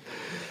Christ.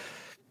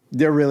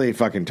 They're really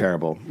fucking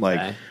terrible. Like.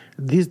 Okay.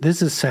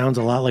 Sounds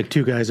a lot like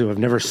two guys who have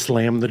never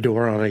slammed the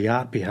door on a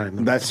yacht behind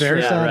them. That's very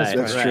true.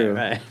 satisfying.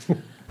 That's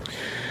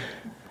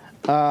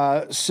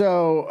true.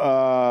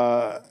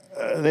 So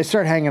they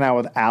start hanging out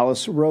with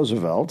Alice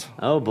Roosevelt.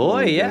 Oh,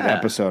 boy, yeah.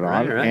 Episode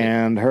on. Right.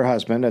 And her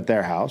husband at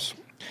their house.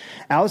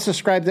 Alice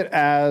described it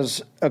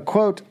as a,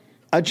 quote,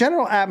 a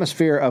general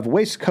atmosphere of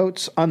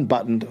waistcoats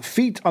unbuttoned,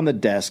 feet on the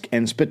desk,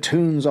 and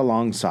spittoons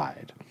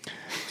alongside.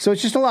 So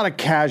it's just a lot of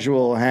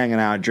casual hanging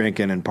out,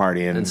 drinking, and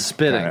partying. And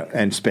spitting.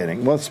 And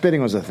spitting. Well,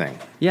 spitting was a thing.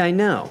 Yeah, I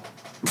know.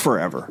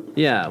 Forever.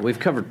 Yeah, we've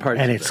covered parts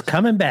And of it's this.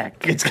 coming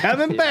back. It's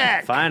coming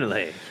back.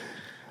 Finally.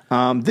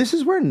 This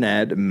is where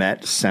Ned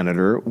met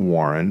Senator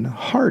Warren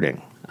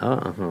Harding.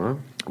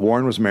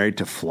 Warren was married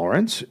to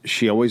Florence.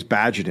 She always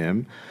badgered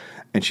him,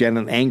 and she had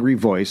an angry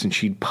voice, and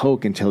she'd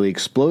poke until he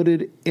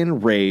exploded in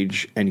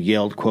rage and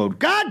yelled, quote,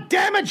 God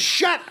damn it,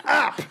 shut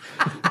up!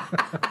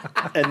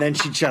 And then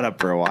she'd shut up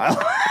for a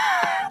while.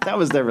 That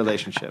was their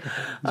relationship.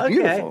 It's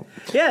beautiful.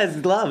 Yeah,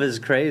 his love is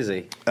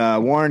crazy.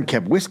 Warren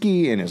kept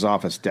whiskey in his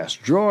office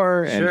desk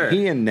drawer, and Sure.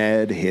 he and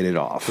Ned hit it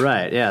off.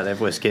 Right, yeah, they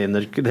have whiskey in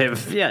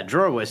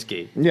drawer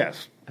whiskey.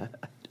 Yes.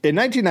 In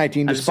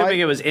 1919, I'm assuming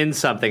it was in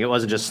something. It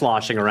wasn't just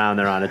sloshing around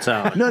there on its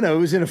own. No, it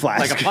was in a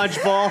flask. Like a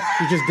punch bowl.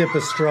 You just dip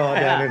a straw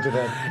down into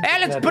that. Hey,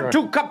 let's put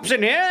 2 cups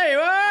in here. You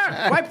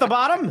are. Wipe the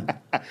bottom.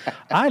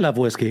 I love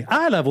whiskey.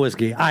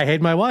 I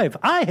hate my wife.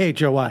 I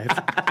hate your wife.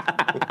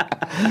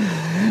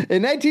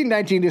 In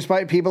 1919,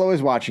 despite people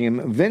always watching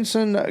him,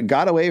 Vincent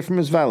got away from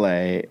his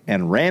valet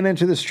and ran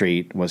into the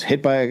street, was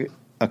hit by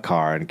a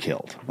car, and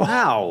killed.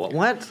 Wow.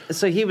 What?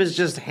 So he was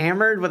just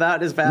hammered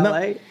without his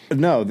valet?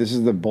 No, this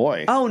is the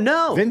boy. Oh,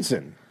 no.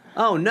 Vincent.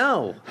 Oh,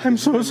 no. I'm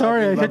so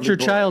sorry I hit your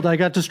child. I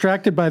got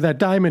distracted by that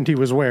diamond he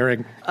was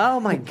wearing.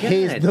 Oh, my God.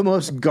 He's the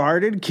most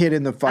guarded kid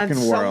in the fucking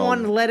and world.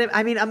 someone let him.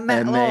 I mean, oh,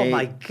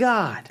 my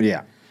God.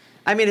 Yeah.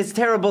 I mean, it's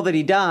terrible that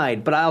he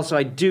died, but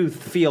I do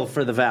feel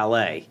for the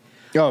valet.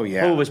 Oh,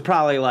 yeah. Who was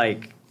probably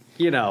like,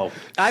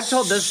 I've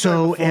told this story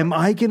So before. am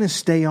I going to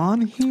stay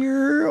on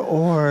here,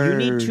 or... You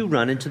need to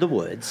run into the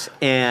woods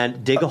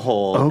and dig a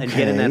hole and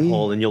get in that okay.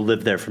 hole, and you'll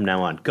live there from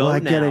now on. Go Will I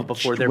now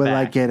before they're will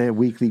back. I get a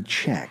weekly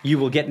check? You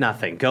will get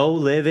nothing. Go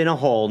live in a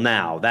hole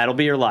now. That'll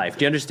be your life.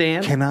 Do you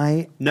understand? Can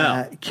I?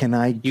 No. Can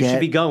I get You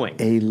should be going.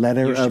 a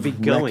letter You should of be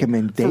going.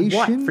 recommendation? For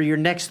what? For your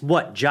next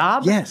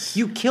job? Yes.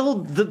 You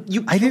killed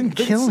I didn't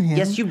kill him.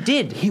 Yes, you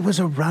did. He was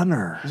a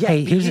runner. Yeah,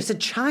 Hey, he's a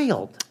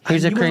child.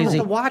 Here's And a you crazy.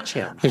 have to watch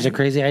him. Here's a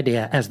crazy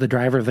idea. As the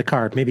driver of the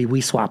car, maybe we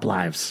swap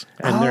lives.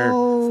 And That's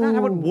not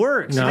how it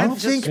works. No? That's I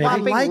just think I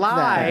swapping like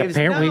that. lives.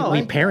 we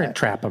No. parent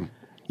trap them.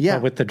 Yeah.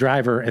 But with the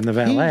driver and the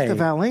valet. He's the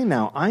valet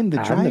now. I'm the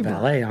driver. I'm the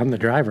valet. I'm the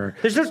driver.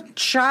 There's no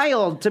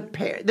child to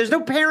pair. There's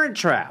no parent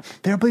trap.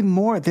 There'll be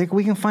more.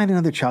 We can find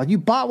another child. You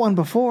bought one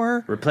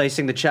before.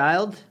 Replacing the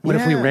child? What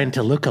if we Yeah. rent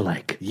a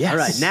lookalike? Yes. All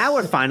right, now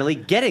we're finally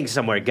getting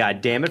somewhere,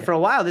 goddammit. For a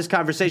while, this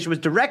conversation was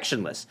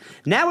directionless.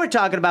 Now we're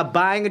talking about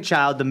buying a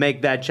child to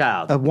make that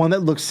child. One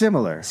that looks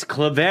similar. It's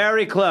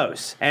very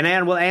close. And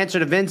Ann will answer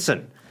to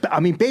Vincent. I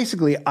mean,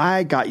 basically,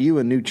 I got you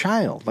a new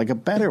child, like a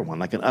better one,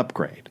 like an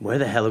upgrade. Where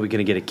the hell are we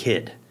going to get a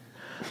kid?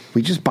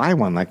 We just buy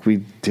one like we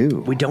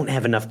do. We don't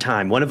have enough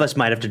time. One of us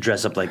might have to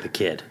dress up like the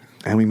kid.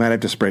 And we might have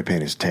to spray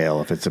paint his tail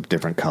if it's a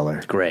different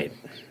color. Great.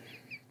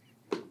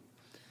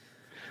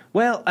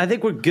 Well, I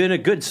think we're in a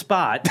good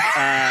spot.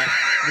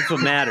 That's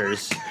what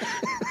matters.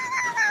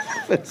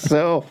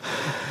 So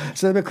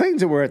the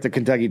McLeans were at the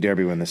Kentucky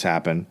Derby when this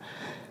happened.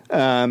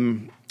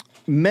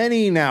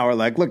 Many now are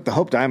like, look, the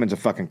Hope Diamond's a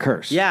fucking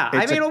curse. Yeah,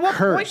 It's I mean, a at what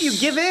point curse. do you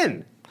give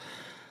in?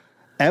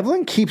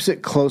 Evelyn keeps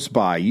it close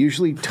by,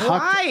 usually tucked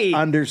Why?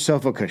 under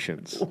sofa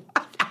cushions.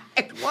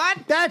 What?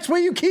 That's where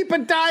you keep a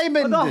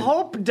diamond. The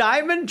Hope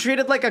Diamond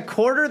treated like a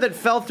quarter that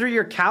fell through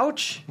your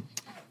couch?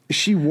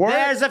 She wore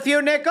There's it. a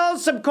few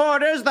nickels, some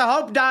quarters, the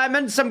Hope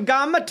Diamond, some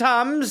gum, a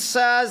Tums,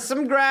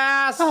 some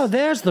grass. Oh,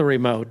 there's the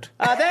remote.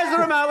 There's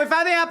the remote. We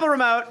found the Apple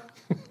remote.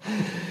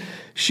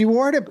 She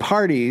wore it at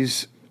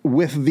parties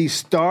with the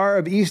Star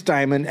of East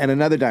Diamond and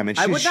another diamond.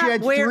 I She, would she not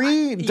had wear,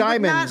 three you would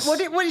diamonds.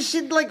 Not, what is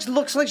she like?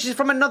 Looks like she's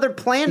from another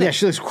planet. Yeah,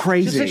 she looks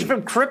crazy. She's like she's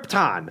from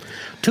Krypton.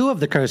 Two of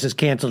the curses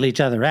cancel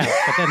each other out,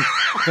 but then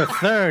the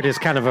third is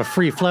kind of a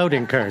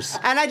free-floating curse.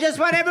 And I just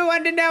want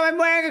everyone to know I'm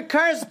wearing a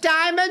cursed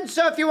diamond.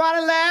 So if you want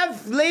to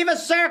live, leave a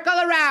circle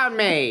around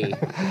me.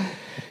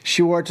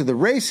 She wore it to the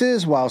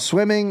races while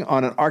swimming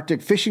on an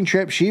Arctic fishing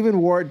trip. She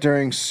even wore it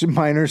during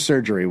minor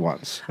surgery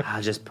once.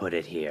 I'll just put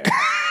it here.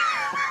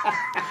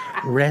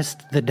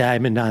 Rest the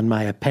diamond on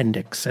my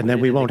appendix, and then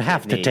we won't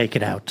have to take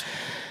it out.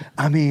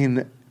 I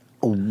mean,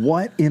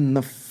 what in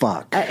the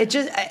fuck? It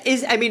just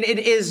is. I mean, it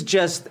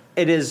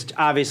is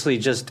obviously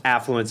just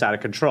affluence out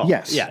of control.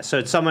 Yes. Yeah. So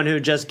it's someone who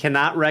just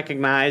cannot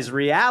recognize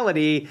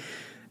reality.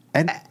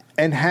 And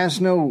has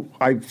no,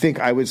 I think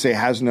I would say,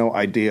 has no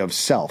idea of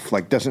self.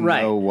 Like, doesn't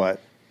Right. know what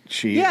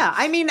she Yeah. is.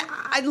 I mean,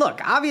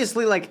 look,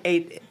 obviously, like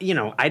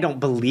I don't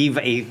believe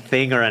a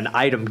thing or an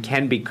item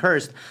can be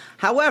cursed.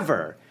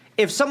 However,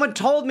 if someone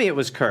told me it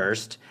was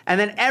cursed and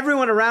then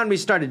everyone around me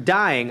started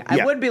dying, I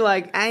Yeah. would be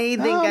like, I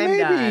think I'm maybe.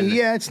 done.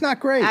 Yeah, it's not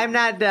great. I'm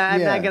not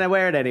going to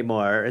wear it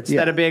anymore.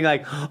 Instead of being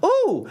like,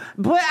 ooh,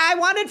 but I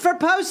want it for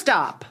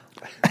post-op.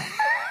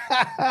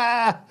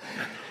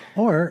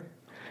 Or,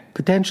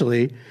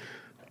 potentially,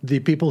 the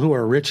people who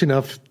are rich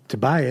enough to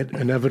buy it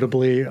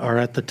inevitably are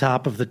at the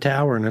top of the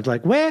tower, and it's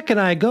like, where can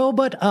I go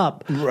but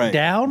up? Right.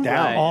 Down?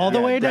 Down. All the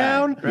Yeah, way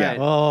down. down? Right.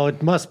 Oh,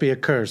 it must be a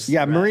curse.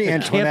 Yeah, Marie It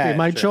Antoinette. can't be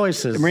my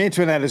choices. Marie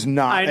Antoinette is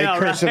not I know, a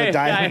curse right? of a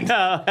diamond.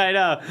 I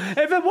know. If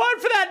it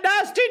weren't for that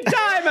nasty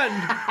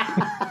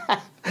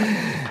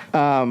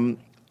diamond.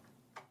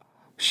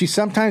 She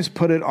sometimes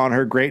put it on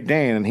her Great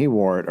Dane, and he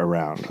wore it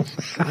around.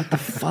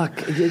 Fuck.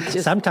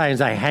 Sometimes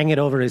I hang it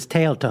over his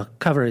tail to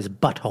cover his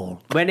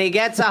butthole. When he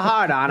gets a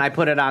hard on, I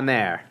put it on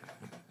there.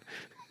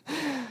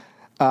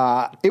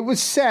 It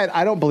was said,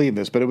 I don't believe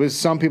this, but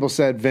some people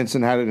said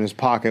Vincent had it in his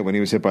pocket when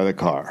he was hit by the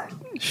car.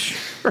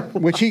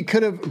 Which he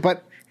could have,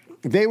 but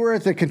they were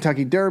at the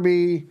Kentucky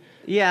Derby.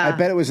 Yeah. I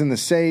bet it was in the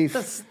safe.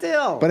 But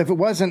still. But if it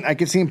wasn't, I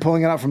could see him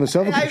pulling it out from the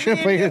sofa I cushion.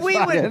 and putting it in mean, his we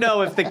pocket. would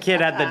know if the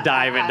kid had the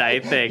diamond, I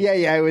think.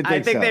 Yeah, I would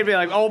think so. they'd be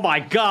like, oh my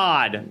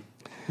God.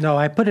 No,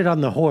 I put it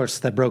on the horse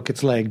that broke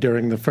its leg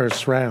during the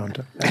first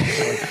round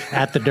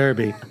at the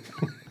Derby.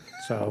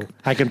 So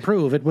I can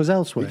prove it was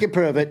elsewhere. You can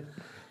prove it.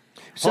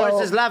 So,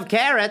 Horses love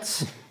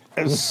carrots.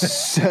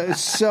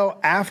 so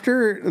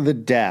after the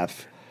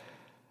death,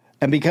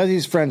 and because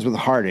he's friends with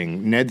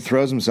Harding, Ned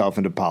throws himself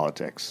into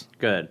politics.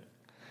 Good.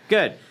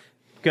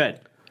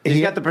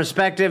 He's got the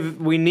perspective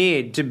we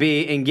need to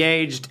be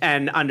engaged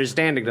and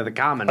understanding to the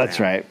common man. That's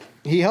right.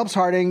 He helps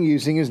Harding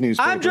using his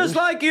newspaper. I'm just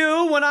like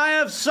you. When I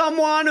have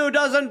someone who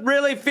doesn't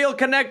really feel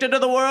connected to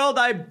the world,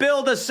 I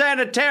build a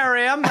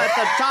sanitarium at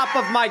the top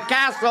of my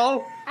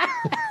castle.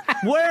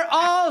 We're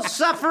all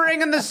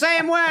suffering in the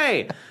same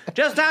way.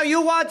 Just how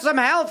you want some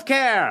health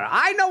care.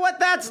 I know what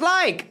that's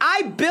like.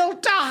 I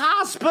built a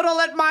hospital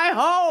at my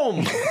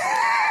home.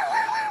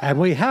 And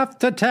we have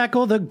to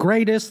tackle the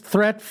greatest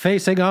threat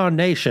facing our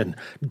nation,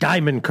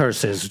 diamond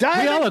curses.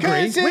 Diamond we all agree.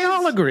 curses? We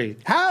all agree.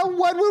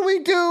 What would we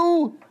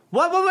do?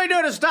 What will we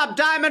do to stop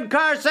diamond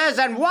curses?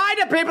 And why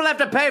do people have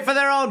to pay for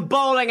their own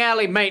bowling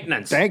alley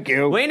maintenance? Thank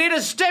you. We need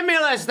a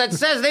stimulus that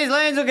says these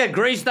lanes will get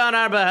greased on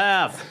our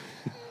behalf.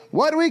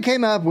 What we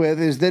came up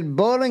with is that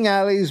bowling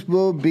alleys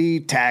will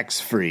be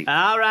tax-free.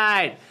 All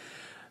right.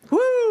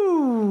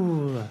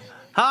 Woo!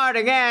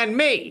 Harding and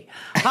me.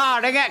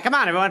 Harding and... Come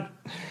on, everyone.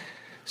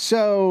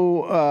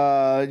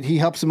 So he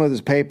helps him with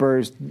his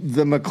papers.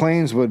 The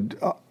McLeans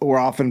were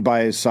often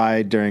by his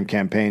side during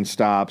campaign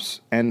stops,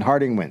 and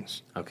Harding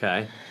wins.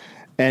 Okay.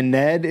 And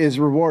Ned is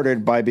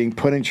rewarded by being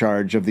put in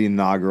charge of the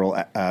inaugural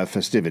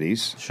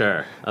festivities.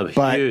 Sure.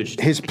 But Huge.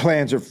 his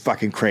plans are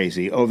fucking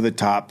crazy, over the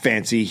top,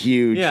 fancy,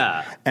 huge.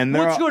 Yeah. And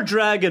what's your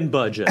dragon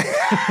budget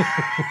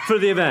for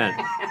the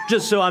event?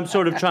 Just so I'm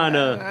sort of trying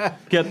to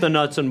get the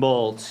nuts and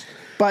bolts.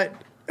 But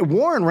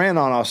Warren ran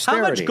on How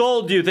austerity. much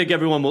gold do you think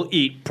everyone will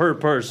eat per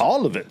person?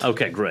 All of it.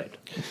 Okay, great.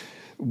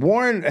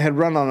 Warren had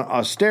run on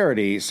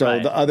austerity, so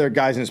Right. the other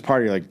guys in his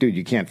party are like, dude,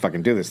 you can't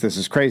fucking do this. This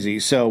is crazy.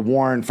 So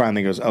Warren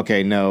finally goes,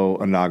 okay, no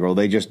inaugural.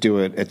 They just do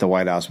it at the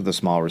White House with a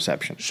small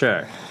reception.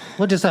 Sure.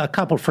 Well, just a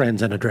couple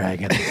friends and a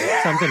dragon.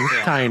 Something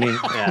tiny.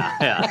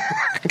 Yeah.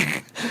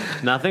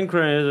 Nothing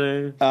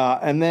crazy.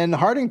 And then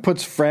Harding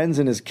puts friends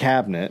in his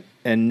cabinet,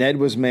 and Ned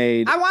was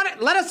made... I want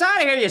it. Let us out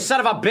of here, you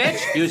son of a bitch.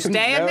 You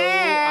stay in No,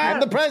 there.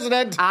 I'm the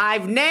president.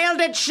 I've nailed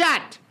it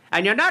shut.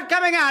 And you're not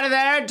coming out of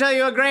there until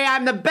you agree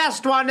I'm the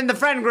best one in the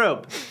friend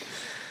group.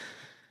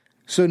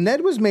 So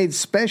Ned was made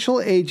special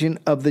agent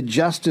of the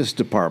Justice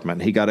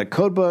Department. He got a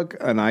code book,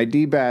 an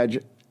ID badge,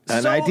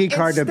 an ID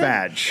card, and a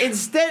badge.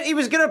 Instead, he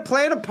was going to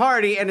plan a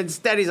party, and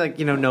instead he's like,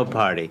 no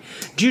party.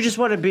 Do you just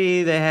want to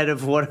be the head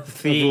of one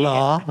of the...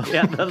 Law?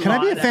 Yeah, the Can I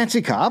law. be a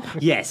fancy cop?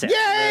 Yes. Yay!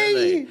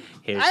 absolutely.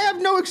 Here's- I have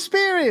no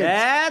experience.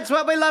 That's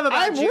what we love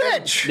about I'm you.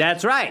 rich.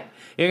 That's right.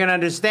 You're going to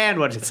understand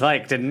what it's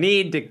like to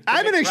need to...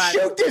 I'm going to try-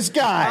 shoot this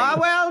guy. Oh,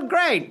 well,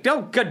 great.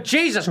 Don't... God,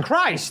 Jesus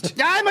Christ.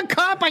 I'm a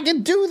cop. I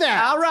can do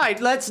that. All right,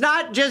 let's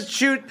not just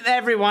shoot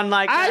everyone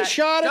like I that.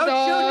 shot a Don't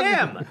dog. shoot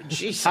him.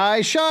 Jesus.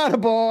 I shot a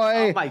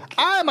boy. Oh, my God.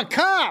 I'm a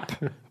cop.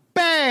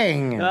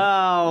 Bang.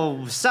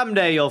 Oh,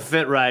 someday you'll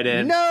fit right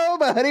in.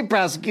 Nobody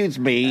prosecutes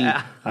me.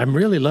 I'm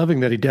really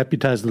loving that he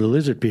deputized the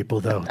lizard people,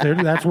 though.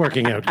 That's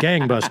working out.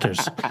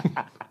 Gangbusters.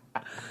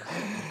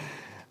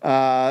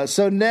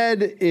 So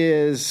Ned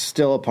is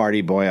still a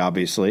party boy,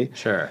 obviously.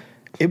 Sure.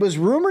 It was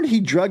rumored he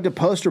drugged a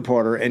post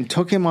reporter and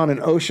took him on an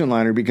ocean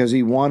liner because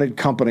he wanted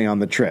company on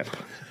the trip.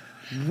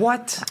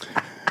 What?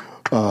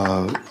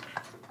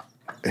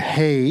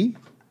 Hey.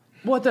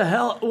 What the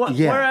hell? What,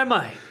 Yeah. Where am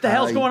I? The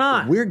hell's going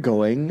on? We're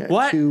going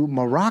What? to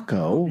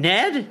Morocco.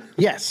 Ned?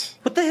 Yes.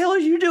 What the hell are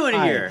you doing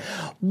here?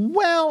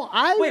 Well,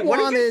 I Wait, what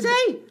wanted... did you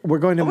say? We're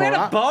going to Are we on a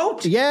Morocco.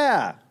 boat?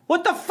 Yeah.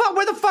 What the fuck?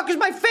 Where the fuck is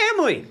my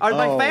family? Are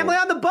my Oh. family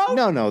on the boat?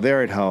 No,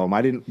 they're at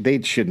home.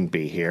 They shouldn't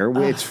be here.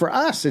 It's for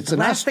us. It's an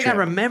us Last thing I trip.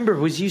 remember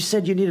was you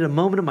said you needed a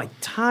moment of my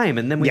time,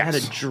 and then we had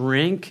Yes. a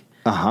drink.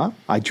 Uh-huh.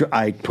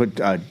 I put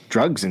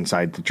drugs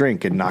inside the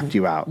drink and knocked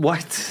you out.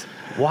 What?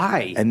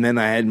 Why? And then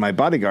I had my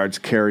bodyguards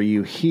carry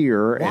you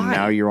here, and Why?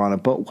 now you're on a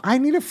boat. I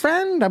need a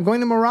friend. I'm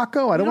going to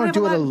Morocco. I don't want to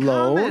do have it a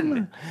lot in alone.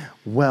 common.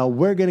 Well,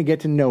 we're going to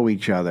get to know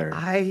each other.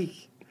 I.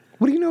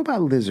 What do you know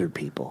about lizard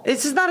people?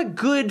 This is not a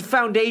good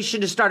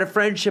foundation to start a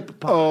friendship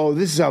upon. Oh,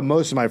 this is how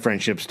most of my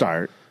friendships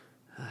start.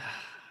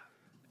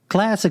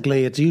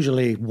 Classically, it's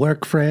usually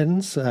work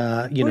friends, Who's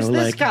this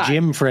like guy?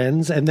 gym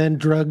friends, and then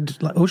drugged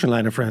ocean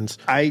liner friends.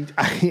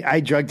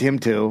 I drugged him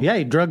too. Yeah,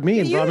 he drugged me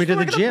and You brought me used to the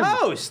work at gym.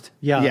 Post.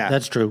 Yeah, Yeah.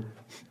 that's true.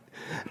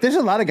 There's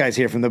a lot of guys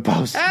here from the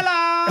Post.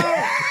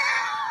 Hello!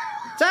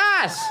 It's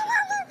us!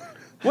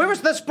 Where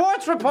was the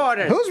sports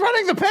reporters? Who's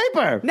running the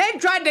paper?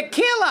 Ned tried to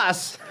kill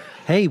us!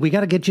 Hey, we got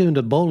to get you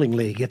into bowling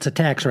league. It's a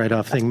tax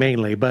write-off thing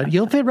mainly, but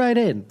you'll fit right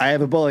in. I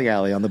have a bowling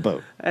alley on the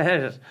boat.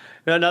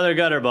 Another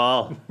gutter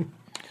ball.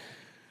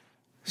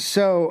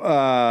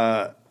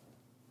 So,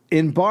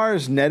 in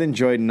bars, Ned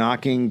enjoyed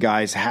knocking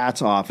guys'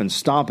 hats off and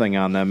stomping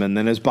on them, and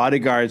then his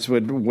bodyguards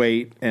would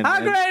wait and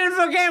How great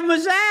of a game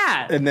was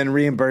that? and then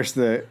reimburse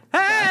the.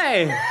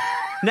 Hey!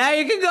 Now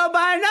you can go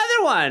buy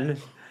another one.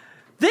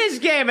 This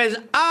game is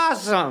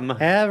awesome.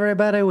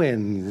 Everybody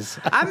wins.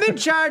 I'm in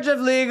charge of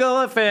legal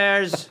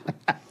affairs.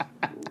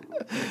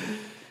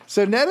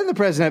 So Ned and the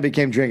president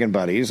became drinking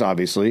buddies.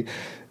 Obviously,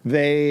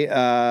 they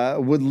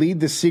would lead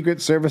the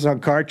Secret Service on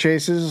car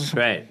chases.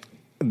 Right.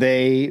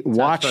 They supposed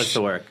watched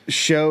to work.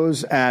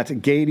 shows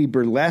at Gaiety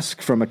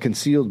Burlesque from a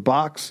concealed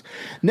box.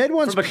 Ned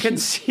once From a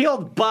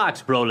concealed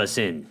box. Roll us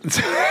in.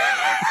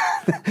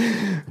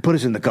 put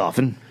us in the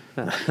coffin.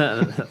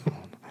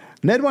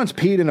 Ned once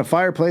peed in a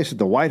fireplace at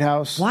the White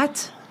House.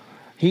 What?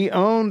 He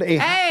owned a.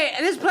 Hey,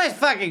 this place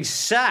fucking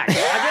sucks. I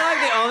feel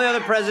like the only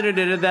other president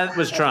who did that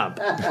was Trump.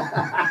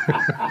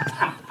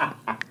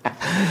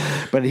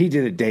 But he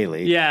did it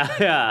daily.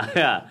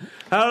 Yeah.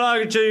 How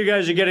long until you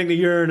guys are getting the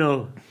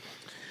urinal?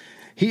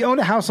 He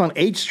owned a house on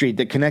 8th Street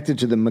that connected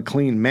to the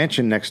McLean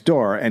mansion next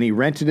door, and he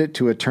rented it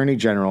to Attorney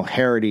General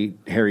Harry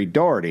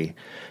Doherty.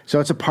 So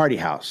it's a party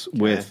house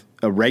with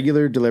a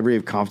regular delivery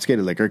of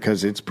confiscated liquor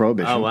because it's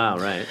prohibition. Oh, wow,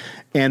 right.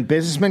 And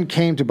businessmen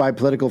came to buy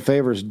political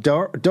favors.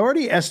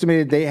 Doherty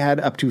estimated they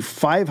had up to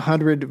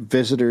 500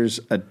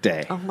 visitors a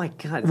day. Oh, my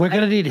God. We're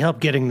going to need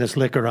help getting this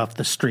liquor off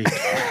the street.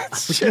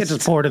 We can't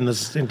just pour it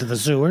into the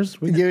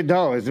sewers. We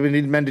We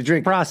need men to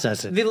drink.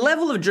 process it. The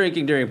level of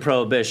drinking during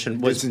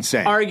Prohibition was It's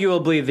insane.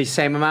 arguably the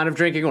same amount of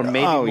drinking, or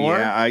maybe Oh, more.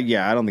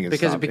 yeah. I don't think it's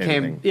Because it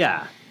became,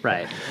 yeah,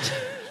 right.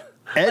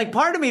 Like,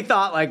 part of me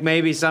thought, like,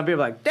 maybe some people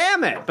were like,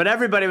 damn it. But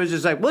everybody was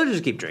just like, we'll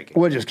just keep drinking.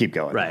 We'll just keep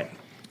going. Right.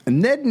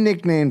 Ned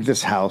nicknamed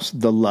this house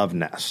the Love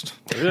Nest.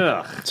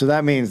 Ugh. So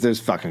that means there's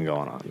fucking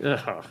going on.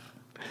 Ugh.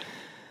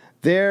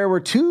 There were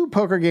 2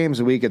 poker games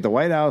a week at the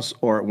White House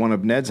or at one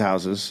of Ned's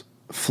houses.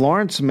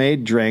 Florence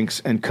made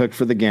drinks and cooked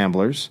for the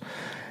gamblers.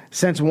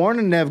 Since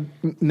Warren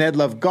and Ned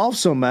loved golf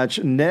so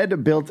much,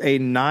 Ned built a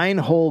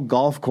 9-hole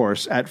golf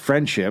course at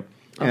Friendship.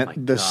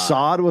 And the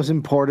sod was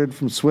imported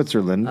from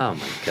Switzerland. Oh,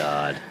 my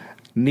God.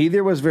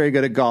 Neither was very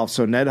good at golf,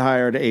 so Ned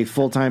hired a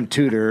full-time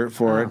tutor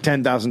for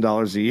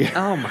 $10,000 a year.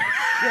 Oh, my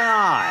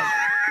God.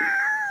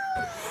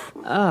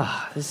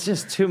 Oh, it's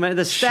just too much.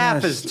 The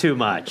staff is too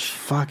much.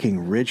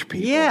 Fucking rich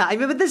people. Yeah, I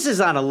mean, but this is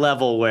on a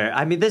level where,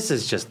 I mean, this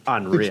is just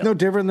unreal. It's no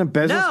different than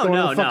Bezos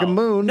going to the fucking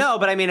moon. No,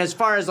 but I mean, as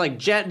far as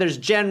like, there's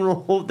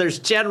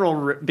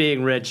general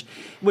being rich,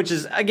 which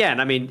is, again,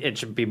 I mean, it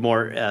should be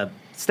more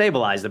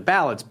stabilized and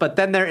balanced. But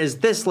then there is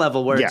this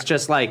level where it's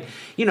just like,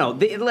 you know,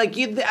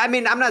 I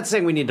mean, I'm not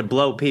saying we need to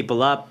blow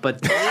people up,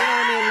 but you know what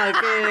I mean? Like,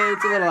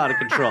 it's a little out of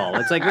control.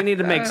 It's like we need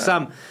to make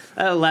some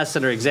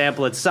lesson or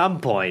example at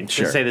some point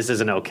to say this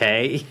isn't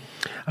okay.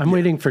 I'm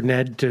waiting for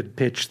Ned to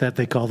pitch that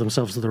they call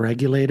themselves the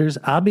Regulators.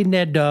 I'll be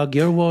Ned Dog,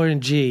 you're Warren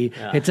G.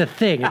 It's a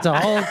thing. It's a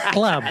whole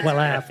club. We'll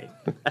have.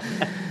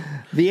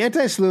 The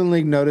Anti-Saloon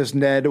League noticed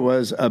Ned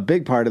was a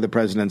big part of the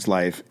president's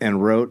life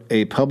and wrote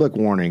a public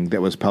warning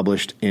that was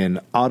published in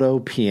Auto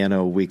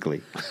Piano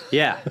Weekly.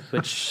 Yeah,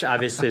 which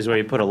obviously is where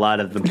you put a lot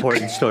of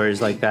important stories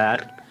like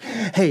that.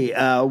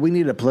 Hey, we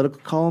need a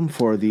political column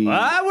for the...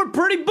 We're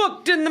pretty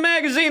booked in the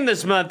magazine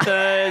this month.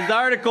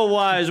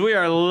 Article-wise, we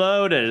are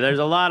loaded. There's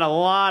a lot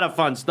of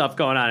fun stuff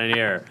going on in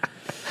here.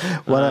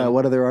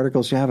 What other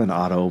articles do you have in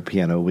Auto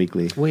Piano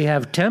Weekly? We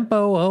have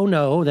Tempo, oh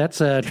no, that's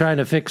trying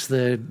to fix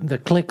the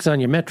clicks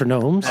on your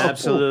metronomes.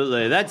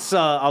 Absolutely. That's a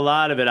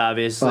lot of it,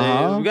 obviously.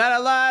 We've got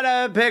a lot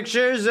of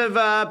pictures of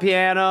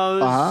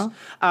pianos.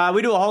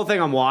 We do a whole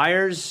thing on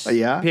wires.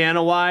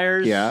 Piano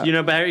wires. Yeah. You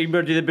know,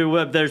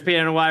 there's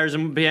piano wires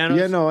and pianos.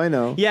 Yeah, no, I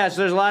know. Yeah,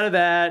 so there's a lot of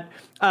that.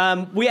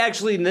 We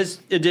actually, in this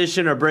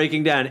edition, are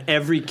breaking down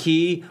every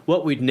key,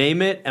 what we'd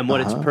name it, and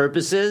what its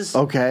purpose is.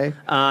 Okay.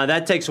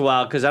 That takes a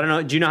while, because I don't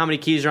know. Do you know how many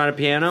keys are on a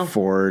piano?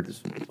 40.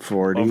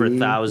 Over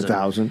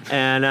 1,000.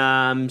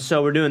 And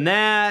so we're doing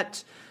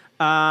that.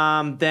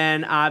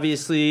 Then,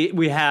 obviously,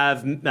 we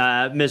have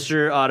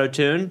Mr.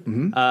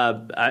 Auto-Tune.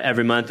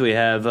 Every month we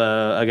have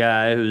a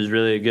guy who's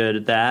really good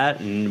at that,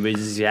 and we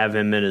just have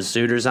him in a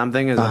suit or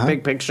something. It's a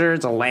big picture.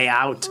 It's a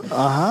layout.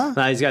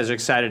 These guys are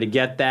excited to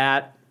get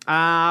that.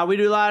 We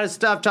do a lot of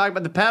stuff talking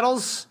about the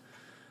pedals.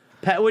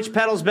 Which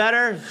pedal's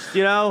better?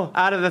 You know,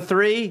 out of the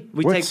 3,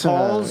 we take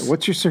polls.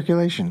 What's your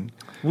circulation?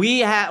 We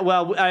have,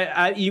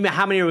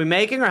 how many are we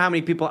making, or how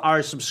many people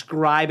are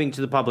subscribing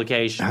to the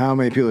publication? How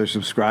many people are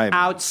subscribing?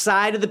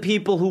 Outside of the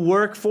people who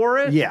work for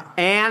it? Yeah.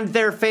 And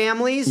their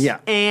families? Yeah.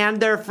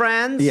 And their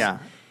friends? Yeah.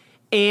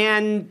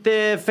 And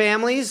the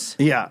families?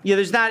 Yeah. Yeah,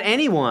 there's not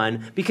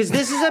anyone, because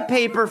this is a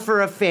paper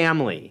for a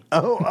family.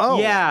 Oh.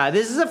 Yeah,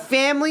 this is a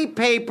family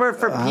paper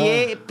for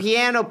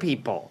piano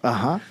people.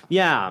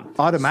 Yeah.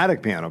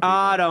 Automatic piano people.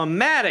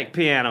 Automatic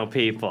piano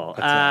people,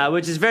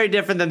 which is very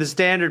different than the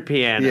standard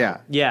piano. Yeah.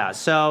 Yeah,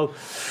 so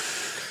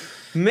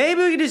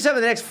maybe we can do something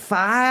in the next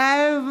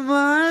 5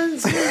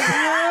 months.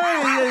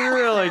 It's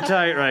really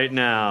tight right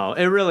now.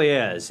 It really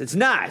is. It's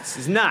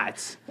nuts.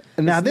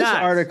 Now, It's this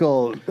nuts.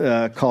 article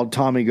called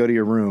Tommy, Go to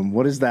Your Room,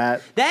 what is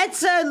that?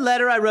 That's a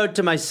letter I wrote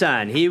to my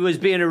son. He was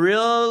being a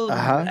real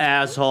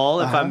asshole,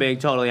 if I'm being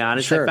totally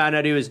honest. Sure. I found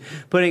out he was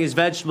putting his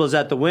vegetables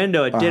at the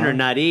window at dinner,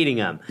 not eating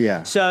them.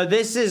 Yeah. So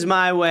this is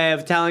my way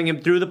of telling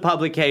him through the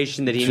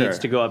publication that he Sure. needs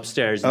to go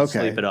upstairs and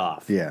sleep it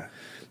off. Yeah.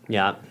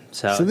 Yeah.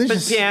 So this but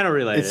is piano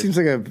related. It seems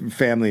like a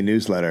family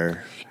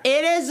newsletter.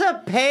 It is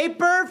a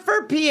paper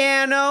for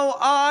piano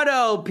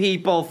auto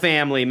people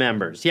family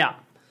members. Yeah.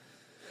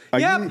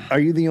 Are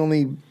you the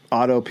only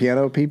auto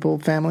piano people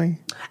family?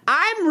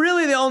 I'm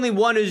really the only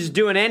one who's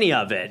doing any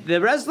of it. The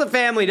rest of the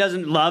family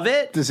doesn't love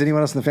it. Does anyone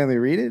else in the family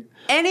read it?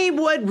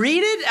 Anyone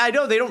read it? I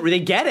know they don't.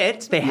 They get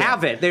it. They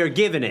have it. They're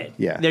given it.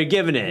 Yeah. They're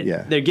given it.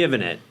 Yeah. They're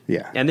given it.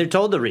 Yeah. And they're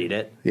told to read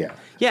it. Yeah.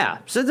 Yeah.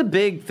 So it's a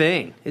big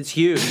thing. It's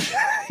huge.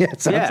 Yeah,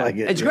 it sounds like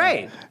it. It's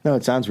great. No,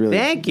 it sounds really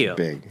Thank you.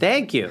 big.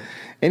 Thank you.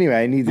 Anyway,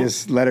 I need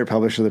this letter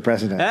published to the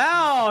president.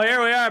 Oh,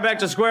 here we are back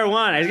to square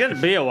one. It's going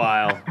to be a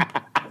while.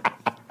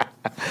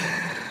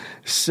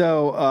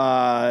 So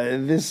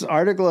this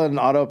article in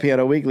Auto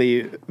Piano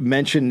Weekly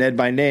mentioned Ned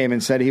by name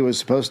and said he was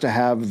supposed to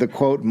have the,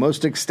 quote,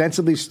 most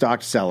extensively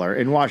stocked cellar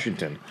in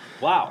Washington.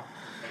 Wow.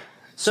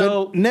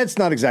 So Ned's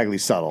not exactly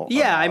subtle.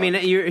 Yeah, I mean,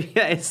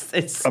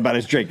 it's about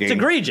his drinking. It's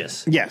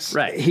egregious. Yes.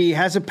 Right. He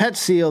has a pet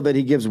seal that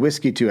he gives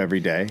whiskey to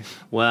every day.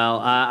 Well,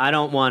 I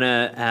don't want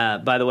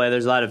to. By the way,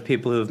 there's a lot of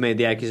people who have made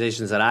the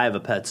accusations that I have a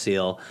pet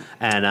seal,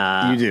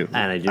 and you do,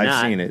 and I do I've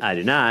not. seen it. I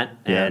do not,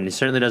 Yeah. and he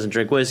certainly doesn't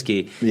drink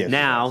whiskey. Yes.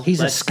 Now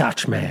He's a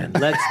Scotch man.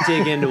 Let's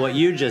dig into what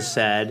you just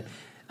said.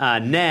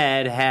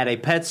 Ned had a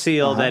pet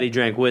seal that he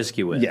drank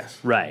whiskey with. Yes.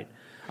 Right.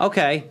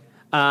 Okay.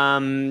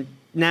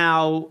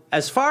 Now,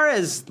 as far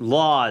as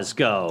laws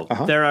go,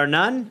 there are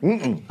none?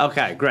 Mm-mm.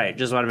 Okay, great.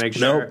 Just want to make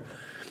sure. Nope.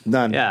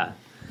 None. Yeah.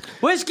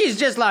 Whiskey's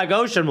just like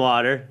ocean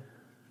water.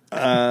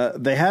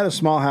 They had a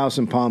small house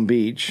in Palm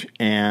Beach,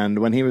 and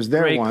when he was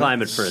there Great once,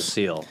 climate for a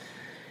seal.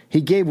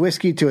 he gave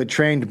whiskey to a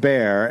trained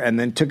bear and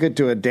then took it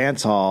to a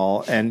dance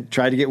hall and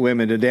tried to get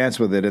women to dance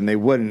with it, and they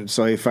wouldn't.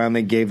 So he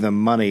finally gave them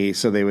money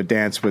so they would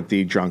dance with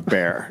the drunk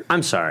bear.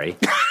 I'm sorry.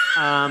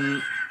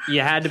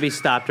 You had to be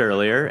stopped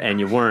earlier, and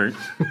you weren't.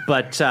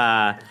 But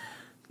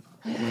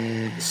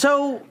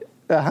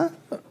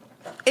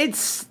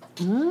it's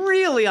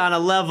really on a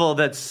level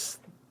that's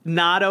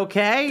not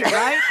okay,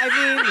 right?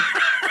 I mean,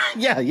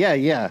 Yeah.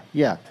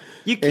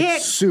 you can't.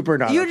 It's super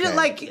not You okay. just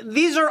like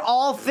these are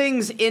all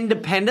things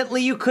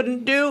independently you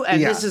couldn't do,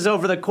 and Yeah. this is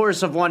over the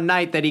course of one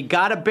night that he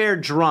got a bear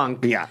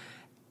drunk. Yeah.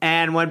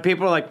 And when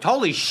people are like,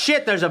 "Holy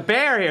shit, there's a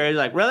bear here," he's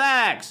like,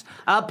 "Relax,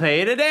 I'll pay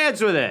you to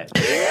dance with it."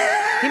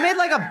 He made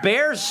like a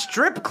bear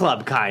strip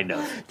club, kind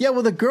of. Yeah,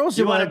 well, the girls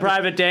You who want a wanted-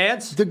 private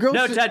dance? The girls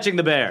no who- touching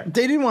the bear.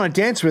 They didn't want to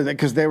dance with it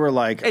because they were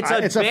like, It's a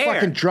a bear.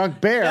 fucking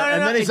drunk bear. No,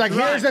 and then he's it's like,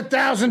 drunk. here's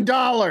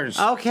 $1,000.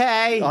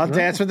 Okay. I'll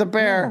dance with the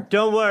bear.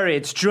 Don't worry,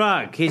 it's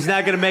drunk. He's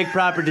not going to make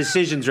proper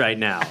decisions right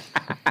now.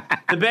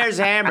 The bear's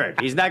hammered.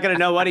 He's not going to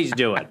know what he's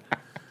doing.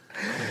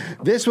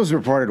 This was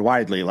reported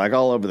widely, like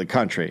all over the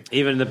country.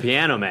 Even in the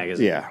piano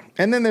magazine. Yeah.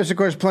 And then there's, of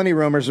course, plenty of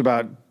rumors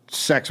about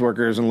sex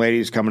workers and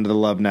ladies coming to the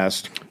love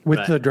nest. With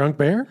Right. the drunk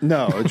bear?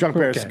 No, the drunk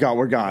bear's Okay. gone.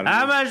 We're gone.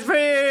 How much for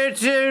you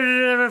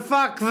to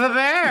fuck the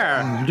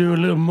bear? Do a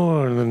little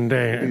more than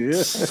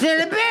dance. So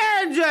the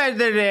bear enjoyed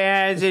the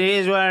dance, and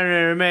he's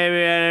wondering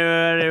maybe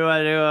anybody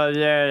wants to go up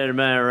there and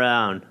run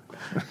around.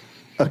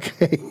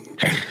 Okay.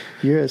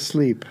 You're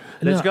asleep.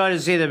 Let's go to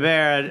see the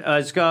bear.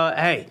 Let's go.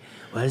 Hey,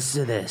 what's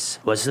to this?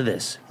 What's to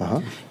this?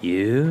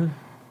 You,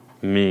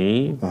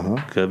 me,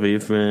 couple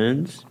of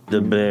friends, the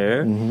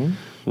bear.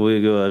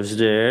 We go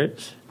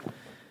upstairs.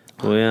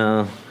 We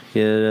all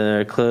get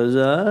our clothes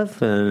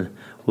off, and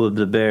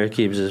the bear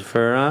keeps his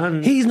fur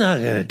on. He's not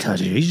going to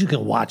touch you. He's just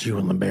going to watch you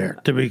and the bear,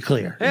 to be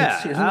clear. Yeah,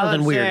 It's all nothing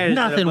I'm weird. saying is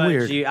that Nothing a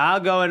bunch weird. I'll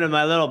go into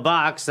my little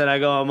box that I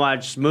go and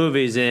watch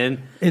movies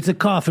in. It's a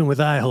coffin with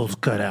eye holes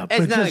cut out.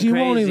 It's But not just, you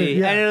won't crazy, even,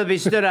 yeah. and it'll be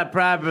stood up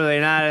properly,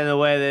 not in the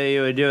way that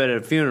you would do it at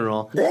a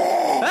funeral. Oh,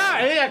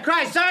 yeah,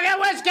 Christ, someone get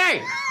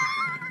whiskey!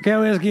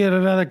 Can't whiskey and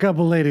another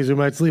couple ladies who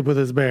might sleep with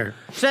his bear.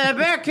 So the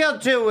bear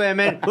killed 2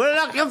 women. We're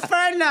looking for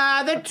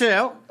another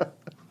 2.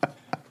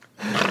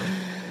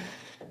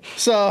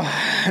 So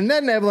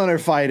Ned and Evelyn are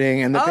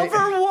fighting, and the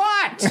Over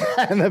what?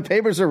 and the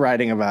papers are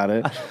writing about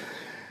it.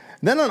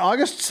 Then on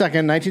August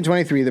 2nd,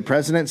 1923, the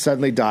president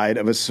suddenly died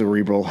of a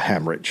cerebral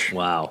hemorrhage.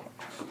 Wow.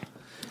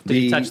 Did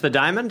he touch the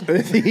diamond?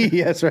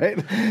 Yes, right?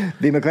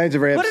 The McLeans are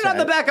very Put upset. it on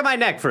the back of my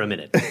neck for a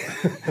minute.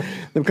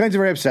 The McLeans are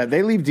very upset.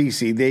 They leave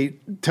D.C. They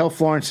tell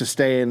Florence to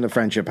stay in the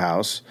Friendship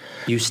House,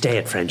 You stay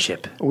at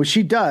Friendship. which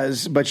she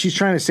does, but she's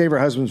trying to save her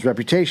husband's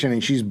reputation,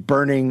 and she's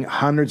burning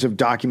hundreds of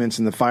documents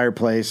in the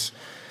fireplace.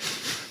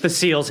 The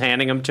seal's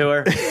handing them to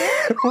her.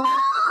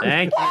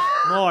 Thank you.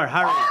 More,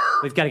 hurry.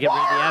 We've got to get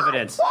rid of the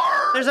evidence.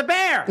 There's a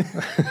bear.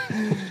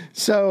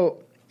 So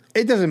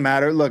it doesn't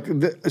matter. Look,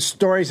 the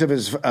stories of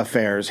his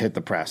affairs hit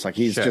the press. Like,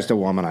 he's Sure. just a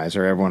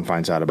womanizer. Everyone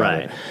finds out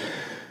about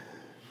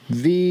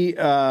it.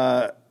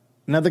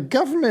 Now, the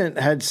government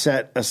had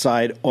set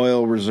aside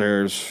oil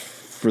reserves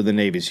for the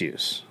Navy's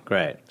use.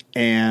 Great.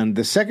 And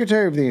the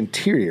Secretary of the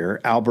Interior,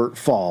 Albert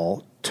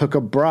Fall, took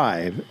a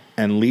bribe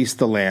and leased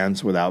the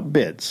lands without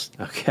bids.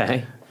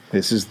 Okay.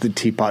 This is the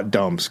Teapot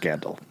Dome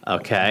scandal.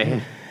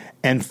 Okay.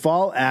 And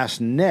Fall asked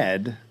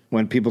Ned,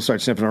 when people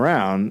start sniffing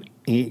around,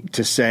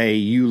 to say,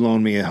 you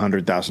loan me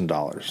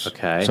 $100,000.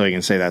 Okay. So he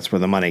can say that's where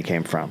the money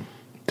came from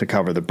to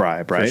cover the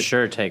bribe, right? For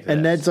sure, take that.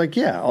 And Ned's like,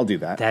 yeah, I'll do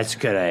that. That's a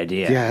good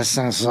idea. Yeah, that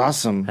sounds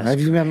awesome. Have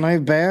you met my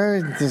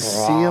bear, the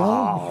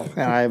seal?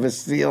 And I have a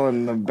seal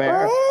and the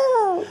bear.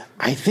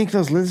 I think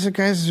those lizard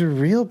guys are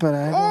real, but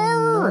I don't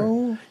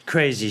know.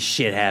 Crazy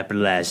shit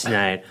happened last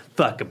night.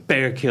 Fuck, a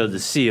bear killed the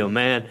seal,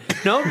 man.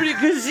 Nobody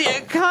could see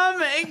it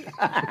coming.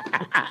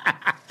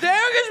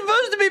 They're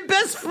supposed to be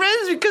best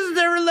friends because of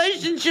their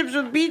relationships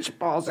with beach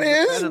balls.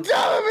 It's dumb of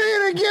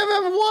me to give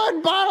him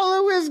one bottle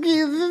of whiskey,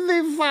 and then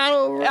they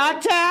follow. I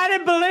tell you, I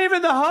didn't believe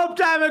in the hope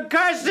time and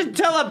curse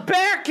until a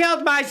bear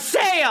killed my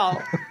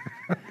seal.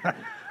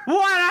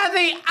 What are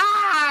the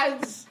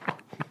odds?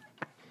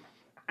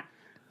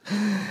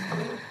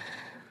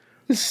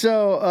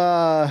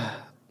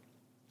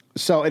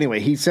 So anyway,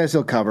 he says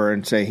he'll cover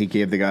and say he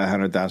gave the guy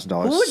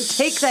 $100,000. Who would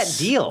take that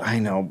deal? I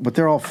know, but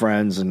they're all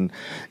friends. And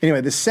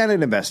anyway, the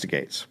Senate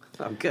investigates.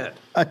 Oh, good.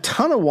 A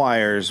ton of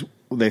wires,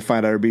 they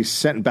find out, are being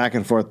sent back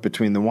and forth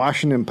between the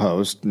Washington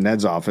Post,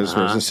 Ned's office,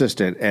 where his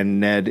assistant, and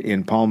Ned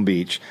in Palm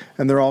Beach,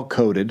 and they're all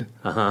coded.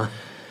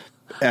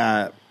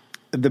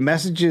 The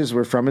messages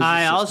were from his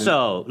I assistant.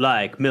 also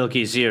like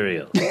milky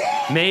cereal.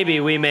 Maybe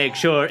we make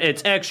sure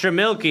it's extra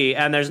milky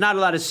and there's not a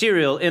lot of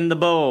cereal in the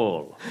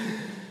bowl.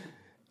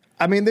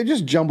 I mean, they're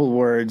just jumbled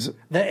words.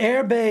 The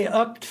Erbe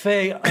uct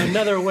fe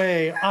another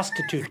way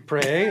ostitute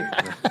pray,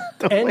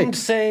 and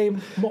say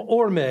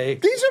orme.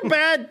 These are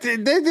bad.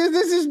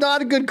 This is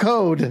not a good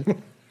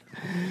code.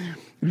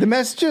 The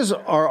messages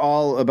are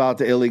all about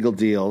the illegal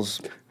deals.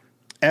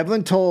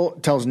 Evelyn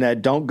tells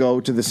Ned, don't go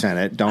to the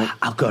Senate.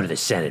 I'll go to the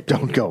Senate. Baby.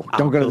 Don't go.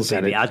 Don't go to the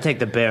Senate. Baby. I'll take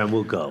the bear and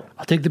we'll go.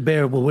 I'll take the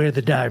bear. We'll wear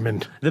the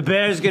diamond. The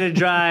bear's going to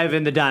drive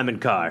in the diamond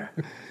car.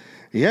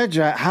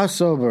 Yeah, how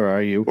sober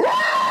are you?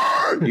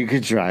 You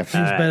could drive. He's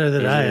better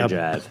than I am.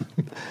 Drive.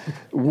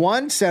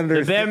 One senator...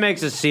 The bear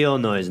makes a seal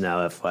noise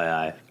now,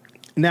 FYI.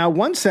 Now,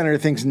 one senator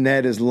thinks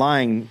Ned is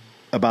lying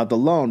about the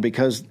loan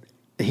because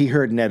he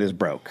heard Ned is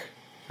broke.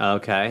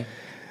 Okay.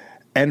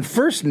 And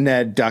first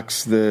Ned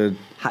ducks the...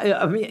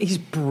 I mean, he's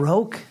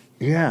broke.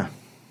 Yeah.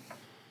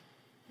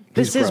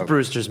 This is broke.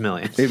 Brewster's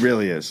Millions. It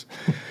really is.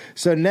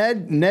 So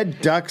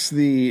Ned ducks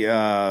the,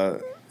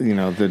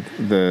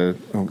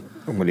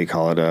 what do you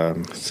call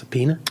it?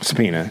 Subpoena?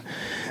 Subpoena.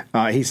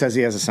 He says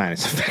he has a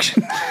sinus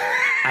infection.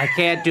 I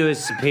can't do a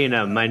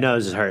subpoena. My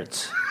nose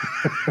hurts.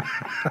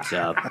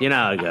 So, you know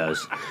how it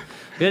goes.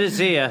 Good to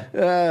see you.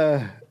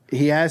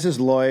 He has his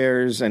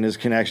lawyers and his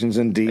connections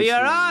in D.C.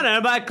 Your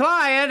Honor, my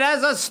client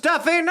has a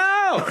stuffy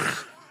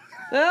nose.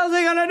 The hell's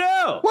he gonna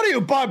do? What are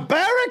you,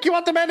 barbaric? You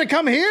want the man to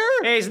come here?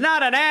 He's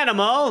not an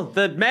animal.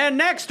 The man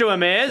next to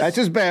him is. That's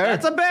his bear.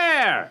 That's a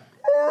bear.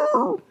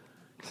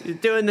 He's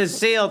doing the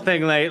seal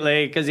thing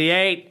lately because he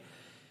ate.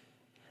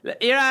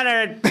 Your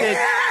Honor,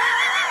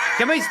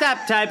 can we stop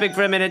typing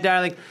for a minute,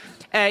 darling?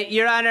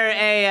 Your Honor,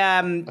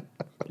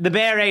 the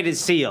bear ate his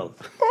seal.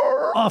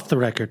 Off the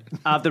record.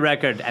 Off the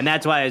record, and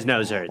that's why his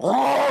nose hurts.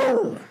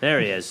 There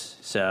he is.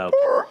 So,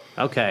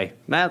 okay.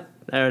 Well,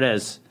 there it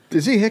is.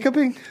 Is he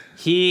hiccuping?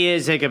 He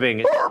is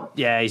hiccuping.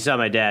 Yeah, he saw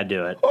my dad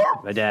do it.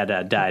 My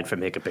dad died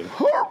from hiccuping.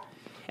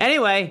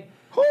 Anyway,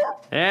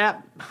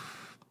 yeah.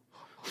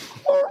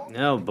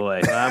 Oh,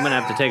 boy. Well, I'm going to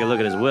have to take a look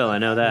at his will. I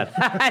know that.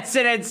 That's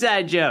an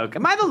inside joke.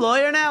 Am I the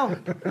lawyer now?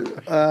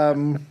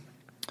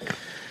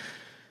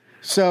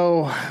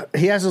 So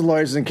he has his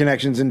lawyers and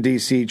connections in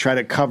D.C. try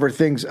to cover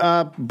things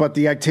up, but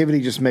the activity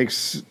just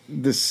makes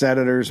the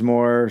senators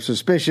more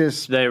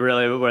suspicious. They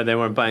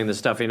weren't buying the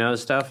stuffy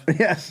nose stuff?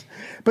 Yes.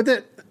 But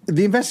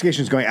the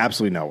investigation is going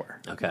absolutely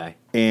nowhere. Okay.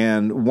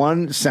 And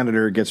one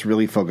senator gets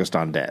really focused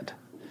on Ned.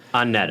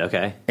 On Ned,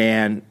 okay.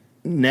 And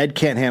Ned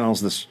can't handle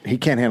this. He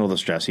can't handle the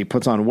stress. He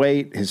puts on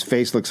weight. His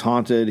face looks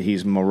haunted.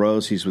 He's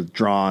morose. He's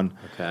withdrawn.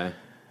 Okay.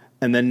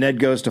 And then Ned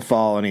goes to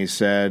fall, and he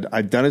said,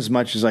 I've done as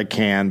much as I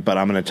can, but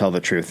I'm going to tell the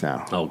truth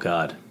now. Oh,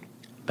 God.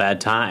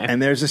 Bad time.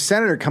 And there's a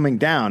senator coming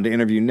down to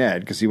interview Ned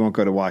because he won't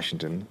go to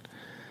Washington.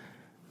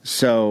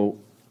 So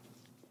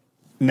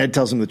Ned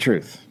tells him the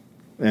truth.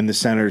 And the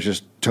senator's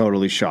just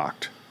totally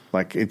shocked.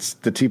 Like, it's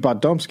the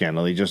Teapot Dome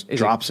scandal. He just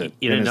drops it.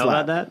 You didn't know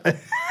about that?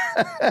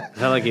 I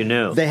felt like you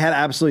knew. They had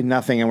absolutely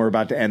nothing, and we're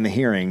about to end the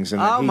hearings.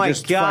 And then he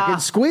just fucking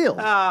squealed.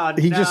 Oh,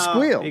 he just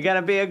squealed. You got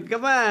to be a...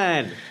 Come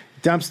on.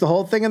 Dumps the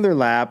whole thing in their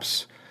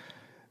laps.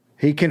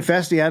 He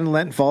confessed he hadn't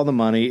let fall the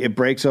money. It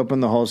breaks open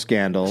the whole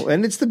scandal.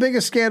 And it's the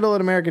biggest scandal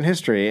in American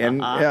history,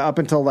 and up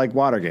until, like,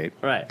 Watergate.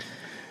 Right.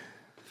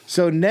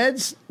 So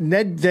Ned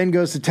then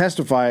goes to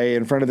testify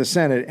in front of the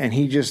Senate, and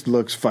he just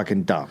looks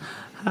fucking dumb.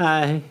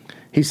 Hi.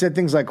 He said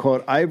things like,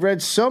 quote, I've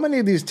read so many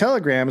of these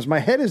telegrams, my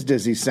head is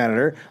dizzy,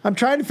 Senator. I'm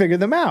trying to figure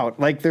them out.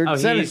 Like, they're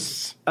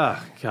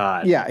Oh,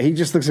 God. Yeah, he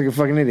just looks like a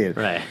fucking idiot.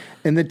 Right.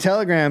 In the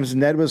telegrams,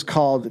 Ned was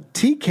called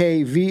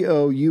TKVOUEP,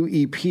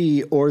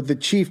 or the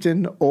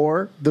Chieftain,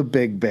 or the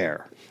Big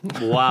Bear.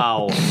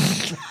 Wow.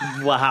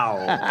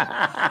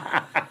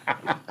 Wow.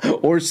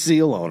 Or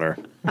seal owner.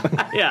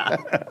 Yeah.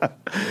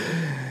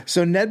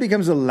 So Ned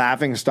becomes a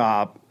laughing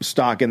stock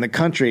in the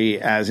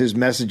country as his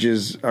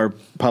messages are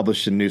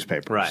published in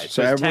newspapers. Right.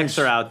 So his texts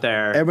are out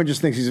there. Everyone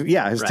just thinks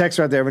his texts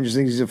are out there. Everyone just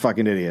thinks he's a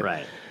fucking idiot.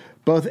 Right.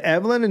 Both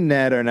Evelyn and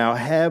Ned are now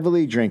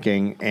heavily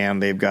drinking,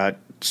 and they've got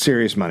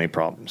serious money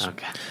problems.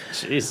 Okay.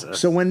 Jesus.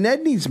 So when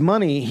Ned needs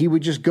money, he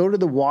would just go to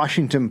the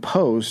Washington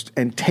Post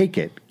and take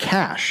it,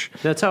 cash.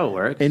 That's how it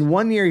works. In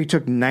 1 year, he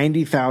took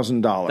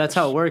 $90,000. That's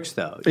how it works,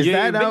 though. Is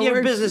that how it your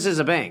works? business is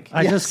a bank.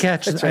 I Yes,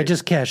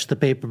 just catch the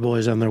paper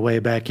boys on their way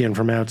back in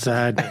from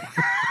outside.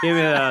 Give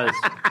me those.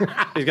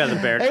 He's got the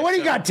bear. Hey, what do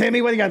you got,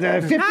 Timmy? What do you got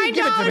there? 50? Give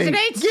it to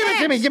me. Give it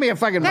to me. Give me a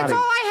fucking money.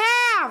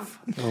 I have.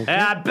 Okay.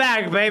 I'm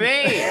back,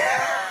 baby.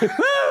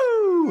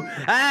 Woo!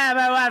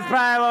 My wife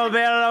probably won't be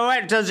able to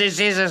wait until she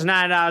sees us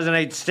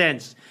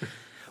 $9.08.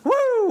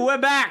 Woo! We're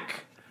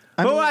back.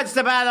 Who wants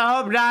to buy the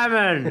Hope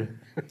Diamond?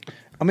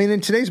 I mean, in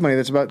today's money,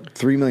 that's about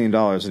 $3 million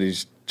that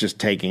he's just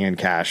taking in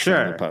cash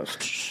from the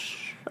Post.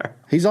 Sure.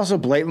 He's also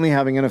blatantly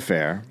having an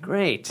affair.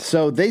 Great.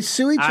 So they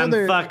sue each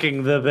other. I'm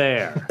fucking the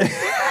bear.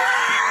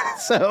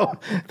 So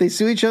they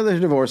sue each other to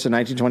divorce in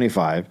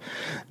 1925.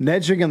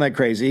 Ned's drinking like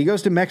crazy. He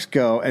goes to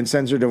Mexico and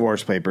sends her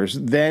divorce papers.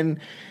 Then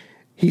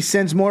he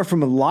sends more from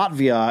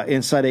Latvia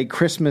inside a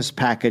Christmas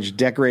package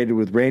decorated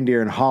with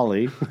reindeer and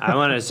holly. I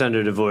want to send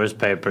her divorce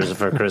papers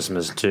for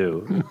Christmas,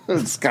 too.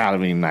 It's got to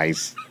be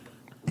nice.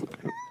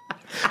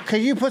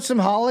 Could you put some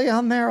holly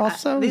on there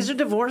also? These are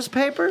divorce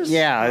papers?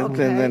 Yeah.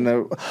 Okay. And then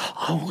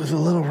with a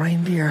little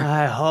reindeer.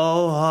 I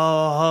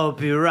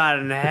hope you rot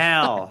in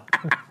hell.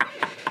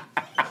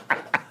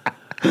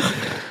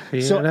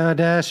 Piano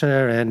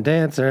dasher and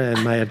dancer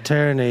and my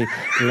attorney,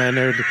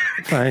 Leonard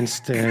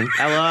Feinstein.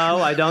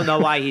 Hello, I don't know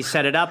why he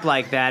set it up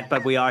like that,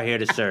 but we are here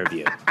to serve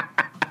you.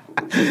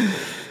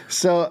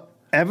 So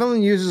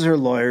Evelyn uses her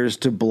lawyers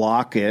to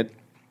block it.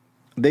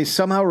 They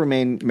somehow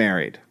remain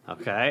married.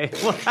 Okay.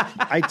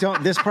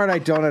 This part I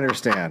don't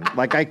understand.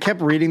 Like, I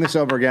kept reading this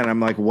over again. I'm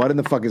like, what in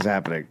the fuck is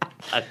happening?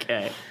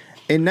 Okay.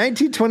 In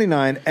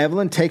 1929,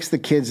 Evelyn takes the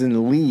kids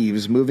and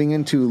leaves, moving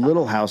into a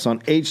little house on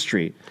 8th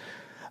Street.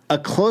 A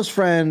close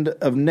friend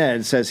of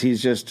Ned says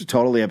he's just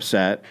totally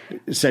upset.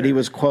 Said he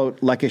was, quote,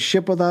 like a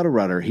ship without a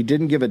rudder. He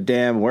didn't give a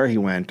damn where he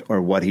went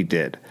or what he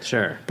did.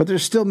 Sure. But they're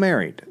still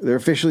married. They're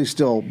officially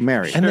still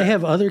married. And they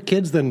have other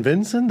kids than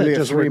Vincent? That They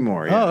have just 3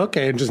 more, yeah. Oh,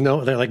 okay. And just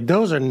know, they're like,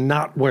 those are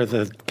not worth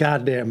a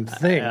goddamn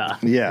thing.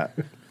 Yeah.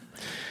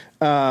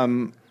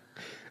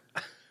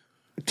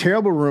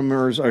 Terrible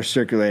rumors are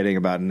circulating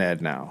about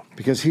Ned now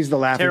because he's the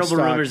laughing Terrible stock.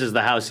 Rumors is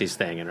the house he's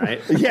staying in, right?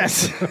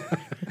 Yes.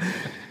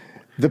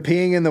 The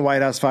peeing in the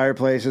White House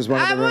fireplace is one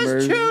of the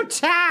rumors.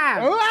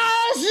 tired. Who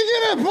else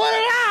you gonna put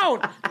it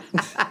out?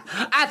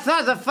 I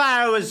thought the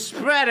fire was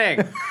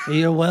spreading.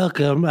 You're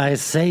welcome. I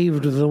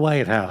saved the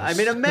White House. I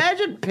mean,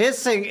 imagine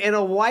pissing in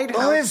a White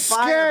House Oh, it's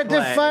scared.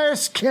 The fireplace. fire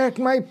scared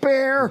my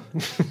bear.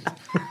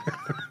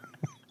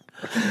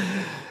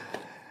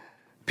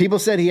 People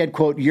said he had,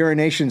 quote,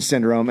 urination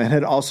syndrome and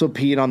had also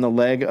peed on the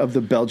leg of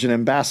the Belgian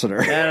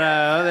ambassador.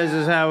 Hello, this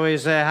is how we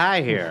say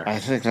hi here. I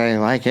think I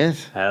like it.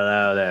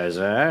 Hello there,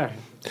 sir.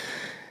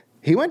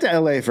 He went to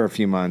L.A. for a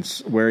few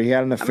months where he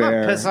had an I'm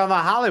affair. gonna piss on the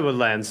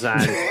Hollywoodland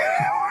sign.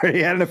 Where he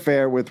had an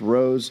affair with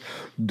Rose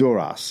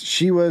Duras.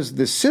 She was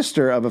the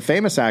sister of a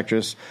famous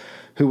actress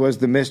who was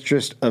the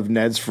mistress of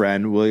Ned's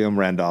friend, William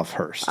Randolph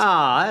Hearst.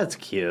 Aw, that's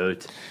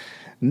cute.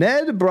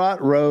 Ned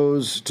brought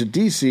Rose to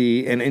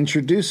D.C. and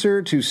introduced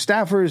her to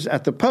staffers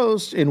at the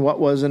Post in what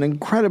was an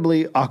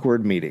incredibly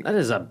awkward meeting. That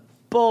is a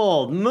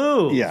bold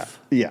move. Yeah.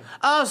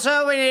 Oh,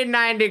 so we need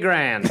 90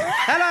 grand.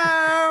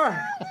 Hello.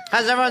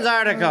 How's everyone's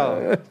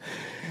article?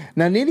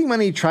 Now, needing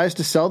money, he tries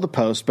to sell the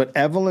Post, but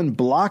Evelyn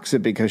blocks it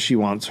because she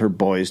wants her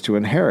boys to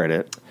inherit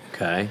it.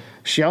 Okay.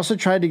 She also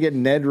tried to get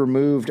Ned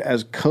removed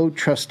as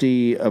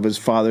co-trustee of his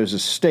father's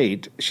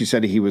estate. She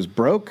said he was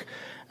broke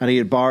and he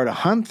had borrowed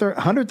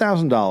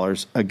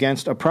 $100,000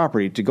 against a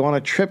property to go on a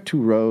trip to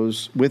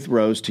Rose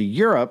to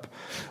Europe,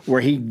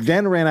 where he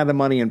then ran out of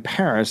money in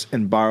Paris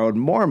and borrowed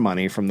more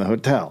money from the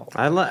hotel.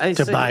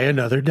 To buy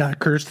another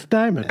cursed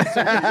diamond.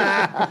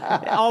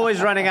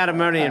 Always running out of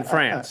money in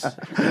France.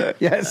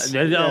 Yes.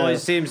 It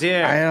always seems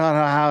here. I don't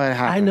know how it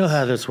happens. I know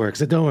how this works.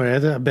 Don't worry.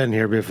 I've been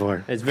here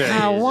before. It's very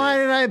easy. Why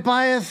did I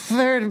buy a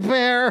third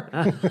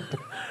bear?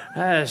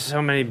 There's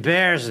so many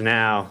bears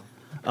now.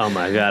 Oh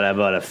my God, I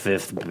bought a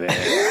 5th bear.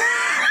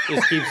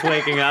 Just keeps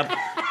waking up.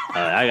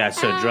 I got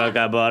so drunk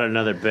I bought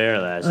another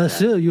bear last night.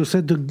 Sir, you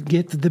said to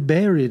get the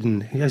bear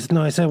in. Yes,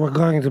 no, I said we're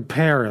going to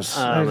Paris.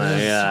 Oh, my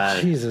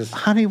God. Jesus.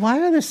 Honey,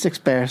 why are there 6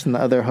 bears in the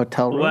other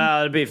hotel room?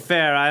 Well, to be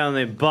fair, I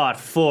only bought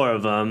 4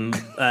 of them,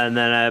 and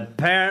then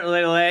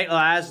apparently late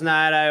last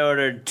night I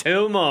ordered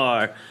 2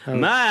 more.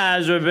 My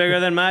eyes were bigger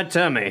than my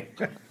tummy.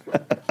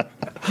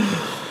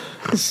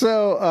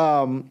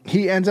 So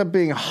he ends up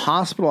being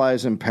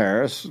hospitalized in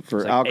Paris for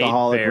Like 8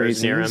 alcoholic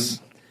bears near reasons.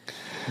 him.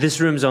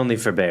 This room's only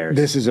for bears.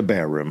 This is a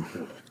bear room.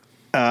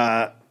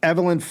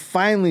 Evelyn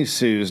finally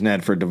sues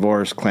Ned for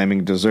divorce,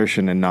 claiming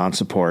desertion and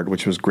non-support,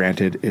 which was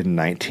granted in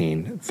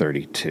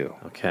 1932.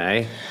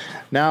 Okay.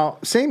 Now,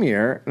 same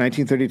year,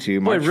 1932.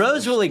 Boy, March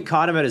Rose really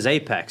caught him at his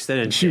apex,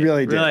 didn't she? She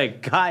really did. Really,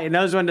 God, he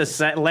knows when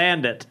to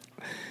land it.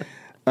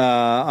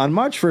 On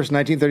March 1st,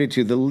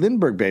 1932, the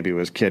Lindbergh baby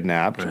was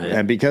kidnapped. Right.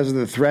 And because of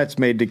the threats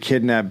made to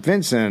kidnap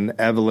Vincent,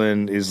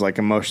 Evelyn is like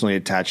emotionally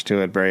attached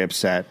to it, very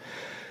upset.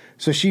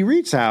 So she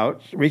reaches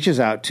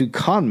out to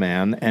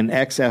conman and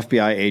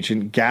ex-FBI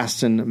agent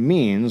Gaston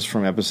Means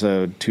from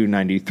episode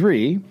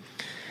 293.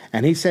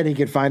 And he said he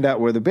could find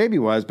out where the baby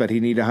was, but he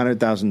needed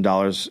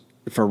 $100,000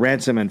 for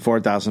ransom and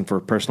 $4,000 for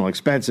personal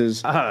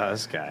expenses. Oh,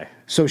 this guy.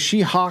 So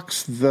she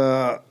hawks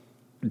the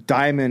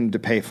diamond to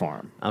pay for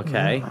him.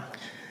 Okay.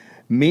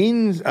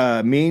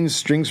 Means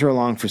strings her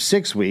along for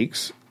 6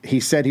 weeks. He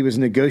said he was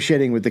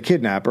negotiating with the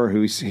kidnapper,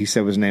 who he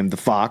said was named the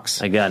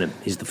Fox. I got him.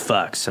 He's the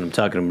Fox, and I'm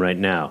talking to him right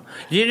now.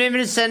 You didn't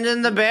even send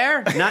in the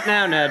bear? Not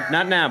now, Ned.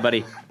 Not now,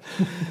 buddy.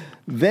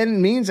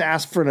 Then Means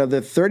asked for another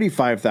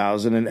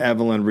 $35,000, and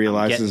Evelyn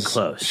realizes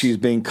close. she's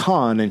being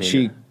conned, and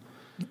she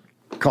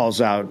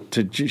reaches out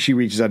to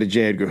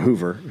J. Edgar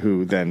Hoover,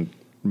 who then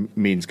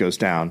Means goes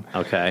down.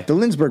 Okay. The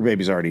Lindbergh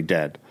baby's already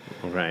dead.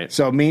 Right.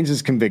 So Means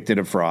is convicted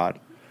of fraud.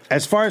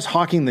 As far as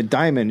hawking the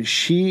diamond,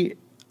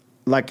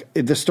 like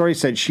the story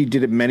said, she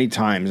did it many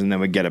times and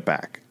then would get it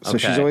back. So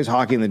she's always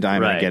hawking the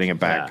diamond and getting it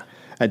back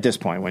at this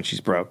point when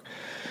she's broke.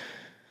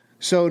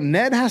 So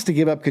Ned has to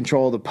give up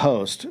control of the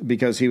Post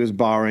because he was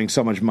borrowing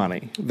so much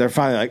money. They're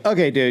finally like,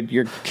 okay, dude,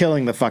 you're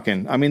killing the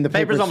fucking... I mean, the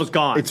paper's almost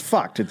gone. It's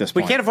fucked at this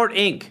We point. can't afford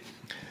ink.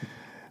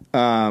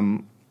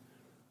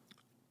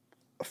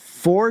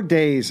 4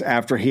 days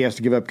after he has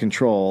to give up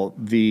control,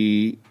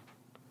 the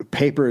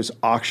paper is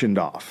auctioned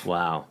off.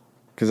 Wow.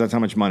 because that's how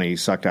much money he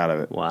sucked out of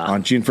it. Wow.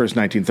 On June 1st,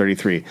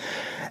 1933.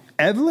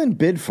 Evelyn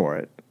bid for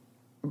it,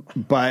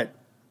 but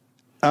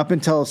up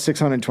until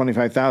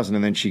 $625,000,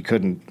 and then she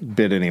couldn't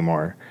bid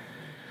anymore.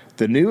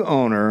 The new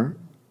owner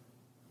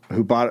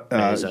who bought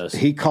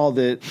he called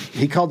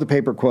the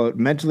paper, quote,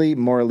 mentally,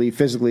 morally,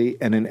 physically,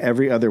 and in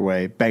every other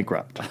way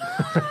bankrupt.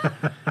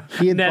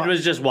 Ned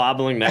was just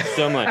wobbling next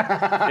to him like, yeah,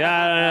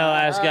 I don't know,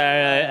 last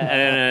guy,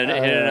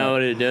 he didn't know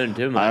what he was doing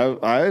too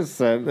much. I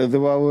said, the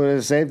one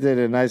who saved it,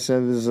 and I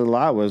said this a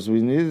lot, was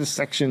we need a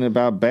section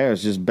about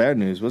bears, just bear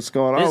news. What's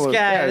going on with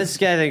bears? This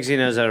guy thinks he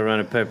knows how to run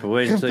a paper.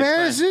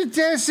 Bears are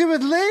dancing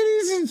with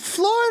ladies in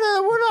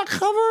Florida. We're not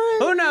covering.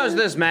 Who knows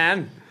this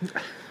man?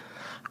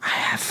 I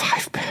have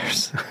 5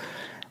 bears,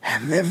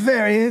 and they're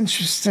very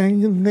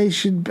interesting, and they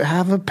should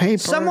have a paper.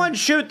 Someone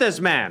shoot this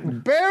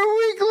man. Bear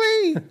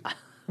Weekly.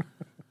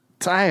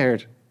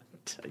 Tired.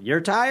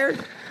 You're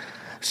tired?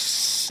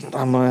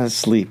 I'm going to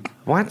sleep.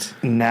 What?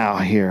 Now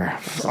here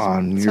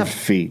on your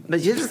feet.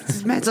 But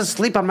this man's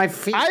asleep on my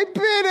feet. I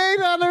bid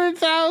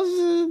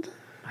 800,000.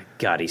 My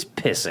God, he's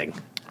pissing.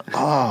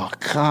 Oh,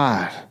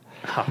 God.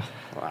 Oh,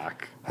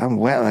 fuck. I'm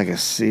wet like a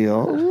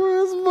seal.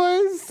 Where's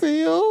my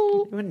seal?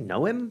 You even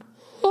know him?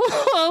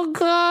 Oh,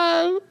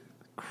 God.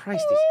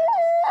 Christ,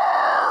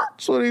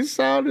 That's what he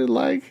sounded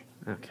like.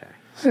 Okay.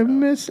 I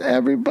miss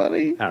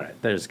everybody. All right,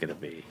 there's going to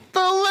be... The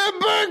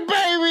Lindbergh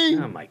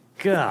baby! Oh, my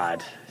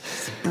God.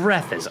 His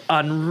breath is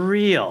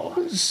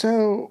unreal.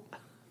 So,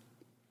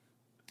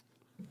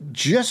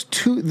 this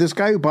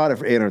guy who bought it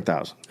for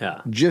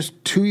 $800,000,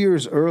 just 2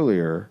 years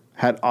earlier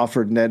had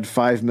offered Ned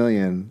 $5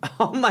 million.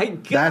 Oh, my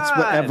God. That's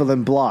what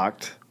Evelyn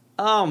blocked.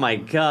 Oh, my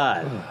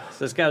God.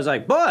 So this guy was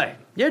like, boy,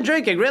 your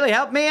drinking really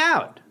helped me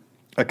out.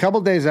 A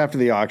couple days after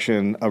the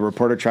auction, a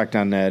reporter tracked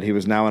down Ned. He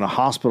was now in a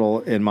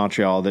hospital in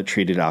Montreal that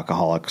treated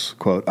alcoholics,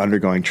 quote,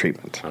 undergoing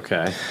treatment.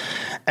 Okay.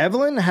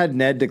 Evelyn had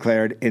Ned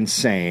declared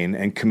insane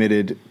and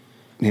committed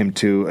him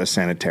to a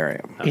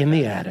sanitarium. In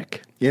the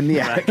attic. In the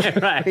attic.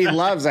 Right. He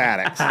loves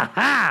attics.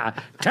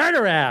 Turn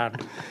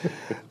around.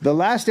 The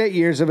last 8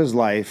 years of his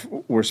life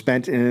were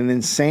spent in an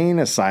insane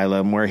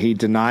asylum where he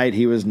denied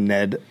he was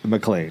Ned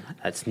McLean.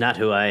 That's not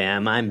who I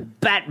am. I'm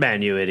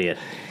Batman, you idiot.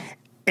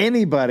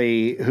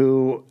 Anybody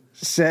who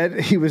said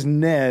he was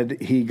Ned,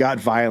 he got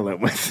violent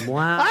with.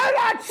 Wow. I'm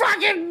not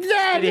fucking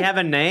Ned! Did he have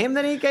a name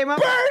that he came up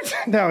Bert!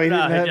 No, he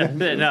didn't.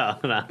 No.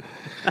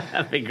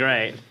 That'd be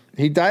great.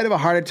 He died of a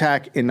heart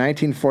attack in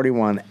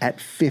 1941 at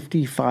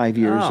 55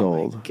 years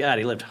old. Oh, my God,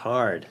 he lived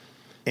hard.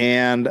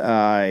 And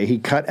he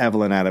cut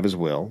Evelyn out of his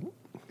will.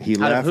 He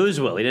Out left. of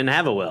whose will? He didn't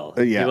have a will.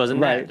 Yeah, he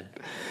wasn't right. Ned.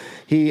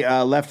 He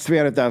left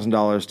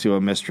 $300,000 to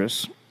a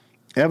mistress.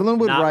 Evelyn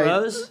would Not write.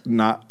 Rose?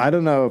 I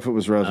don't know if it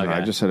was Rose or not.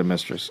 Okay. I just said a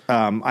mistress.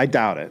 I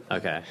doubt it.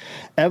 Okay.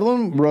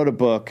 Evelyn wrote a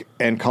book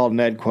and called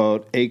Ned,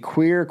 quote, a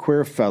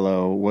queer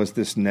fellow was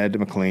this Ned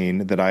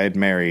McLean that I had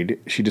married.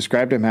 She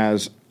described him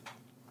as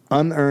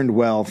unearned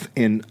wealth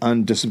in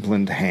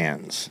undisciplined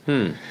hands.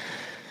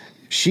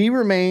 She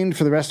remained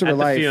for the rest of her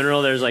life. At the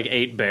funeral, there's like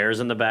 8 bears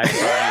in the back.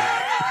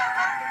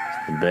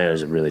 The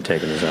bears have really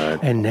taken his heart.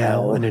 And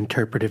now an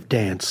interpretive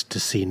dance to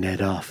see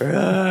Ned off.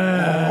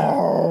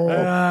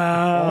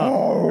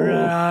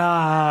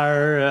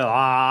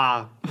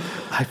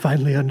 I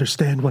finally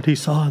understand what he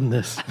saw in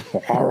this.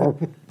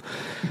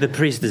 The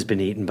priest has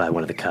been eaten by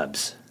one of the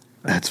cubs.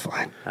 That's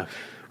fine. Okay.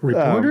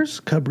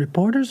 Reporters? Cub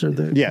reporters? Or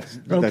the... Yes,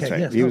 that's Okay, right.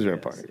 yes, He was a okay.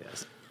 reporter.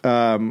 Yes.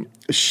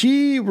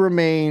 She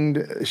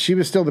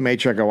was still the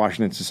matriarch of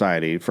Washington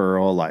Society for her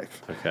whole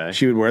life. Okay.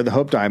 She would wear the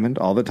Hope Diamond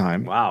all the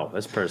time. Wow,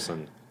 this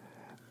person.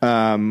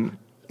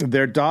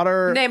 Their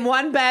daughter... Name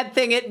one bad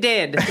thing it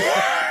did.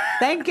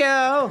 Thank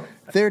you.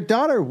 Their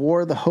daughter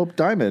wore the Hope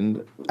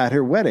Diamond at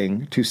her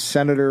wedding to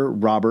Senator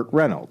Robert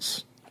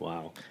Reynolds.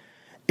 Wow.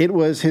 It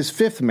was his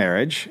 5th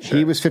marriage. Sure.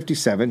 He was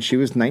 57. She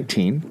was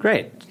 19.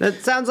 Great.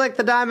 That sounds like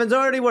the diamond's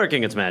already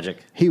working its magic.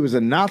 He was a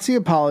Nazi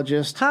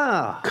apologist,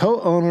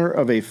 co-owner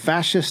of a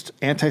fascist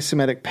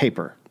anti-Semitic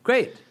paper.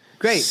 Great.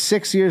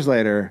 6 years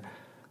later,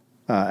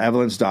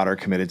 Evelyn's daughter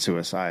committed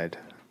suicide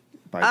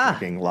by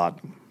drinking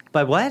laudanum.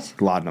 By what?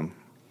 Laudanum.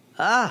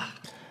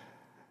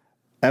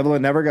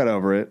 Evelyn never got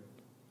over it.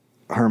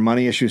 Her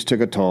money issues took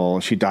a toll.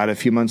 She died a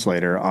few months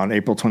later on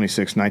April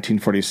 26,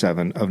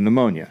 1947, of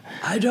pneumonia.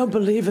 I don't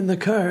believe in the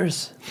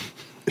curse.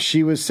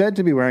 She was said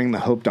to be wearing the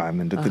Hope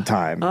Diamond at the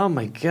time. Oh,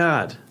 my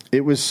God.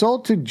 It was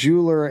sold to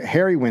jeweler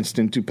Harry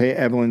Winston to pay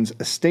Evelyn's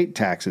estate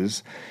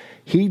taxes.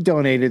 He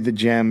donated the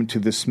gem to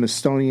the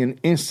Smithsonian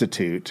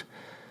Institute.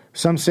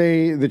 Some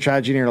say the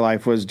tragedy in her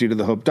life was due to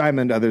the Hope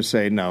Diamond. Others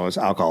say no, it's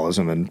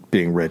alcoholism and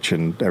being rich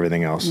and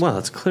everything else. Well,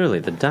 it's clearly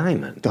the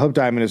diamond. The Hope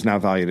Diamond is now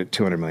valued at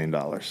 $200 million.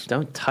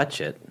 Don't touch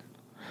it.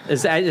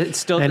 Is that it's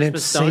still And the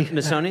it's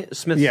Smithsonian?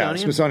 Yeah,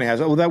 Smithsonian has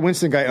it. Well, that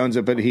Winston guy owns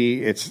it, but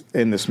it's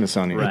in the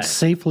Smithsonian. Right. It's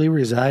safely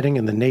residing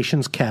in the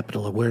nation's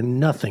capital where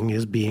nothing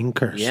is being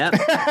cursed. Yep.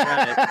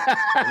 Right.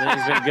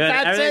 Everything's been good.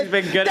 Everything's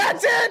been good.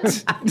 That's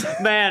it!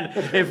 Man,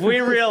 if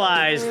we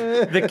realized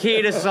the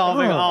key to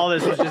solving all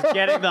this was just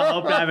getting the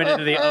Hope Diamond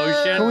into the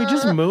ocean. Can we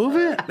just move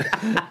it?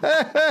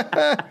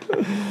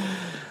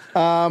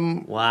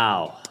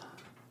 Wow.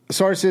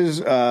 Sources,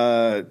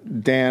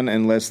 Dan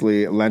and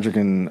Leslie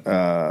Landrigan,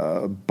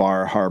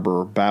 Bar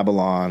Harbor,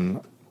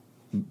 Babylon,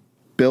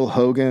 Bill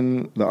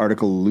Hogan, the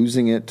article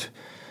Losing It,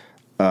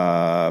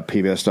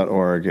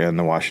 PBS.org, and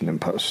the Washington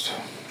Post.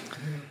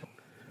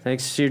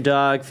 Thanks to your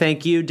dog.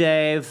 Thank you,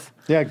 Dave.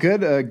 Yeah,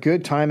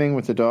 good timing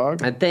with the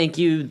dog. And thank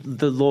you,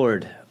 the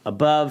Lord.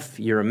 Above,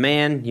 you're a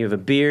man, you have a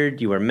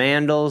beard, you are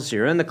Mandels,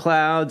 you're in the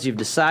clouds, you've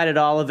decided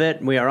all of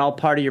it. We are all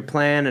part of your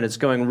plan, and it's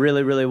going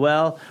really, really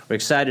well. We're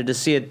excited to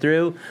see it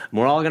through. And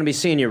we're all going to be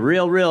seeing you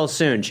real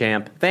soon,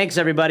 champ. Thanks,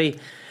 everybody.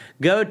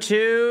 Go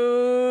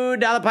to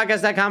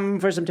dollarpodcast.com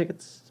for some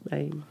tickets.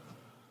 Bye.